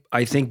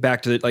think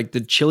back to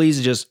the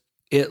Chili's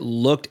it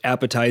looked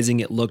appetizing.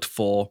 It looked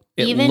full.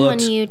 It even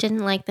looked, when you didn't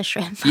like the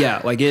shrimp.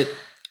 yeah,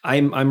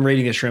 I'm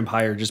rating the shrimp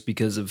higher just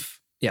because of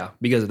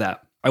that.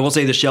 I will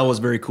say the shell was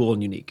very cool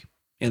and unique,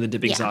 and the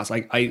dipping sauce.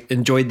 I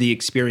enjoyed the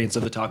experience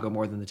of the taco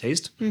more than the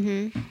taste.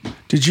 Mm-hmm.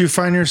 Did you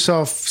find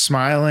yourself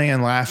smiling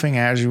and laughing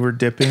as you were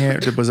dipping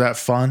it? Was that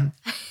fun?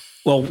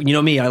 Well, you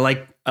know me, I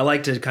like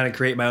to kind of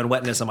create my own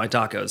wetness on my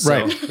tacos. So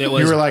Right. it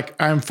was, You were like,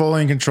 I'm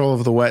fully in control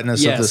of the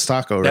wetness of this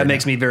taco right that now.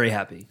 makes me very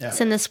happy. Yeah.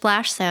 It's in the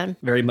splash zone.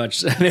 Very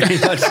much, very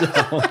much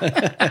so.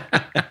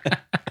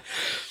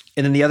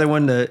 And then the other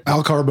one, the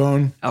Al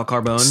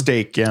Carbone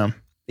steak, yeah.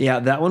 Yeah,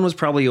 that one was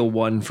probably a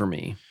 1 for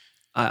me.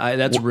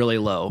 That's really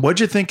low. What'd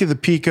you think of the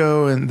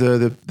pico and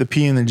the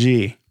P and the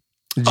G?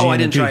 The G Oh, I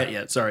and the didn't P? try it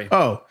yet. Sorry.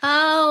 Oh,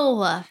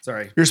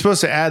 Sorry. you're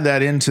supposed to add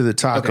that into the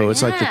taco. Okay.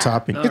 It's like the Yeah.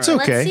 topping. All It's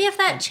right. okay. Let's see if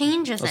that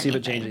changes Let's see if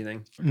it anything. changes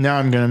anything. Now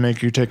I'm going to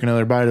make you take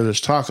another bite of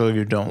this taco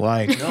you don't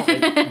like. No,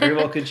 it very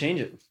well could change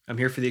it. I'm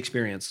here for the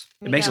experience.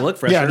 It makes it Yeah. look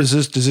fresher. Yeah, does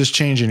this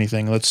change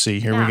anything? Let's see.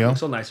 Here we Yeah. go.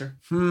 Looks a little nicer.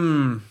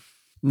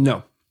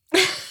 No.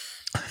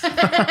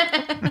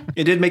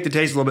 It did make the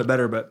taste a little bit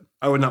better, but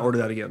I would not order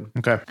that again.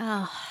 Okay.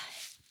 Oh,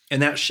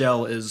 And that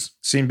shell is,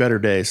 Seen better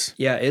days.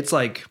 yeah, it's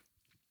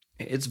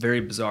very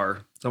bizarre.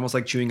 It's almost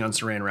like chewing on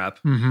saran wrap.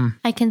 Mm-hmm.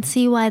 I can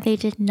see why they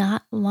did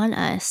not want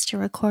us to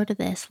record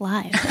this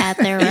live at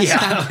their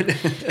restaurant.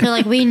 They're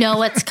like, we know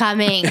what's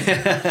coming.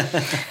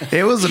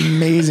 It was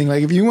amazing.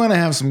 Like, if you want to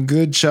have some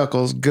good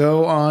chuckles,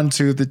 go on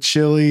to the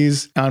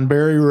Chili's on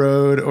Berry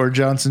Road or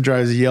Johnson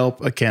Drive's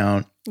Yelp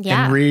account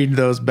Yeah. and read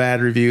those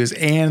bad reviews,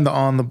 and the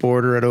On the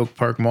Border at Oak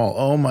Park Mall.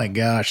 Oh my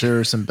gosh, there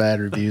are some bad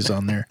reviews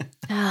on there.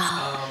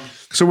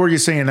 So what are you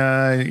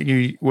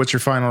saying? What's your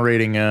final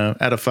rating out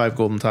of 5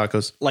 golden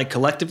tacos? Like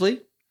collectively?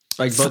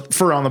 Like both?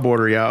 For On the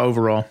Border, yeah,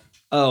 overall.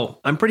 Oh,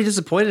 I'm pretty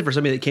disappointed for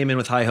somebody that came in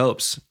with high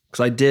hopes.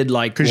 Because I did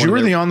like... Because you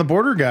were the On the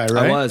Border guy,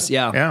 right? I was,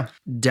 yeah. Yeah.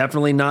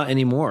 Definitely not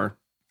anymore.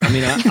 I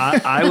mean,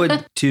 I would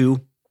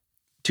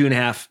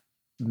 2.5,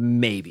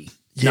 maybe.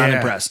 Not Yeah.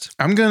 impressed.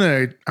 I'm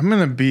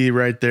gonna be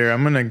right there.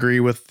 I'm gonna agree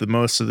with the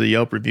most of the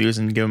Yelp reviews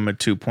and give them a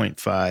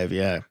 2.5.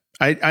 Yeah.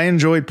 I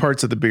enjoyed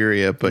parts of the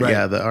birria, but Right.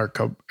 yeah, the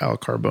Al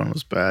Carbone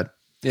was bad.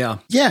 Yeah.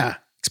 Yeah.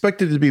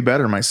 Expected it to be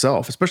better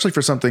myself, especially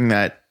for something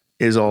that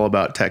is all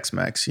about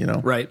Tex-Mex,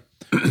 Right.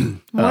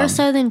 More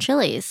so than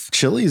Chili's.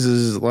 Chili's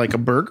is like a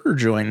burger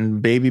joint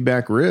and baby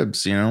back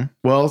ribs,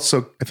 Well,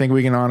 so I think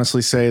we can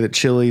honestly say that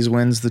Chili's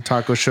wins the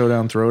Taco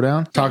Showdown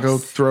Throwdown. Taco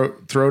Yes.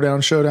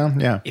 Throwdown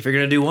Showdown. Yeah. If you're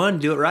going to do one,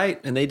 do it right.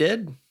 And they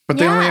did. But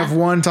they only Yeah. have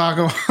one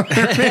taco. So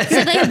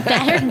they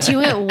better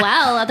do it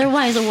well.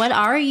 Otherwise, what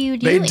are you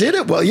They doing? did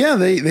it well. Yeah,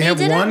 they have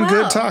did it one well.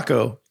 good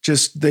taco.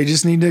 They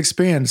just need to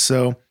expand.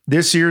 So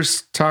this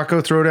year's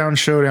Taco Throwdown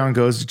Showdown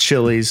goes to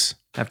Chili's.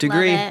 Have to Love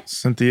agree. it.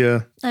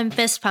 Cynthia. I'm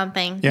fist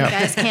pumping. Yeah. You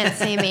guys can't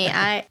see me.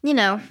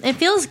 It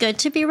feels good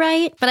to be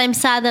right, but I'm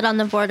sad that On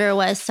the Border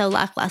was so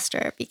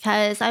lackluster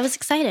because I was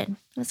excited.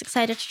 I was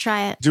excited to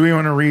try it. Do we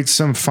want to read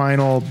some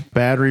final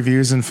bad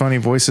reviews and funny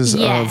voices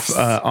Yes.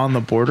 of On the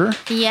Border?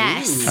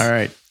 Yes. All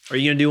right. Are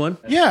you going to do one?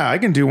 Yeah, I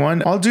can do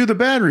one. I'll do the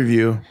bad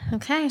review.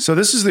 Okay. So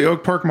this is the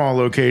Oak Park Mall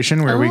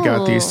location where we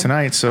got these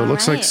tonight. So it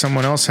looks like right.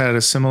 someone else had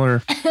a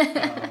similar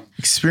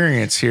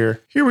experience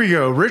here. Here we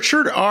go.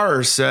 Richard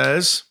R.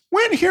 says,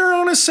 went here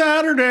on a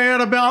Saturday at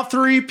about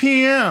 3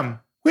 p.m.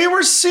 We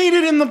were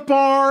seated in the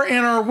bar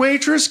and our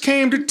waitress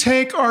came to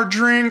take our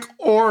drink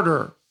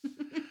order.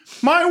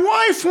 My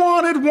wife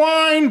wanted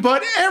wine,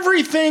 but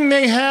everything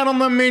they had on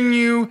the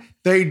menu,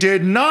 they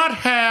did not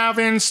have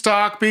in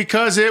stock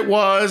because it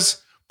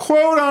was,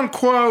 quote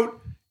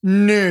unquote,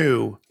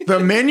 new. The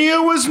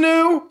menu was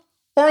new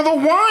or the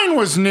wine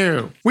was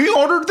new. We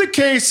ordered the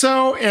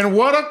queso and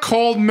what a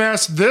cold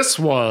mess this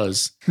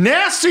was.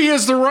 Nasty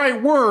is the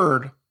right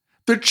word.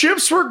 The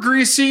chips were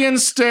greasy and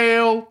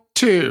stale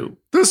too.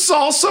 The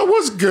salsa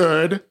was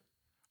good.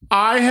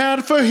 I had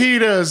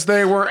fajitas.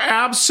 They were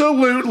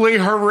absolutely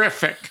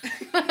horrific.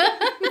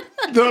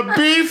 The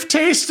beef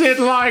tasted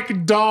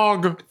like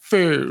dog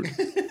food.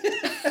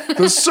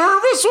 The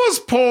service was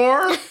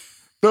poor.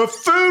 The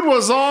food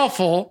was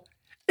awful.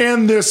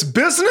 And this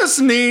business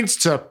needs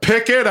to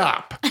pick it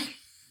up.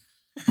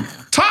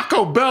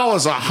 Taco Bell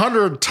is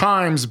 100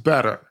 times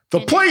better. The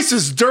place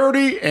is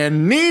dirty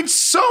and needs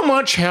so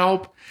much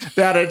help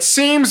that it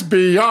seems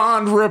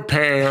beyond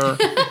repair.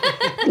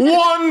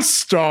 1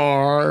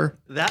 star.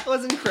 That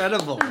was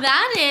incredible.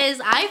 That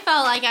is, I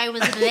felt like I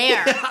was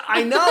there.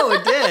 I know,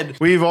 it did.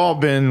 We've all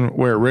been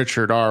where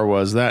Richard R.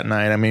 was that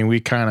night. I mean, we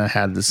kind of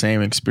had the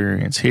same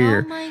experience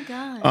here. Oh my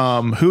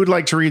God. Who would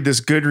like to read this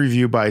good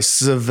review by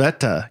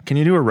Sveta? Can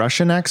you do a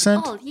Russian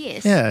accent? Oh,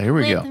 yes. Yeah, here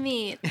we go. Let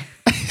me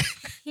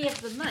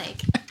have the mic.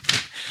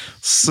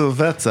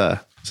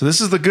 Sveta. So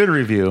this is the good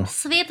review.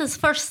 Sveta's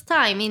first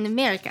time in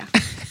America.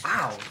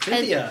 Wow,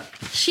 Cynthia.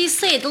 She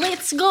said,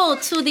 let's go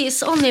to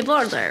this On the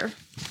Border.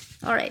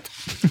 All right.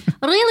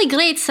 Really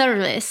great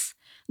service.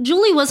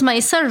 Julie was my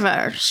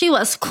server. She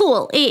was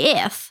cool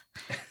AF.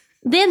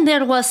 Then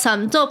there was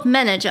some dope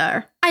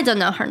manager. I don't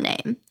know her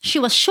name. She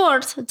was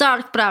short,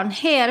 dark brown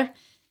hair.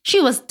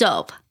 She was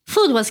dope.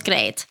 Food was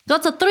great.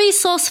 Got a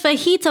 3-sauce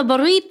fajita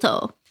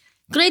burrito.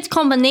 Great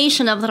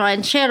combination of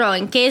ranchero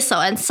and queso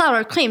and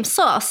sour cream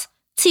sauce.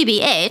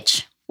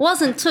 TBH.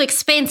 Wasn't too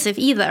expensive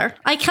either.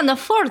 I can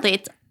afford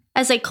it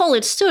as a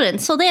college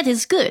student, so that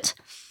is good.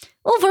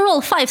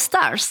 Overall, 5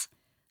 stars.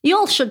 You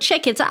all should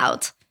check it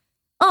out.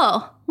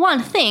 Oh,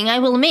 one thing I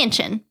will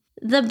mention.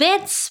 The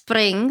bed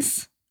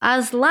springs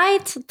as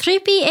light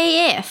trippy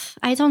AF.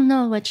 I don't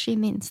know what she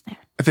means there.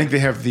 I think they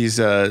have these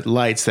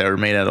lights that are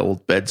made out of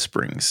old bed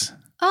springs.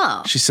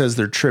 Oh, She says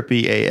they're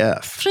trippy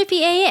AF.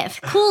 trippy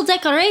AF. Cool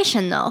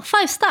decoration though.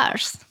 5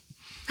 stars.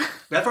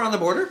 That far on the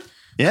border?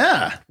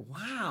 Yeah.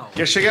 Wow.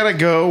 Guess you gotta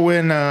go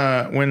when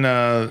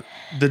the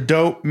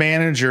dope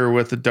manager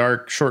with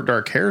the short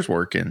dark hair's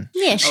working.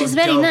 Yeah, she's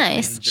very dope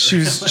nice.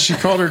 manager. She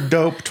called her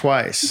dope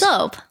twice.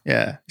 Dope.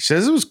 Yeah. She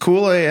says it was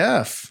cool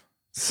AF.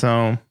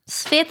 So,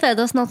 Sveta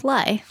does not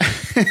lie.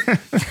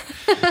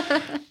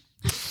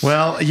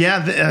 well,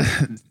 yeah,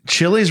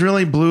 Chili's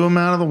really blew them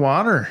out of the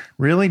water.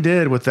 Really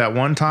did with that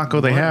one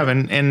taco they have.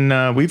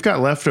 And we've got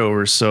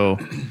leftovers. So,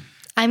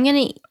 I'm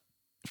going to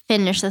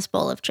finish this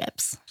bowl of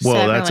chips. Whoa,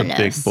 so that's a everyone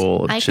big knows.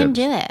 bowl of I can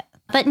chips. do it.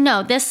 But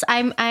no,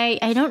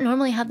 I don't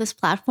normally have this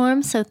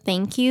platform, so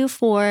thank you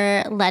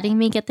for letting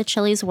me get the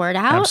Chili's word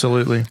out.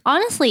 absolutely.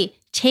 Honestly,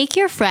 take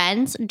your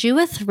friends, do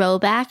a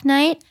throwback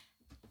night.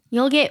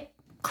 You'll get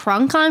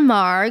crunk on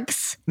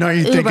margs. No, are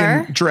you Uber.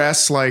 thinking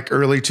dress like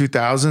early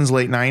 2000s,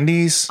 late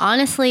 90s?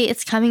 Honestly,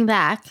 it's coming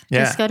back.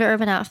 Yeah. Just go to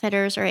Urban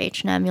Outfitters or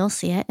H&M. You'll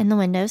see it in the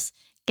windows.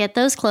 Get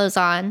those clothes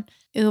on.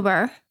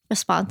 Uber,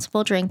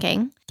 responsible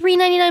drinking.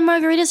 $3.99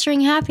 margaritas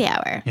during happy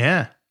hour.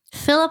 Yeah.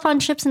 Fill up on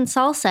chips and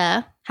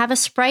salsa. Have a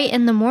Sprite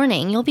in the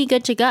morning. You'll be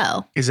good to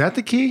go. Is that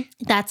the key?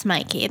 That's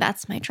my key.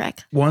 That's my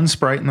trick. 1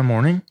 Sprite in the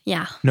morning?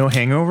 Yeah. No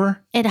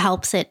hangover? It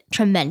helps it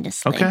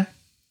tremendously. Okay.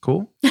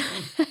 Cool. I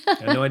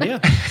had no idea.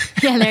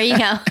 Yeah, there you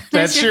go.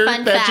 That's your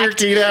fun that's your fact.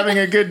 key to having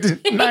a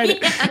good night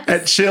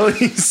at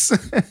Chili's.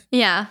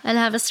 Yeah, and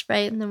have a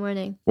Sprite in the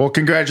morning. Well,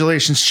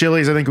 congratulations,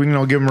 Chili's. I think we can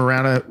all give them a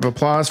round of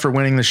applause for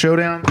winning the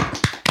showdown.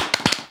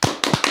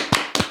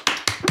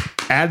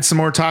 Add some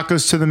more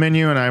tacos to the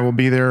menu and I will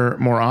be there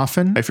more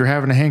often. If you're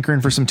having a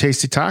hankering for some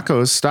tasty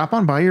tacos, stop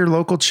on by your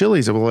local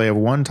Chili's. Well, they have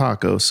 1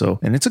 taco,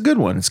 and it's a good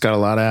one. It's got a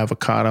lot of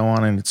avocado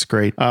on it. It's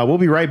great. We'll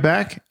be right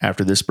back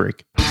after this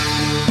break.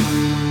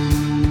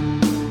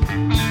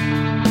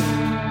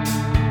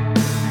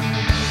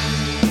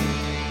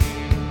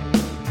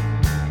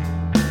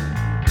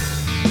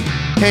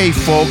 Hey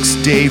folks,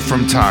 Dave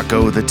from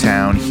Taco the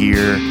Town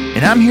here,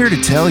 and I'm here to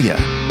tell you,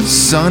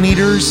 Sun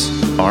Eaters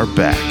are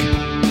back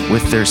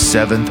with their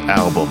 7th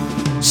album,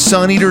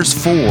 Sun Eaters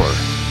 4,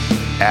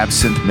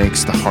 Absinthe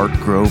Makes the Heart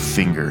Grow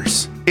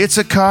Fingers. It's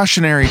a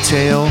cautionary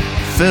tale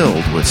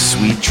filled with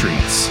sweet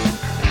treats.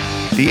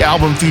 The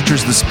album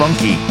features the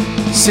spunky,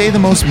 say the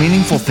most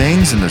meaningful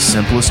things in the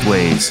simplest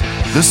ways.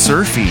 The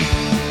surfy,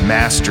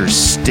 master's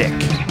stick.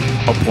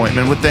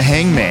 Appointment with the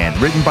Hangman,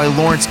 written by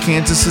Lawrence,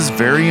 Kansas's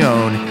very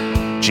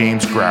own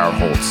James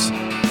Grauholtz.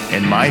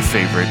 And my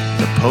favorite,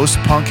 the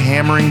post-punk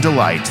hammering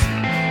delight,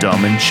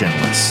 Dumb and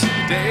Chinless.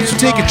 So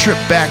take a trip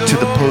back to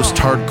the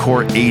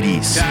post-hardcore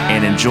 80s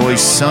and enjoy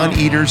Sun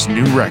Eater's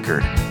new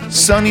record,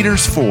 Sun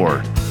Eaters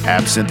 4,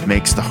 Absinthe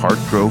Makes the Heart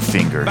Grow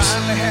Fingers.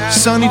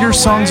 Sun Eater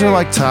songs are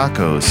like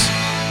tacos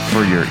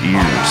for your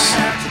ears.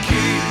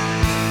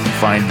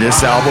 Find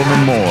this album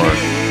and more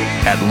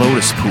at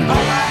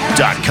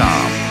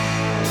lotuspool.com.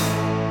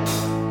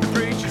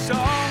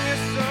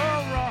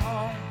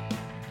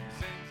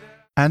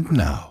 And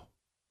now,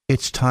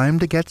 it's time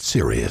to get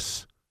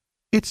serious.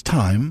 It's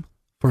time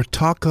for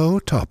Taco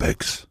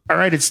Topics. All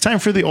right, it's time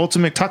for the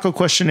ultimate taco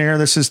questionnaire.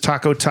 This is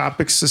Taco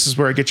Topics. This is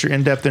where I get your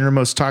in-depth,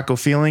 innermost taco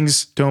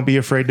feelings. Don't be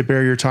afraid to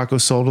bare your taco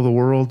soul to the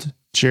world.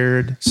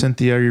 Jared,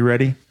 Cynthia, are you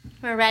ready?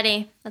 We're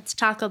ready. Let's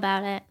talk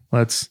about it.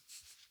 Let's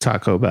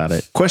taco about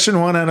it. Question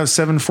 1 out of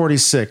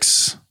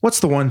 746. What's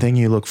the one thing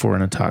you look for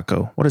in a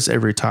taco? What does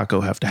every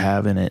taco have to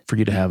have in it for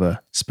you to have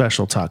a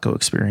special taco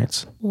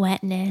experience?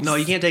 Wetness. No,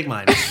 you can't take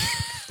mine.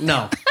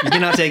 No, you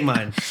cannot take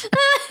mine.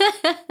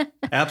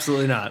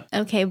 Absolutely not.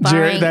 Okay, Jared,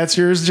 barring. that's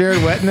yours,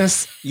 Jared?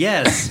 Wetness?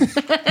 Yes.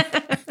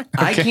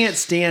 I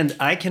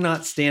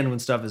cannot stand when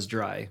stuff is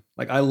dry.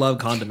 Like, I love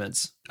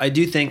condiments. I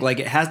do think like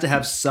it has to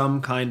have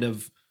some kind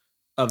of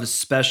a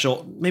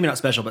special, maybe not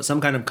special, but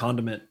some kind of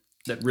condiment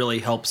that really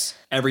helps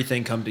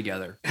everything come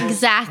together.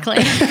 Exactly.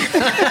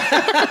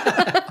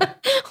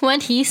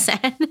 What he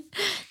said.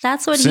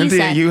 That's what Cynthia,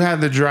 he said. you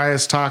had the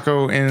driest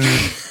taco in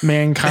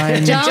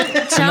mankind. Don't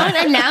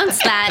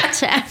announce that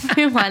to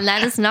everyone.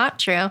 That is not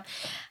true.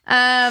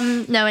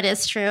 No, it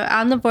is true.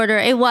 On the border,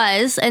 it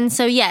was. And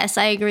so, yes,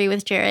 I agree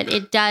with Jared.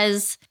 It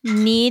does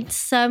need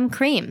some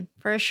cream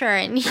for sure.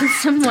 It needs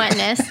some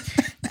wetness.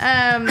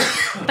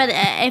 But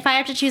if I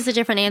have to choose a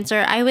different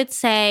answer, I would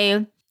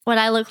say what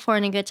I look for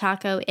in a good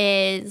taco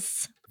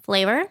is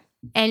flavor.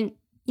 And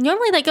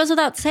normally that goes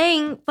without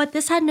saying, but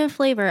this had no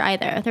flavor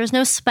either. There was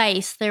no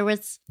spice. It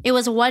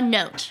was one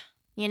note,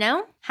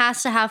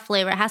 Has to have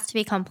flavor. It has to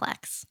be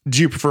complex.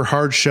 Do you prefer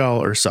hard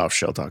shell or soft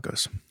shell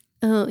tacos?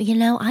 Oh,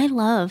 I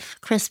love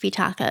crispy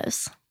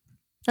tacos.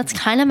 That's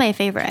kind of my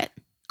favorite.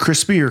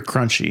 Crispy or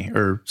crunchy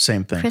or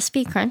same thing?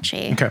 Crispy,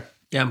 crunchy. Okay.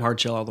 Yeah, I'm hard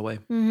shell all the way.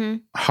 Mm-hmm.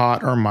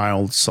 Hot or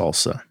mild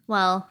salsa?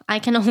 Well, I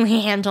can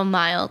only handle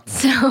mild,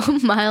 so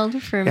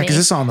mild for me. Yeah, because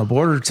this on the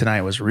border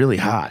tonight was really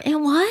hot. It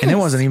was. And it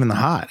wasn't even the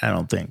hot, I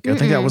don't think. I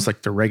think that was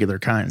like the regular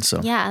kind. So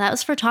Yeah, that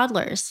was for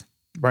toddlers.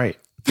 right.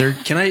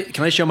 Can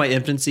I show my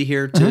infancy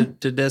here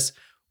to this?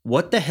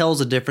 What the hell's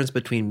the difference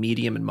between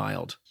medium and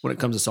mild when it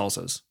comes to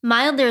salsas?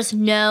 Mild, there's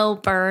no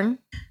burn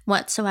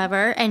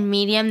whatsoever. And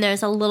medium,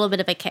 there's a little bit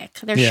of a kick.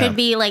 There should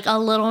be like a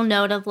little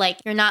note of like,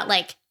 you're not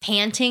like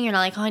panting. You're not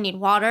like, oh, I need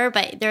water.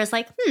 But there's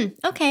like,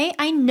 okay,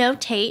 I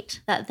notate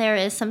that there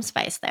is some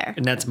spice there.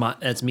 And that's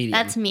medium.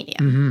 That's medium.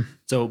 Mm-hmm.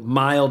 So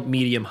mild,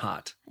 medium,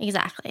 hot.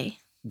 Exactly.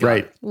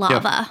 Right.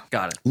 Lava. Yep.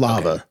 Got it.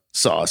 Lava Okay.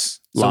 sauce.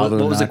 So Lava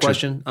what was the nacho.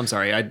 question? I'm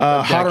sorry. I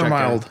hot or backtracked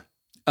mild? there.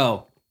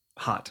 Oh,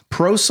 hot.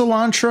 Pro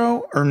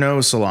cilantro or no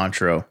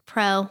cilantro?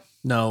 Pro.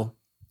 No,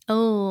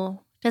 Oh,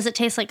 does it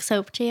taste like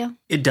soap to you?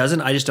 it doesn't.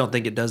 I just don't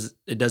think it does.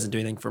 It doesn't do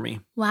anything for me.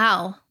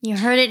 Wow. You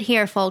heard it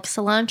here, folks.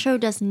 Cilantro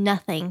does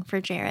nothing for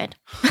Jared.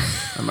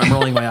 I'm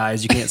rolling my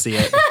eyes. You can't see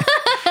it.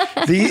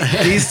 These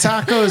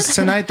tacos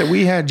tonight that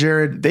we had,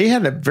 Jared, they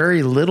had a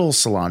very little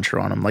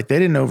cilantro on them. Like they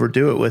didn't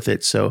overdo it with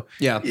it. So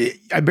Yeah.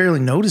 I barely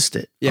noticed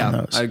it. Yeah, on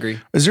those. I agree.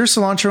 Is there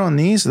cilantro on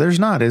these? There's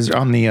not. Is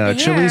on the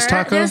Chili's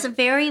taco? There's a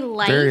very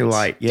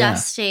light yeah.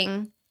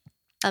 dusting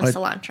of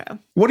cilantro.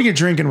 What are you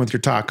drinking with your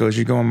tacos?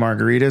 You going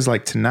margaritas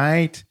like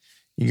tonight?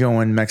 You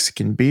going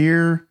Mexican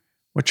beer?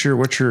 What's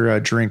your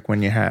drink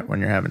when you're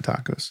having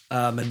tacos?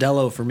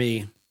 Modelo for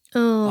me.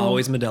 Ooh,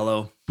 Always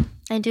Modelo.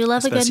 I do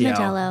love Especial. a good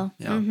Modelo.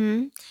 Yeah.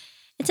 Mm-hmm.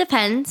 It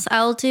depends.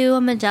 I'll do a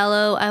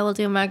Modelo. I will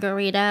do a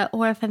margarita.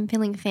 Or if I'm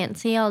feeling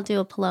fancy, I'll do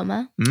a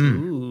Paloma.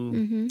 Ooh.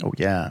 Mm-hmm. Oh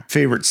yeah.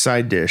 Favorite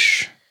side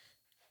dish?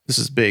 This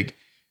is big.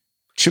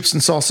 Chips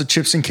and salsa,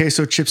 chips and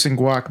queso, chips and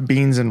guac,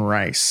 beans and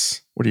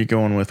rice. What are you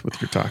going with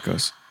your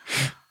tacos?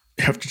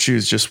 You have to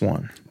choose just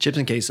one. Chips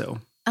and queso.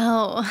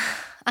 Oh,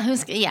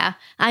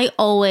 I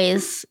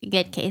always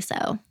get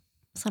queso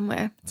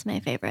somewhere. It's my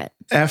favorite.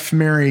 F,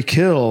 marry,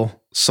 kill,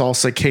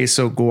 salsa,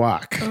 queso,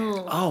 guac.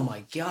 Oh, Oh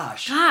my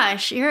gosh.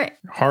 gosh. You're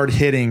Hard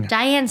hitting.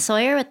 Diane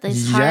Sawyer with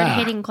these Yeah.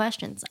 hard-hitting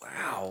questions.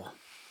 Wow.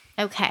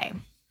 Okay.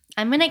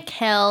 I'm going to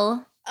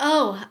kill...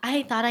 Oh,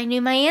 I thought I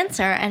knew my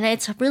answer, and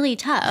it's really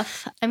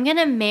tough. I'm going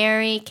to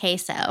marry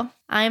queso.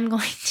 I'm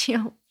going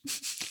to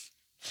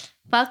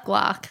fuck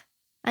guac.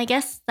 I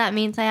guess that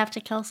means I have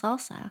to kill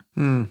salsa.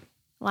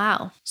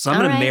 Wow. So I'm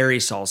All going right. to marry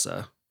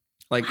salsa.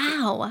 Like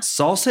Wow.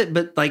 salsa,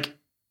 but like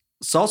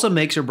salsa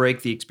makes or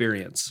break the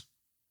experience.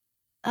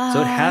 So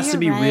Oh, it has to you're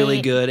be really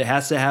right. good. It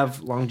has to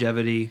have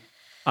longevity.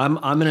 I'm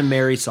gonna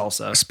marry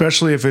salsa.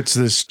 Especially if it's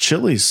this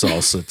chili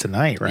salsa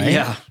tonight, right?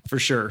 Yeah, for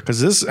sure. Because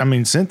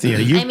Cynthia,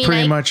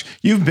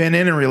 you've been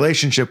in a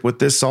relationship with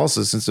this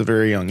salsa since a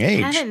very young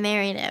age. I haven't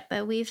married it,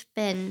 but we've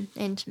been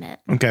intimate.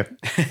 Okay.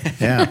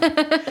 Yeah.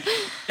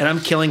 And I'm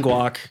killing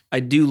guac. I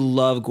do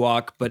love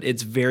guac, but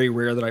it's very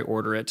rare that I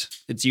order it.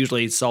 It's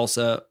usually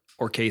salsa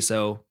or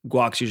queso.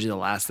 Guac's usually the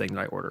last thing that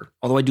I order.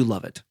 Although I do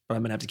love it, but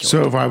I'm gonna have to kill it.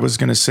 So if I was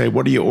gonna say,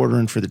 what are you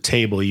ordering for the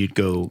table? You'd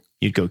go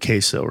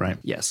queso, right?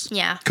 Yes.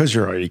 Yeah. Because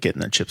you're already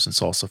getting the chips and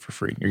salsa for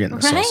free. You're getting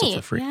the salsa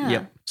for free. Yeah.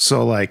 Yep.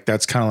 So like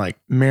that's kind of like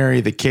marry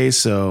the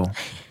queso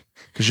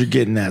because you're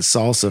getting that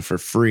salsa for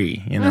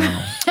free, you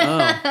know.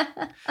 Oh.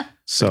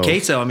 So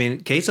Queso,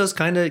 queso's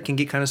can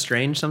get kind of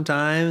strange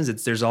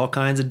sometimes. There's all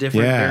kinds of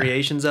different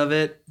variations of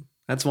it.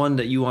 That's one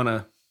that you want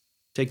to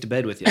take to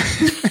bed with you.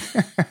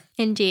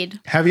 Indeed.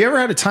 Have you ever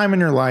had a time in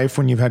your life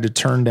when you've had to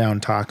turn down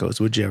tacos?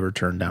 Would you ever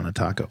turn down a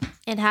taco?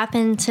 It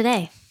happened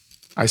today.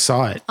 I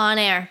saw it. On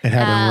air. It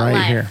happened right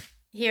live, here.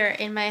 Here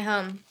in my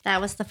home.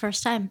 That was the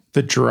first time.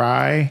 The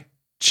dry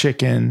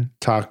chicken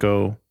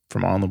taco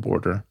from On the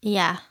Border.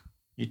 Yeah.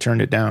 You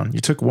turned it down. You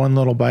took one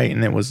little bite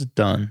and it was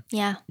done.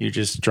 Yeah. You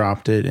just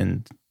dropped it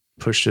and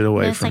pushed it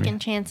away No from second you.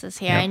 chances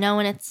here. Yep. I know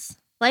when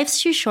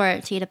life's too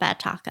short to eat a bad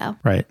taco.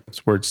 Right.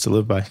 It's words to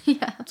live by.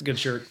 Yeah. It's a good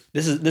shirt.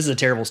 This is a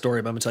terrible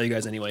story, but I'm gonna tell you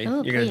guys anyway.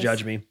 Oh, You're gonna please.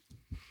 judge me.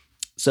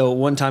 So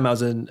one time I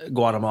was in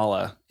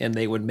Guatemala and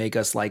they would make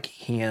us like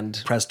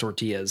hand pressed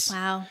tortillas.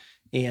 Wow.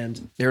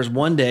 And there's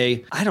one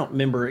day, I don't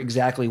remember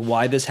exactly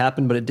why this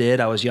happened, but it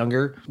did. I was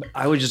younger.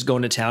 I was just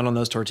going to town on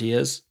those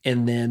tortillas.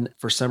 And then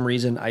for some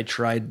reason, I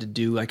tried to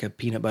do like a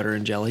peanut butter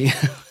and jelly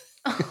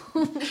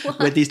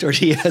with these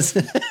tortillas.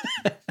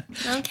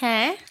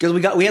 Okay. Because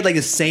we had like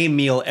the same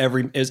meal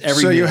every So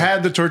meal. you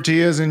had the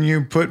tortillas and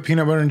you put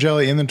peanut butter and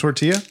jelly in the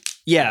tortilla?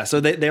 Yeah, so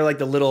they're like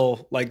the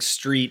little like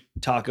street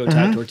taco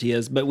type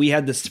tortillas. But we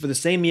had this for the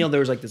same meal. There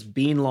was like this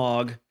bean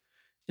log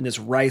and this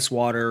rice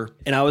water,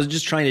 and I was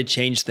just trying to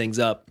change things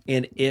up,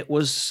 and it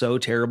was so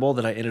terrible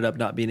that I ended up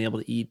not being able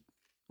to eat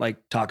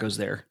like tacos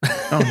there.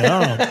 Oh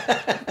no!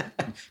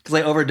 Because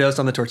I overdosed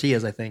on the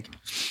tortillas, I think.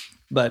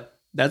 But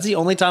that's the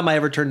only time I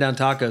ever turned down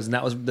tacos, and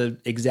that was the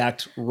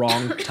exact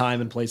wrong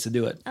time and place to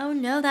do it. Oh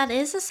no, that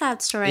is a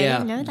sad story. Yeah, I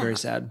didn't know that. very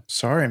sad.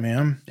 Sorry,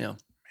 ma'am. Yeah.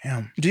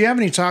 Damn. Do you have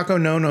any taco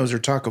no-nos or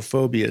taco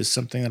phobias?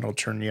 Something that'll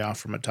turn you off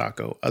from a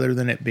taco, other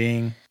than it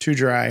being too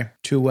dry,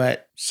 too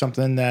wet,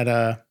 something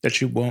that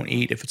you won't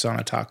eat if it's on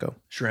a taco.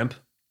 Shrimp.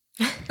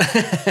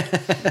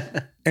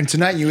 And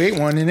tonight you ate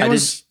one, and I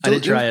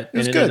did try it. It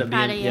was and good. ended up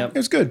Proud being- of you. It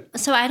was good.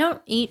 So I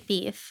don't eat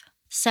beef.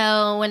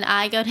 So when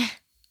I go to,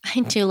 I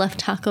do love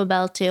Taco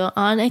Bell too.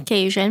 On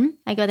occasion,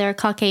 I go there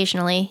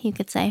caucasionally, you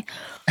could say.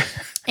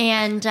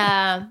 And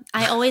I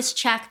always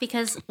check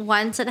because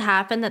once it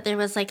happened that there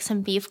was like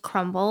some beef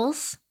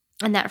crumbles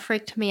and that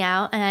freaked me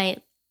out and I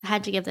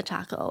had to give the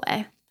taco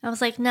away. I was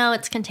like, no,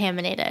 it's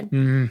contaminated,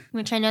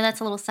 which I know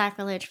that's a little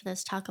sacrilege for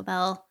those Taco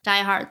Bell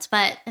diehards,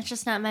 but it's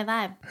just not my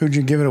vibe. Who'd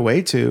you give it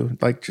away to?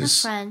 Like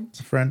just A friend.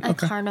 A friend? A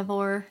Okay.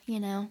 carnivore,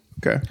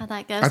 Okay. how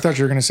that goes. I thought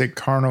you were going to say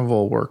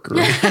carnival worker.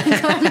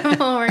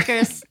 Carnival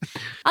workers.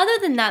 Other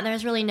than that,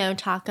 there's really no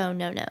taco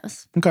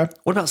no-nos. Okay.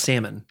 What about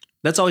salmon?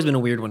 That's always been a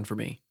weird one for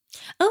me.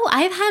 Oh,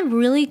 I've had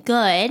really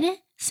good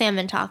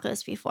salmon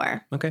tacos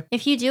before. Okay.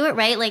 If you do it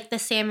right, like the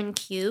salmon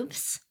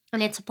cubes,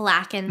 and it's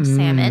blackened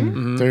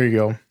salmon, There you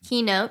go.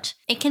 keynote,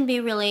 it can be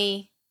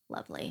really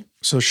lovely.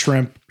 So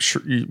shrimp,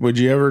 would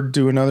you ever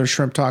do another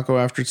shrimp taco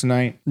after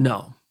tonight?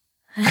 No.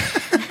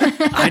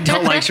 I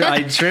don't like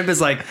shrimp. Shrimp is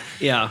like,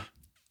 yeah.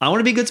 I want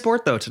to be a good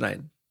sport though tonight.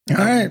 All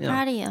right. Yeah.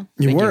 Proud of you.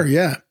 You Thank were,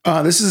 yeah.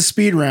 This is a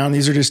speed round.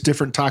 These are just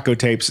different taco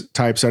types.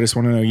 I just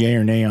want to know yay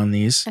or nay on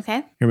these.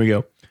 Okay. Here we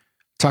go.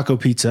 Taco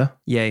pizza,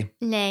 Yay.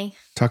 Nay.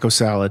 taco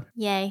salad,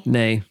 Yay.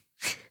 Nay.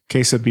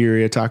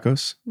 quesadilla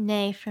tacos,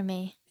 Nay for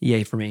me.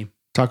 Yay for me.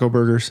 taco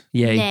burgers,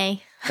 Yay.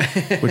 Nay.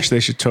 which they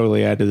should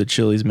totally add to the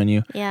Chili's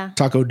menu. Yeah.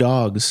 Taco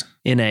dogs,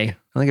 NA. I don't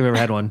think I've ever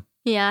had one.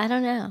 Yeah, I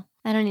don't know.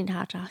 I don't need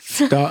hot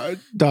dogs.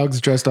 dogs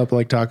dressed up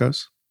like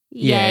tacos,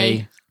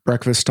 Yay.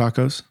 breakfast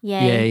tacos,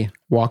 Yay. Yay.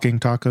 walking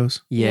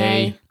tacos,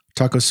 Yay.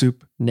 taco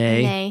soup,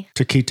 Nay. Nay.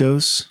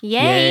 taquitos,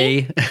 Yay.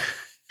 Yay.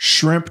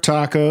 shrimp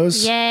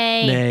tacos,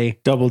 Yay. Nay.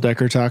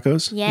 double-decker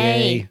tacos,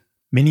 Yay.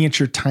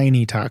 miniature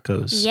tiny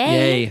tacos,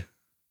 Yay. Yay.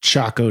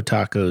 choco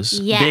tacos,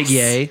 Yes. Big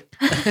yay.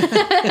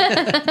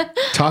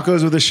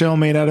 tacos with a shell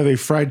made out of a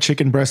fried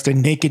chicken breast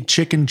and naked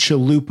chicken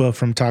chalupa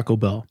from Taco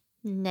Bell,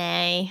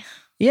 Nay.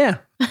 Yeah.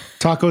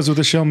 tacos with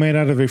a shell made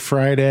out of a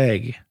fried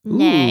egg.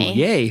 Nay. Ooh,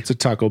 yay. It's a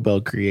Taco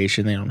Bell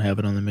creation. They don't have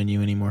it on the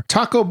menu anymore.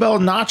 Taco Bell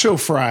nacho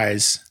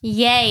fries.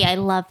 Yay. I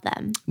love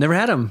them. Never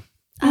had them.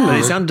 But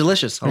they sound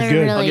delicious. They're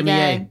good. I'll really give good. me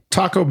yay.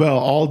 Taco Bell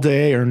all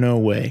day or no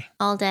way.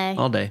 All day.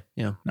 All day.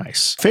 Yeah.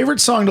 Nice. Favorite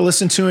song to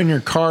listen to in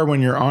your car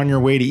when you're on your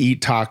way to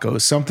eat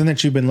tacos? Something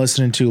that you've been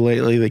listening to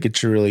lately that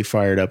gets you really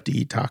fired up to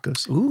eat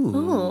tacos.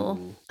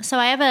 Ooh. So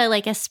I have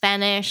a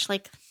Spanish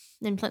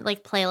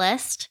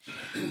playlist.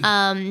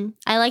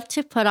 I like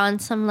to put on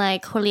some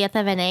like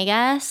Julieta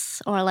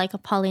Venegas or like a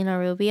Paulina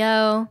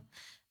Rubio.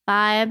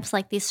 vibes,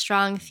 like these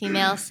strong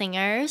female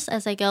singers,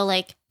 as I go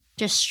like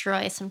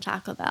destroy some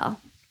Taco Bell.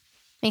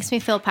 Makes me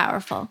feel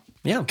powerful.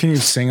 Yeah. Can you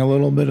sing a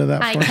little bit of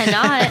that? I for me?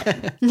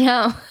 cannot.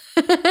 No.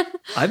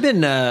 I've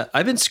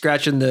been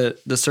scratching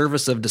the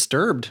surface of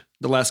Disturbed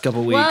the last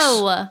couple of weeks.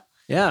 Whoa.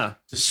 Yeah.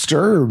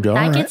 Disturbed. All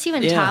That right. gets you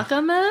in Yeah.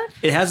 taco mode?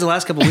 It has the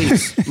last couple of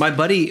weeks. My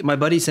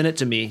buddy sent it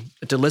to me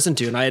to listen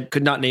to, and I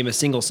could not name a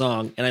single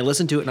song. And I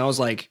listened to it, and I was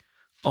like,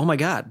 "Oh my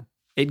god,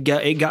 it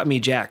got me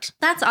jacked."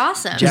 That's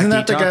awesome. Jack- Isn't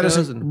that the guy tacos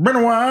that's and- been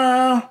a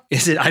while?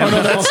 Is it? I don't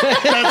know.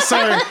 That's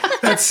sorry.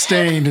 That's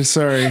Stained.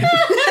 Sorry.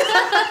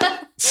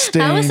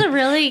 Stained. That was a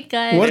really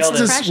good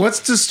impression.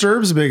 What's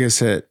Disturbed's biggest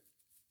hit?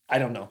 I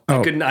don't know. Oh.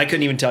 I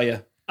couldn't even tell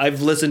you.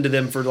 I've listened to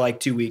them for like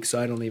 2 weeks, so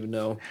I don't even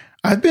know.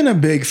 I've been a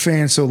big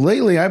fan. So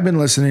lately, I've been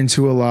listening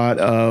to a lot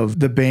of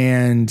the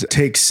band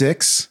Take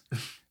Six,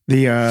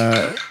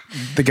 the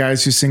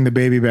guys who sing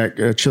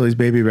the Chili's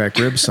Baby Back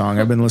Ribs song.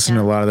 I've been listening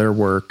to a lot of their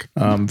work.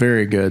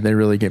 Very good. They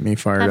really get me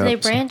fired Have up. they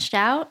branched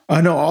out?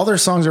 No, all their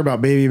songs are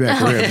about baby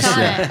back ribs. Got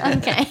Yeah. it.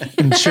 Okay.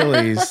 And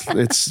Chili's.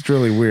 It's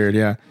really weird.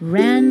 Yeah.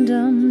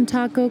 Random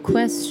taco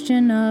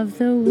question of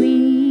the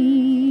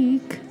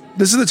week.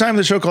 This is the time of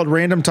the show called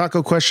Random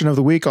Taco Question of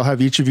the Week. I'll have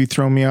each of you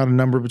throw me out a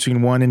number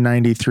between 1 and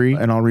 93,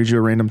 and I'll read you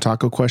a random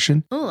taco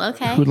question. Ooh,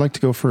 okay. Who'd like to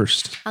go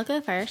first? I'll go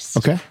first.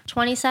 Okay.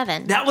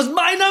 27. That was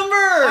my number.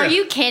 Are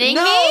you kidding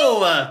me? No,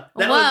 that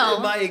Whoa.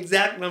 was my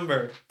exact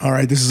number. All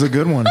right. This is a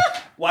good one.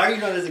 Why are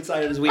you not as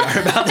excited as we are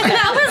about that?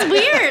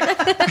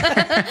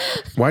 That was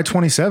weird. Why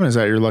 27? Is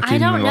that your lucky I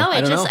don't number? know.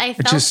 I don't know. I It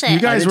felt just, it. you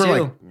guys I were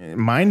did like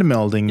mind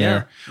melding Yeah,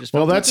 there. just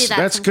Well, felt- that's We do that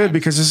good sometimes.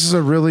 because this is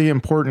a really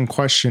important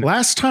question.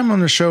 Last time on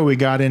the show, we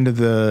got into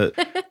the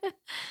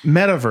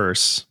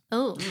metaverse.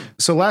 Oh,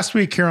 So last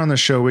week here on the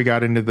show, we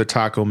got into the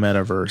taco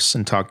metaverse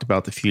and talked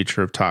about the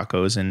future of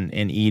tacos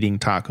and eating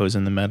tacos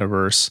in the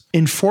metaverse.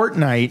 In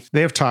Fortnite,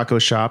 they have taco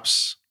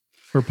shops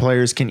where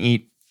players can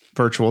eat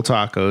virtual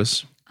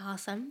tacos.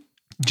 awesome.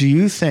 Do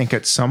you think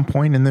at some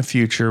point in the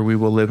future we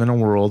will live in a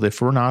world,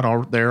 if we're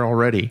not there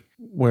already,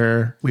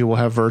 where we will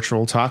have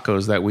virtual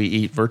tacos that we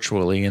eat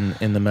virtually in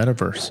the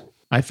metaverse?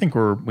 I think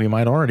we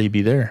might already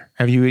be there.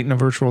 Have you eaten a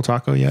virtual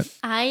taco yet?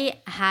 I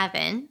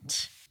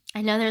haven't.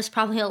 I know there's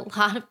probably a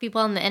lot of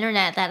people on the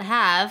internet that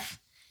have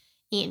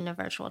eaten a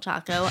virtual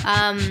taco.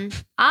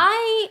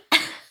 I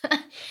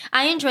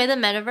enjoy the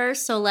metaverse,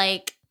 so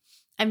like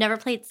I've never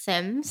played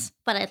Sims,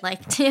 but I'd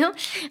like to.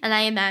 And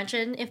I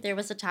imagine if there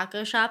was a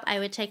taco shop, I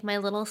would take my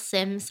little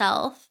Sim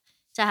self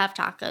to have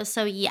tacos.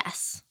 So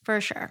yes,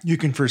 for sure. You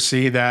can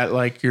foresee that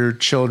like your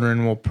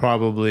children will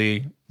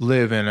probably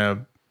live in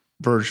a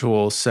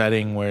virtual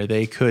setting where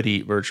they could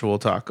eat virtual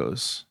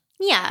tacos.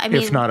 Yeah, I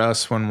mean, If not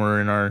us when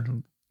we're in our,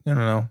 I don't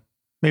know,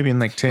 maybe in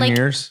like 10 Like-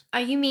 years. are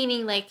you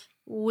meaning like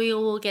we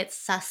will get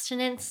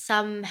sustenance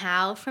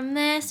somehow from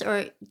this,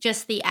 or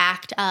just the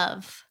act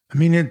of? I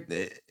mean,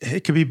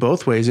 it could be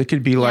both ways. It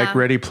could be like Yeah.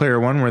 Ready Player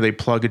One, where they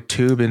plug a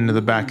tube into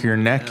the back of your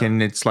neck,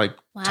 and it's like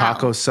Wow.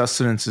 taco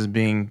sustenance is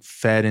being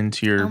fed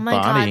into your Oh my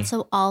body. god!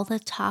 So all the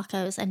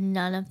tacos and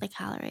none of the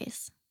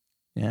calories.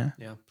 Yeah,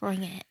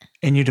 Bring it.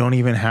 and you don't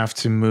even have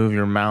to move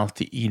your mouth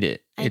to eat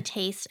it. I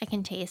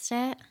can taste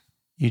it.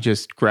 You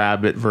just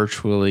grab it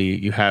virtually.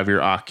 You have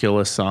your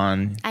Oculus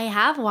on, I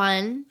have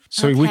one.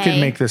 so we could Okay.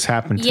 make this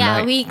happen tonight.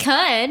 Yeah, we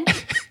could.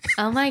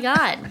 Oh my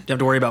god! Do you have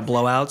to worry about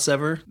blowouts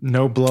ever?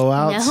 No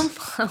blowouts.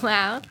 No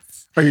blowouts.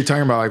 Are you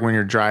talking about like when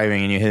you're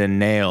driving and you hit a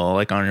nail,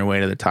 like on your way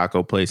to the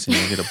taco place, and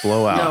you get a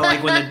blowout? No,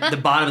 like when the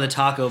bottom of the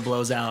taco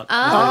blows out.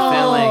 Oh. The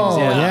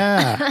fillings.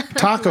 yeah.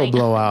 Taco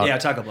blowout. Yeah,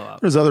 taco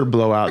blowout. There's other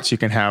blowouts you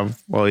can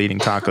have while eating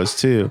tacos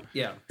too.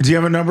 Yeah. Do you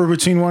have a number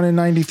between 1 and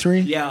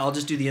 93? Yeah, I'll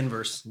just do the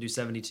inverse. Do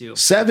 72.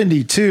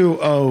 72.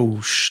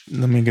 Oh,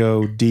 let me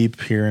go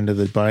deep here into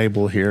the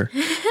Bible here.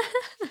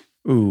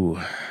 Ooh,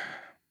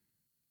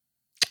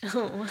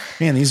 Oh,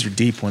 man, these are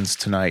deep ones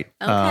tonight.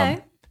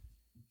 okay.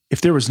 If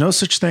there was no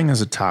such thing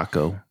as a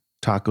taco,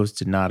 tacos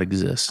did not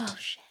exist Oh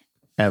shit.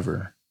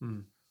 ever. Hmm.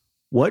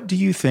 What do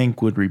you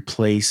think would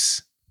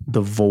replace the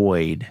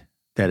void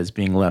that is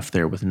being left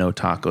there with no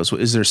tacos?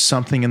 Is there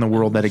something in the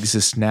world that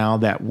exists now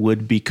that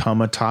would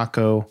become a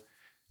taco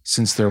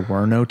since there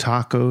were no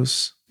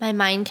tacos? My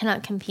mind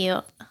cannot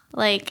compute.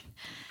 Like,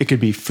 It could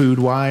be food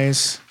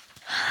wise.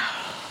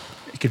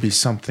 It could be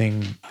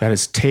something that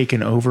has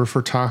taken over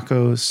for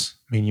tacos.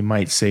 I mean, you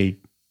might say,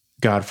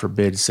 God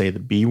forbid, say the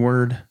B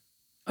word,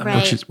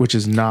 right? which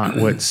is not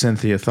what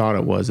Cynthia thought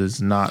it was.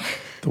 It's not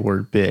the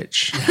word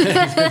bitch.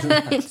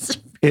 It's-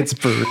 It's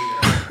for.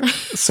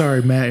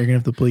 Sorry, Matt, you're gonna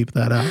have to bleep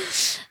that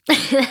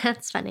out.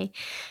 That's funny.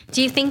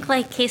 Do you think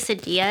like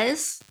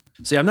quesadillas?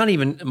 See,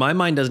 my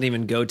mind doesn't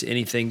even go to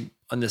anything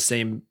on the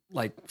same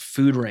like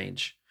food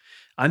range.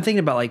 I'm thinking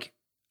about like,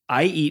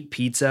 I eat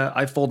pizza.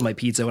 I fold my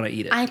pizza when I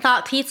eat it. I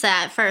thought pizza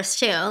at first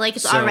too. Like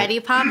it's So-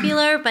 already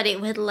popular, but it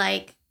would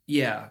like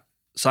Yeah.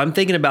 So I'm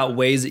thinking about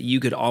ways that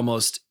you could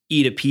almost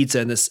eat a pizza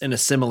in a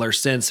similar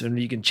sense, and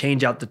you can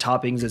change out the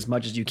toppings as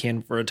much as you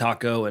can for a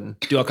taco and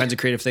do all kinds of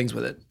creative things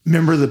with it.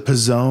 Remember the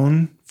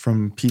pizzone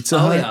from Pizza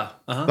Hut? yeah.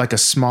 Uh-huh. Like a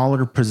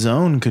smaller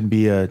pizzone could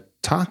be a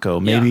taco.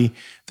 Maybe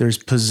there's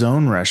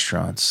Pizzone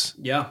restaurants.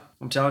 Yeah,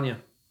 I'm telling you.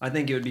 I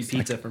think it would be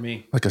pizza for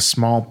me. Like a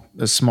small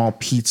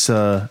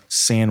pizza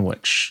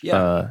sandwich.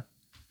 Yeah.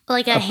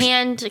 Like a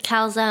hand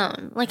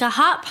calzone, like a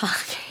hot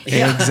pocket.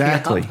 Yeah,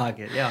 exactly. Hot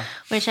Pocket, yeah.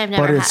 Which I've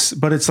never had.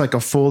 But it's like a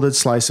folded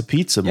slice of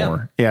pizza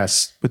more.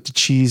 Yes, with the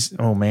cheese.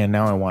 Oh man,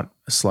 now I want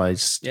a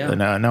slice. Yeah.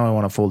 Now I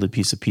want a folded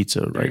piece of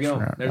pizza There you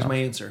go. There's my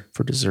answer.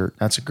 for dessert.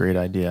 That's a great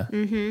idea.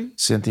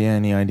 Cynthia,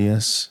 any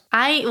ideas?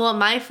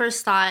 My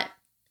first thought,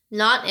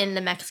 not in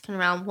the Mexican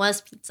realm,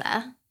 was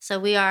pizza. So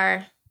we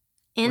are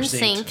in We're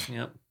sync.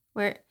 synced.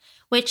 Yep.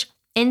 Which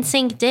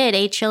NSYNC did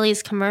a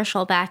Chili's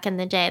commercial back in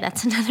the day.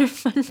 That's another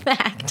fun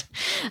fact.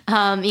 You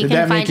Did can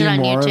that find make it you on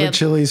more of a YouTube.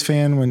 Chili's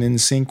fan when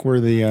NSYNC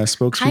were the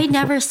spokespeople? I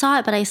never saw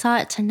it, but I saw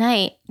it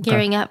tonight,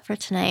 gearing up for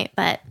tonight.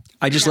 But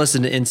I just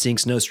listened to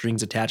NSYNC's No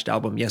Strings Attached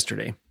album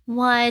yesterday.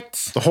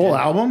 what? The whole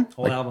album?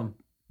 Whole album.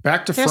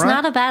 Back to There's front?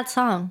 not a bad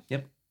song.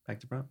 Yep.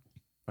 Back to front.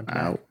 Front to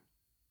Wow. back.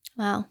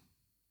 Wow.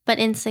 But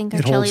NSYNC are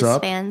It holds Chili's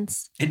up?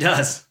 fans. It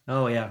does.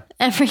 Oh, yeah.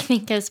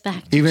 Everything goes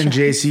back to Even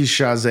Chili's. JC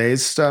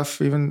Chaze's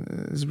stuff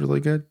even is really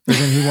good.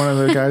 Isn't he one of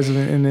the guys in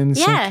NSYNC?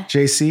 Yeah.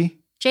 JC?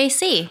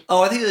 JC.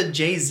 Oh, I think it was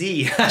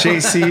Jay-Z.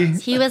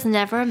 JC? He was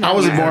never a member. I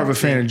was more of a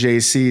fan of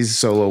JC's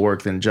solo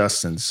work than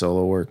Justin's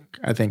solo work.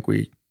 I think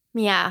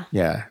Yeah.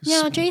 yeah.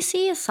 No,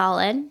 JC is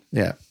solid.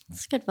 Yeah.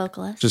 It's a good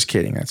vocalist. Just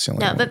kidding. That's the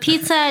only No, one. but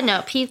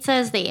pizza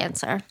is the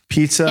answer.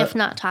 Pizza If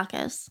not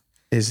tacos.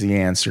 is the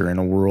answer in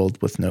a world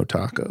with no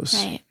tacos.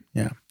 Right.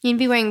 Yeah. You'd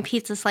be wearing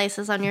pizza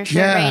slices on your shirt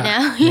Yeah, right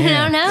now. You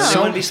man. don't know. They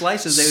wouldn't be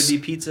slices. They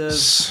would be pizza.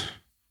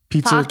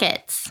 Pizza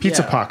Pockets.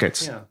 Pizza Yeah.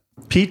 pockets. Yeah.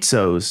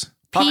 Pizzos.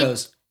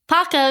 Tacos.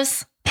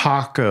 Pacos.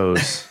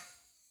 Pacos.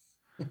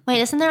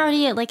 Wait, isn't there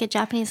already like a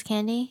Japanese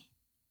candy?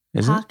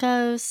 Is it?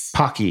 Tacos.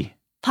 Pocky.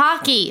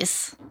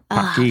 Pockies.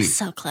 Oh, Pocky.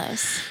 so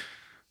close.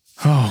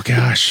 Oh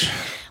gosh.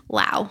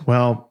 Wow.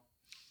 Well,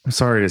 I'm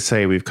sorry to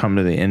say we've come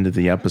to the end of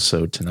the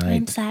episode I'm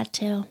tonight. sad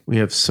too. We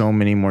have so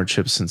many more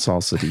chips and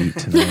salsa to eat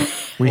tonight.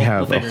 We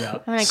have We'll figure it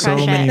out. I'm gonna so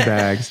crush many it.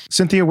 bags.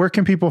 Cynthia, where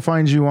can people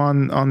find you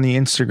on the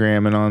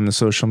Instagram and on the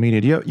social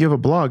media? Do you have a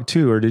blog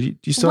too, or do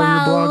you still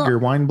have your blog, your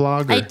wine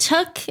blog? Or? I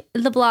took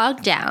the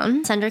blog down.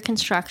 It's under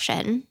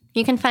construction.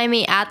 You can find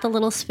me at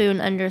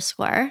 @thelittlespoon_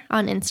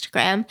 on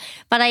Instagram.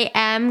 But I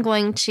am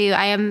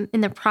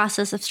in the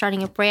process of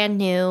starting a brand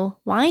new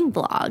wine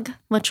blog,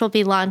 which will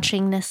be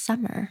launching this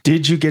summer.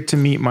 Did you get to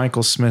meet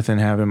Michael Smith and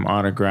have him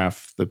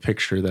autograph the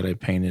picture that I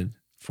painted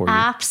for you?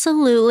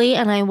 Absolutely,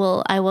 and I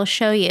will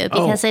show you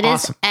because it is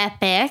awesome.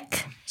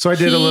 epic. So I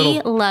did He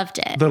a loved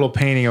it. little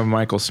painting of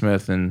Michael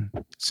Smith, and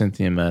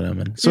Cynthia met him,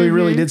 and so he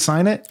really did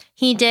sign it.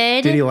 He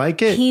did. Did he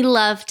like it? He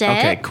loved it.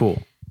 Okay,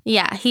 cool.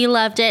 Yeah, he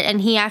loved it,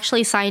 and he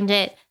actually signed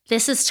it.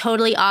 This is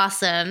totally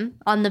awesome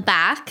on the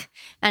back,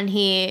 and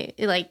he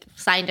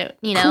signed it,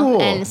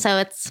 Cool. and so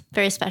it's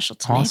very special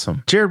to me.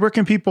 Awesome. Jared, where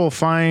can people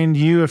find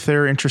you if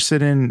they're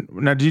interested in,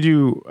 now do you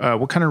do,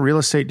 what kind of real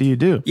estate do you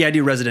do? Yeah, I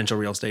do residential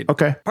real estate.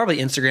 Okay. Probably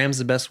Instagram's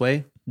the best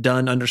way.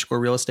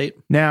 Dunn_real estate.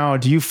 Now,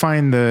 do you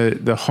find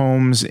the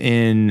homes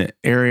in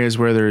areas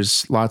where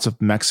there's lots of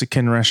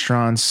Mexican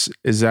restaurants?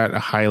 Is that a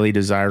highly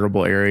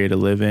desirable area to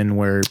live in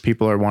where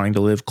people are wanting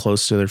to live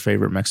close to their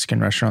favorite Mexican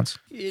restaurants?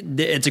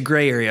 It's a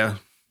gray area.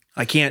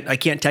 I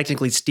can't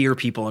technically steer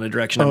people in a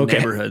direction of Okay. a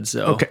neighborhood,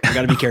 so I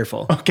got to be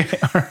careful. Okay.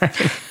 All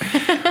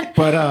right.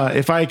 But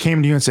if I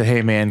came to you and said,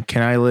 hey man,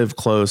 can I live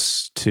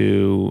close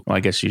to, well, I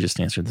guess you just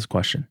answered this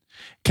question.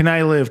 Can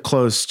I live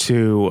close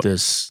to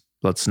this?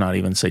 Let's not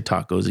even say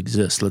tacos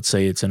exist. Let's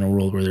say it's in a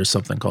world where there's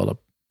something called a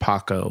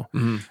Paco.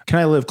 Mm-hmm. Can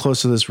I live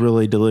close to this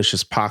really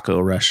delicious Paco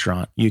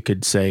restaurant? You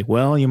could say,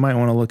 well, you might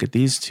want to look at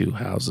these two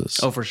houses.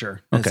 Oh, for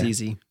sure. That's Okay.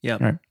 easy. Yeah. All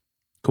right.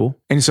 Cool.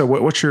 And so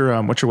what's your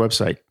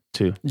website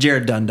too?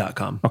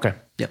 JaredDunn.com. Okay.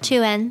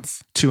 2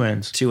 ends. 2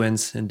 ends. 2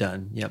 ends and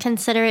done. Yep.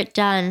 Consider it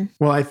done.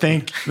 Well, I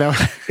think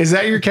is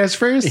that your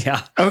catchphrase?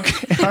 Yeah.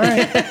 Okay. All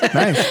right.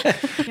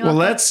 Nice. Well,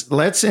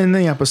 let's end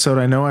the episode.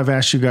 I know I've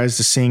asked you guys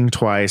to sing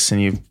twice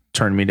and you've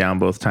turned me down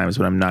both times,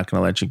 but I'm not going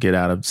to let you get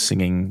out of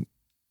singing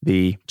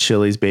the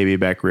Chili's Baby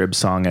Back Rib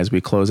song as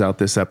we close out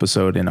this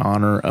episode in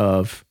honor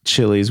of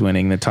Chili's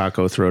winning the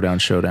Taco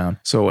Throwdown Showdown.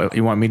 So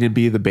you want me to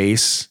be the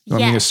bass? You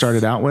want me to Yes. start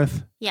it out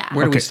with? Yeah.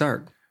 Where do Okay. we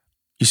start?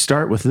 You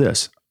start with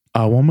this.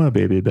 I want my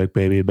baby back,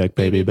 baby back,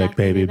 baby back,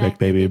 baby back,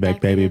 baby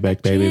back, baby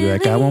back, baby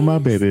back. I want my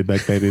baby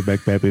back, baby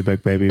back, baby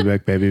back, baby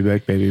back, baby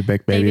back, baby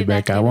back, baby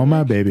back. I want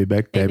my baby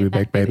back, baby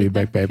back, baby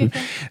back, baby.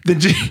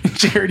 Then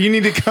Jared, you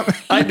need to come.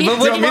 But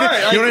which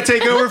part? You want to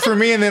take over for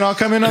me, and then I'll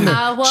come in on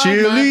I the want my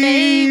Chili's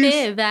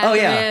baby back Oh,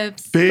 yeah.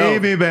 ribs.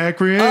 baby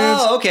back ribs.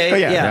 Oh, okay. Oh,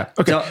 yeah. Yeah.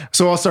 Okay.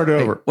 So I'll start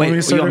it over. Wait, Want me to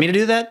you start want it? me to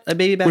do that? A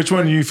baby back? Which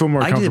one do you feel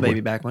more I do comfortable the baby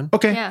with? back one.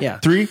 Okay. Yeah.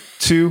 3,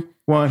 2,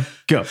 1,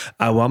 go.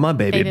 I want my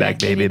baby back,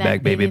 baby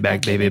back, baby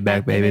back, baby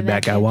back, baby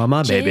back. I want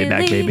my baby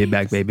back, baby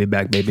back, baby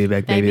back, baby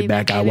back, baby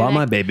back. I want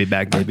my baby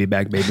back, baby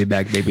back, baby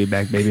back, baby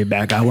back, baby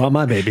back. I want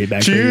my baby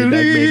back, baby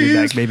back, baby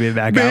back, baby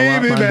back. I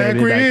want my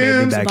baby back, baby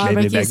back,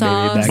 baby back,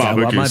 baby back. I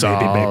want my baby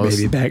back,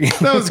 baby back.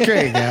 That was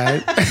great,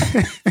 guys.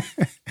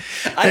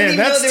 I didn't even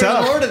know that's there tough.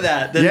 was more to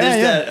that than Yeah, just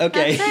yeah. that.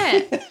 Okay.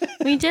 That's it.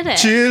 We did it.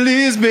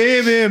 Chili's,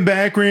 baby,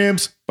 back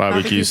ribs,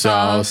 barbecue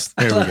sauce.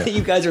 There we go.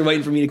 You guys are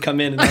waiting for me to come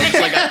in, and I was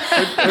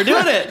just like, we're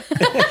doing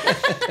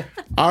it.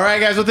 All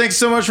right, guys. Well, thanks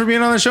so much for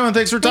being on the show, and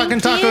thanks for talking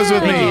tacos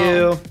with me. Thank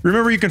you.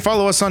 Remember, you can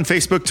follow us on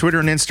Facebook, Twitter,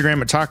 and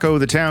Instagram at Taco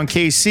the Town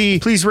KC.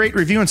 Please rate,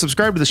 review, and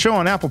subscribe to the show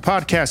on Apple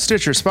Podcasts,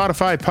 Stitcher,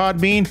 Spotify,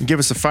 Podbean, and give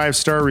us a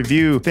 5-star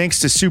review. Thanks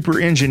to super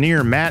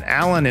engineer Matt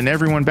Allen and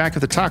everyone back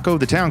at the Taco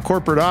the Town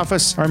corporate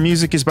office. Our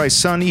music is by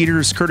Sun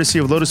Eaters, courtesy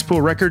of Lotus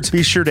Pool Records.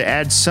 Be sure to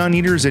add Sun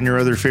Eaters and your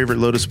other favorite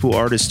Lotus Pool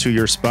artists to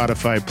your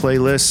Spotify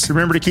playlists.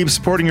 Remember to keep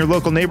supporting your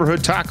local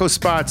neighborhood taco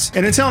spots.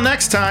 And until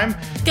next time,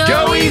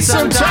 go eat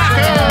some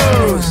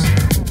tacos!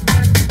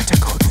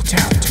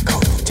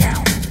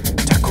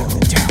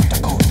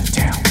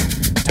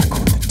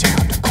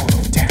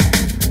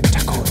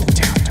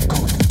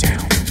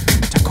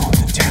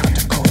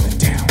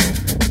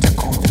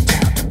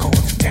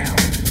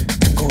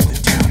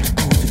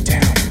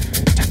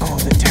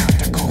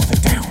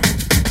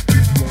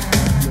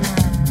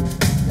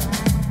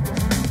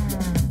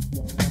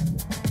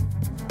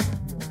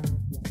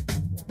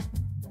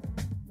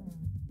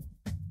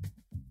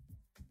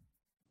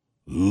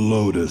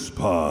 Lotus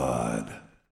Pod.